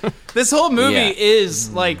 This whole movie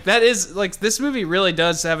is like, this movie really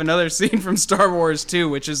does have another scene from Star Wars too,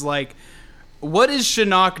 which is like, what is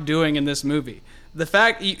Shinnok doing in this movie? The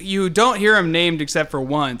fact you don't hear him named except for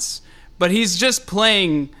once, but he's just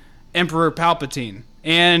playing Emperor Palpatine.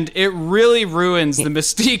 And it really ruins the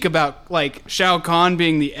mystique about like Shao Kahn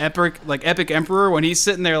being the epic emperor when he's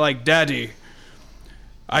sitting there like, Daddy,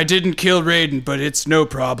 I didn't kill Raiden, but it's no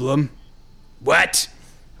problem. What?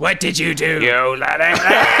 What did you do? You let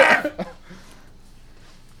him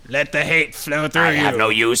Let the hate flow through I you. have no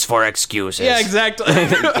use for excuses. Yeah, exactly.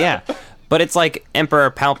 Yeah. But it's like Emperor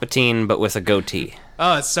Palpatine, but with a goatee.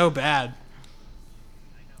 Oh, it's so bad.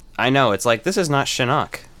 I know. It's like, this is not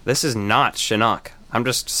Shinnok. This is not Shinnok. I'm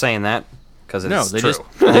just saying that because it's they true.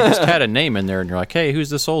 they just had a name in there, and you're like, hey, who's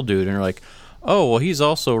this old dude? And you're like, oh, well, he's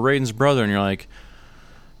also Raiden's brother. And you're like,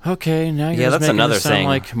 okay, now you're just that's making another this sound thing.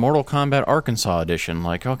 like Mortal Kombat Arkansas edition.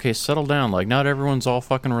 Like, okay, settle down. Like, not everyone's all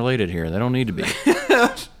fucking related here. They don't need to be.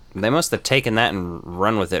 They must have taken that and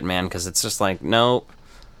run with it, man, because it's just like, no.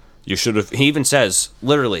 You should have. He even says,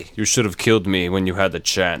 literally, you should have killed me when you had the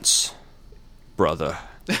chance, brother.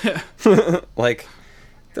 Like,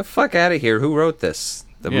 the fuck out of here. Who wrote this?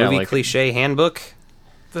 The movie like, cliche handbook?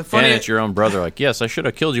 The funny, and it's your own brother. Like, yes, I should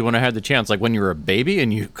have killed you when I had the chance. Like, when you were a baby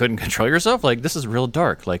and you couldn't control yourself. Like, this is real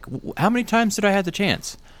dark. Like, how many times did I have the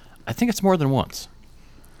chance? I think it's more than once.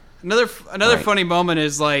 Another Right. funny moment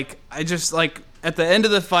is like, I just like at the end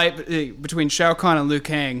of the fight between Shao Kahn and Liu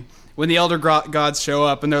Kang, when the Elder Gods show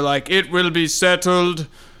up and they're like, it will be settled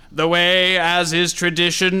the way as is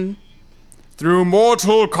tradition through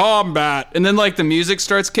mortal combat. And then like the music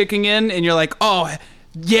starts kicking in and you're like, oh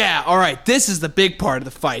yeah, all right, this is the big part of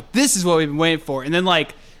the fight. This is what we've been waiting for. And then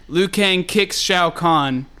like Liu Kang kicks Shao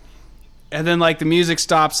Kahn, and then like the music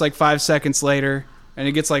stops like 5 seconds later and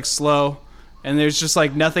it gets like slow, and there's just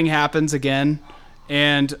like nothing happens again.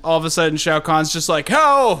 And all of a sudden Shao Kahn's just like,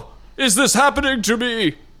 how is this happening to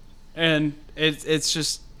me? And it's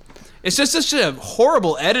just such a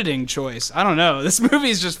horrible editing choice. I don't know. This movie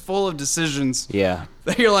is just full of decisions. Yeah.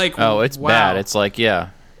 That you're like, oh, it's wow. bad. It's like,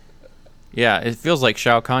 yeah, it feels like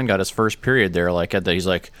Shao Kahn got his first period there. Like, at the, he's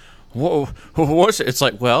like, whoa, what's it? It's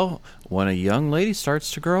like, well, when a young lady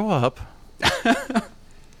starts to grow up,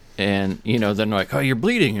 and, you know, then they're like, oh, you're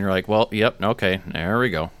bleeding. And you're like, well, yep, okay, there we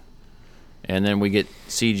go. And then we get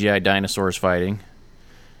CGI dinosaurs fighting,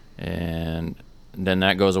 and then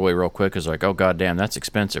that goes away real quick because like, oh, goddamn, that's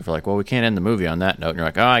expensive. We're like, well, we can't end the movie on that note. And you're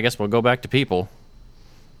like, oh, I guess we'll go back to people.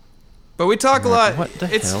 But we talk a lot. What the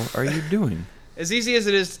hell are you doing? As easy as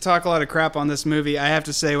it is to talk a lot of crap on this movie, I have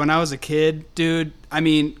to say, when I was a kid, dude, I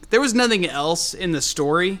mean, there was nothing else in the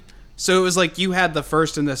story. So it was like you had the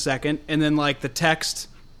first and the second, and then like the text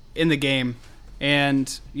in the game.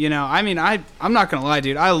 And, you know, I mean, I'm not going to lie,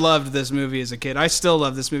 dude. I loved this movie as a kid. I still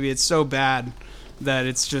love this movie. It's so bad that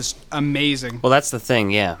it's just amazing. Well, that's the thing,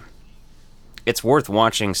 yeah. It's worth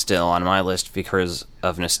watching still on my list because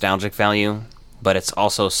of nostalgic value, but it's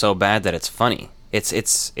also so bad that it's funny. It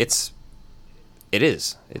is.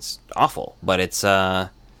 It's awful, but it's still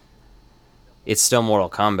Mortal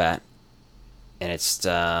Kombat, and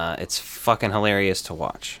it's fucking hilarious to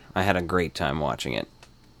watch. I had a great time watching it.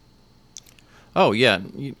 Oh, yeah.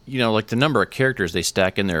 You know, like the number of characters they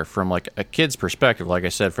stack in there from like a kid's perspective, like I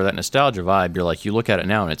said, for that nostalgia vibe, you're like, you look at it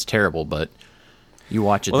now and it's terrible, but you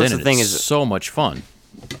watch it then and it's so much fun.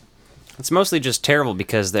 It's mostly just terrible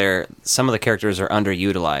because some of the characters are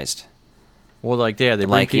underutilized. Well, like, yeah, they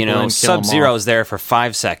bring like, people in, kill 'em Sub-Zero off. is there for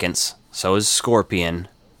 5 seconds. So is Scorpion.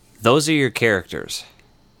 Those are your characters.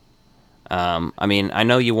 I mean, I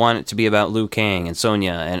know you want it to be about Liu Kang and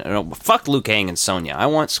Sonya, and no, fuck Liu Kang and Sonya. I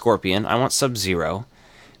want Scorpion. I want Sub-Zero.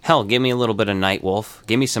 Hell, give me a little bit of Nightwolf.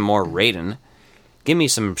 Give me some more Raiden. Give me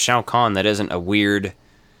some Shao Kahn that isn't a weird,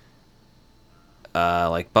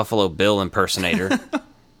 like Buffalo Bill impersonator.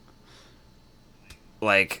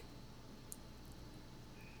 Like,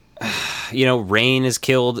 Rain is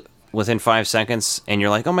killed within 5 seconds, and you're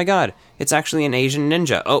like, oh my god, it's actually an Asian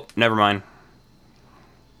ninja. Oh, never mind.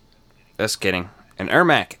 Just kidding. And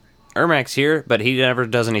Ermac. Ermac's here, but he never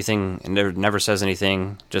does anything, and never says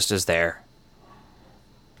anything, just is there.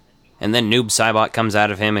 And then Noob Saibot comes out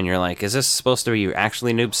of him, and you're like, is this supposed to be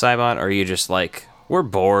actually Noob Saibot, or are you just like, we're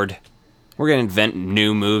bored. We're going to invent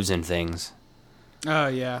new moves and things. Oh,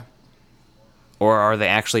 yeah. Or are they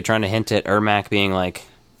actually trying to hint at Ermac being like,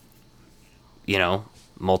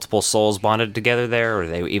 multiple souls bonded together there? Or are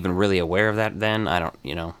they even really aware of that then? I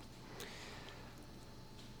don't,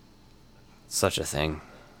 Such a thing.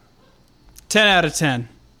 10 out of 10.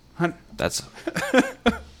 That's...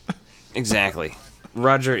 Exactly.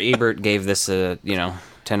 Roger Ebert gave this a,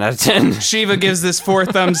 10 out of 10. Shiva gives this 4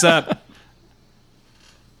 thumbs up.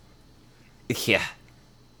 Yeah.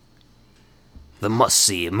 The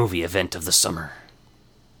must-see movie event of the summer.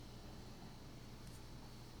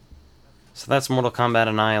 So that's Mortal Kombat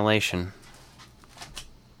Annihilation.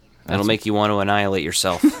 It'll make you want to annihilate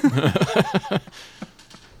yourself.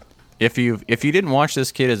 If you didn't watch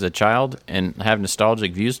this kid as a child and have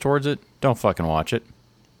nostalgic views towards it, don't fucking watch it.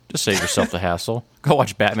 Just save yourself the hassle. Go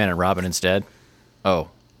watch Batman and Robin instead. Oh,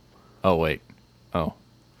 wait. Oh.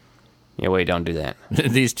 Yeah, wait, don't do that.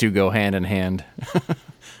 These two go hand in hand.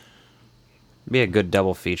 Be a good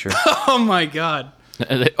double feature. Oh my god.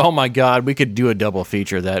 Oh my god, we could do a double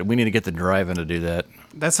feature of that. We need to get the drive-in to do that.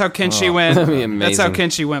 That's how Kenshi went. That'd be amazing. That's how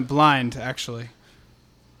Kenshi went blind, actually.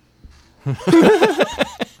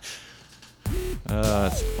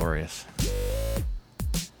 That's glorious.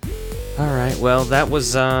 Alright, well, that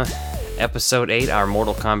was episode 8, our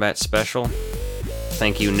Mortal Kombat special.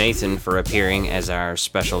 Thank you, Nathan, for appearing as our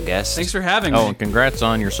special guest. Thanks for having me. Oh, and congrats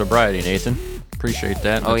on your sobriety, Nathan. Appreciate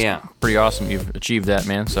that. Oh, That's yeah. pretty awesome you've achieved that,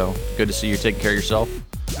 man. So good to see you taking care of yourself.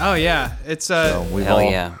 Oh, yeah. It's, So we've Hell all,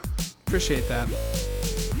 yeah. appreciate that.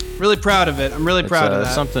 Really proud of it. I'm really proud of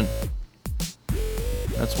that.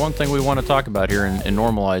 That's one thing we want to talk about here and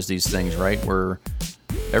normalize these things, right? Where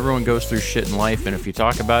everyone goes through shit in life, and if you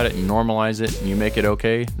talk about it and normalize it and you make it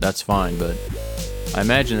okay, that's fine. But I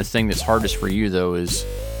imagine the thing that's hardest for you, though, is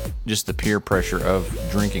just the peer pressure of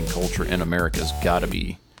drinking culture in America's got to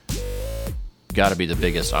be the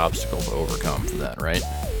biggest obstacle to overcome for that, right?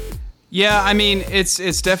 Yeah, I mean,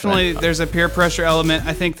 it's definitely, there's a peer pressure element.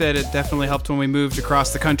 I think that it definitely helped when we moved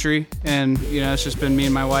across the country, and, it's just been me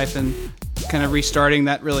and my wife, and kind of restarting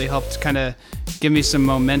that really helped kind of give me some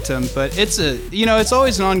momentum. But it's it's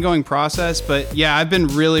always an ongoing process. But yeah, I've been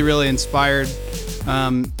really, really inspired,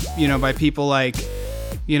 by people like,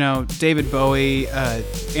 David Bowie,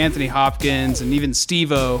 Anthony Hopkins, and even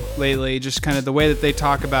Steve-O lately, just kind of the way that they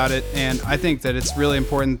talk about it. And I think that it's really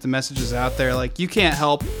important that the message is out there. Like, you can't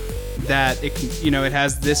help that it can, it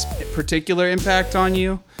has this particular impact on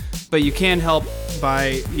you, but you can help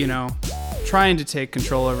by, trying to take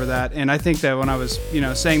control over that. And I think that when I was,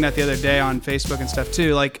 saying that the other day on Facebook and stuff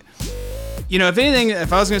too, like,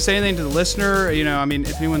 if I was going to say anything to the listener,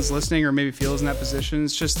 if anyone's listening or maybe feels in that position,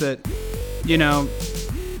 it's just that,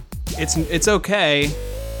 it's okay,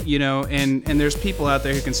 and there's people out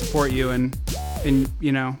there who can support you, and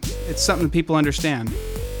it's something that people understand.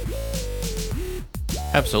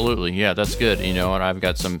 Absolutely, yeah, that's good. And I've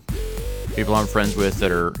got some people I'm friends with that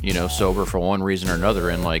are, sober for one reason or another,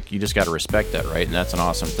 and like, you just got to respect that, right? And that's an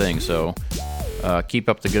awesome thing. So keep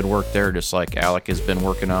up the good work there, just like Alec has been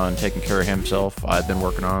working on taking care of himself. I've been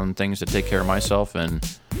working on things to take care of myself, and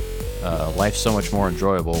life's so much more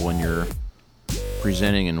enjoyable when you're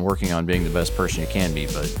presenting and working on being the best person you can be.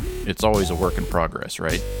 But it's always a work in progress,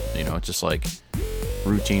 right? It's just like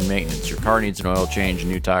routine maintenance. Your car needs an oil change and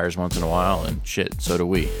new tires once in a while, and shit, so do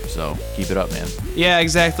we. So keep it up, man. Yeah,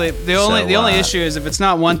 exactly. The only issue is if it's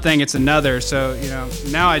not one thing, it's another. So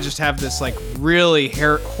now I just have this like really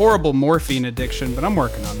horrible morphine addiction, but I'm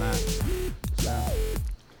working on that. So.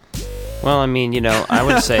 Well, I mean, I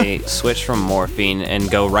would say switch from morphine and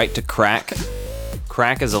go right to crack.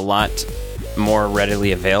 Crack is a lot more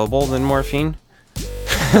readily available than morphine.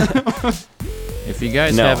 If you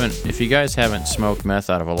guys haven't smoked meth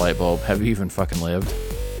out of a light bulb, have you even fucking lived?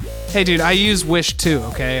 Hey, dude, I use Wish too.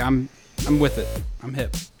 Okay, I'm I'm with it. I'm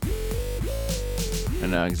hip.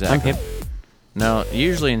 No, exactly. I'm hip. No,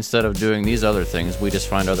 usually instead of doing these other things, we just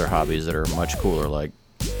find other hobbies that are much cooler, like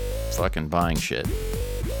fucking buying shit.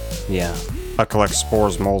 Yeah. I collect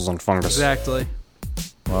spores, moles, and fungus. Exactly.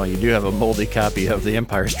 Well, you do have a moldy copy of The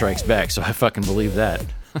Empire Strikes Back, so I fucking believe that.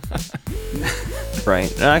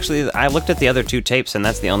 Right. Actually, I looked at the other 2 tapes, and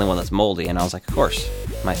that's the only one that's moldy, and I was like, of course,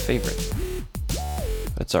 my favorite.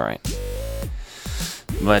 That's all right.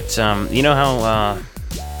 But you know how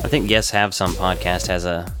I think Yes Have Some podcast has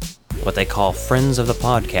what they call Friends of the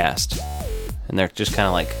Podcast, and they're just kind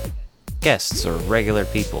of like guests or regular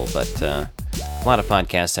people, but a lot of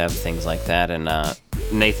podcasts have things like that, and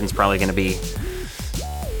Nathan's probably going to be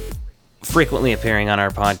frequently appearing on our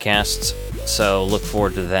podcasts, so look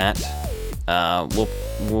forward to that.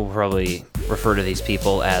 We'll probably refer to these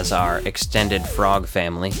people as our extended frog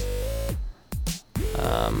family.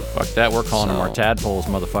 Fuck that, we're calling them our tadpoles,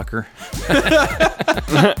 motherfucker.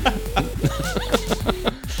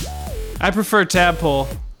 I prefer tadpole.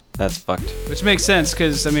 That's fucked. Which makes sense,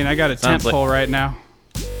 because, I mean, I got a tent pole right now.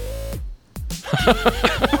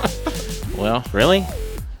 Well, really?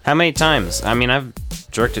 How many times? I mean, I've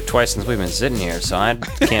jerked it twice since we've been sitting here, so I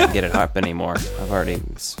can't get it up anymore. I've already...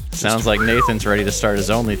 Sounds like Nathan's ready to start his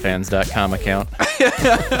OnlyFans.com account.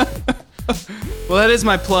 Well, that is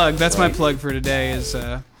my plug. That's my plug for today is...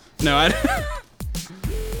 No, I...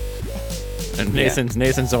 And Nathan's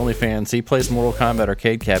OnlyFans, he plays Mortal Kombat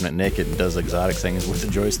arcade cabinet naked and does exotic things with the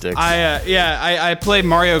joysticks. I play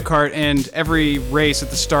Mario Kart, and every race at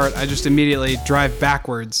the start, I just immediately drive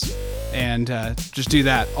backwards and just do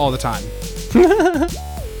that all the time.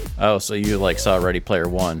 Oh, so you like saw Ready Player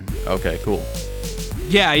One. Okay, cool.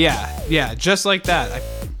 Yeah, just like that.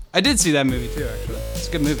 I did see that movie too, actually. It's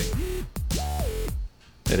a good movie.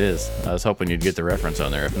 It is. I was hoping you'd get the reference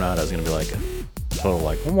on there. If not, I was going to be like a total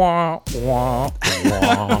like, wah, wah,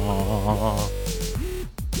 wah.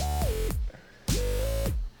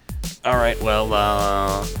 All right,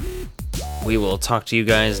 well, we will talk to you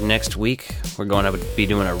guys next week. We're going to be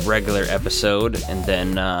doing a regular episode, and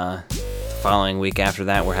then the following week after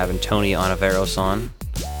that, we're having Tony Onaveros on.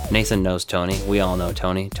 Nathan knows Tony. We all know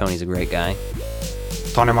Tony. Tony's a great guy.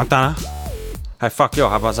 Tony Montana. Hey, fuck you.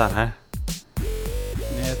 How about that, huh?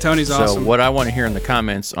 Yeah, Tony's awesome. So what I want to hear in the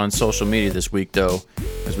comments on social media this week, though,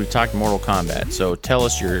 is we've talked Mortal Kombat. So tell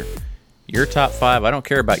us your top 5. I don't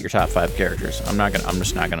care about your top 5 characters. I'm not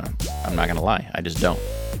gonna lie. I just don't.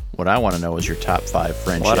 What I want to know is your top 5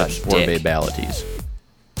 friendships or babalities.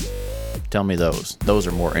 Tell me those. Those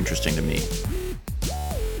are more interesting to me.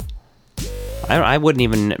 I wouldn't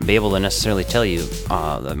even be able to necessarily tell you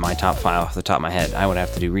my top 5 off the top of my head. I would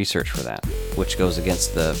have to do research for that, which goes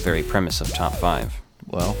against the very premise of top 5.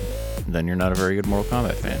 Well, then you're not a very good Mortal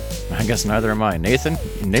Kombat fan. I guess neither am I. Nathan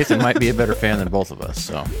might be a better fan than both of us.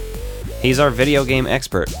 So he's our video game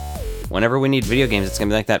expert. Whenever we need video games, it's gonna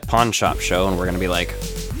be like that pawn shop show, and we're gonna be like,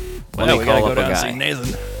 "Well, we gotta go down and see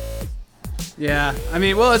Nathan." Yeah, I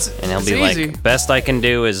mean, well, it's and he'll it's be easy. like, "Best I can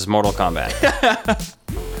do is Mortal Kombat."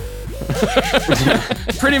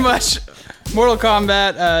 Pretty much, Mortal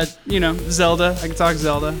Kombat. Zelda. I can talk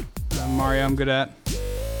Zelda. Mario, I'm good at.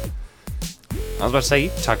 I was about to say, you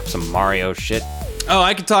can talk some Mario shit. Oh,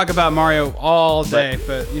 I could talk about Mario all day,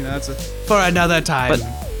 but that's for another time.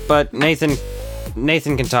 But Nathan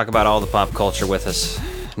can talk about all the pop culture with us,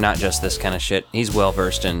 not just this kind of shit. He's well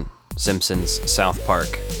versed in Simpsons, South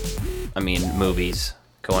Park, movies,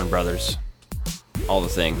 Coen Brothers, all the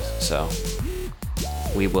things. So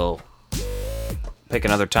we will pick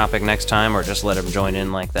another topic next time, or just let him join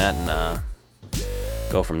in like that and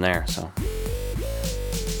go from there. So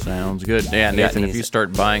sounds good. Yeah, Nathan, if you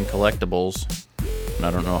start buying collectibles, and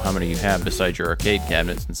I don't know how many you have besides your arcade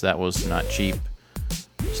cabinet, since that was not cheap,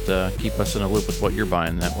 just keep us in a loop with what you're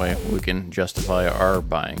buying. That way we can justify our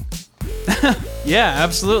buying. Yeah,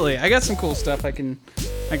 absolutely. I got some cool stuff I can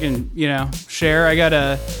share. I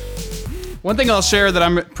got one thing I'll share that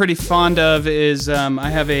I'm pretty fond of is I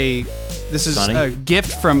have this is a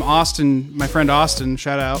gift from Austin, my friend Austin,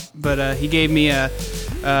 shout out. But he gave me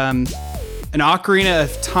an Ocarina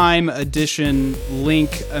of Time edition Link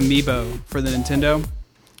amiibo for the Nintendo.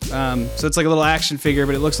 So it's like a little action figure,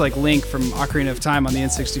 but it looks like Link from Ocarina of Time on the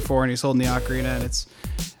N64, and he's holding the ocarina, and it's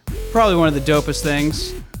probably one of the dopest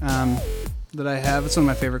things that I have. It's one of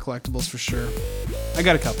my favorite collectibles for sure. I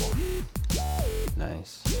got a couple.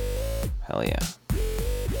 Nice. Hell yeah.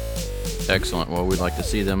 Excellent. Well, we'd like to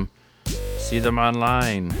see them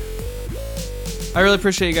online. I really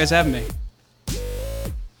appreciate you guys having me.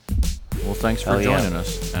 Well, thanks for joining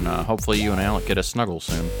us, and hopefully you and Alec get a snuggle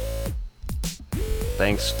soon.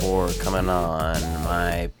 Thanks for coming on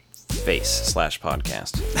my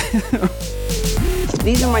face/podcast.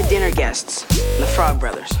 These are my dinner guests, the Frog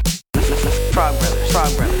Brothers. Frog Brothers,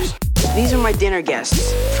 Frog Brothers. These are my dinner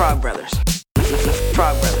guests, Frog Brothers.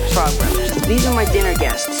 Frog Brothers, Frog Brothers. These are my dinner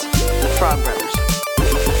guests, the Frog Brothers.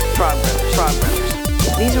 Frog Brothers, Frog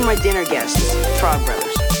Brothers. These are my dinner guests, Frog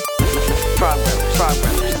Brothers. Frog Brothers, Frog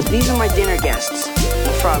Brothers. These are my dinner guests,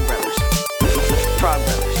 the Frog Brothers. Frog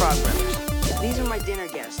Brothers, Frog Brothers. These are my dinner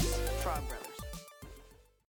guests.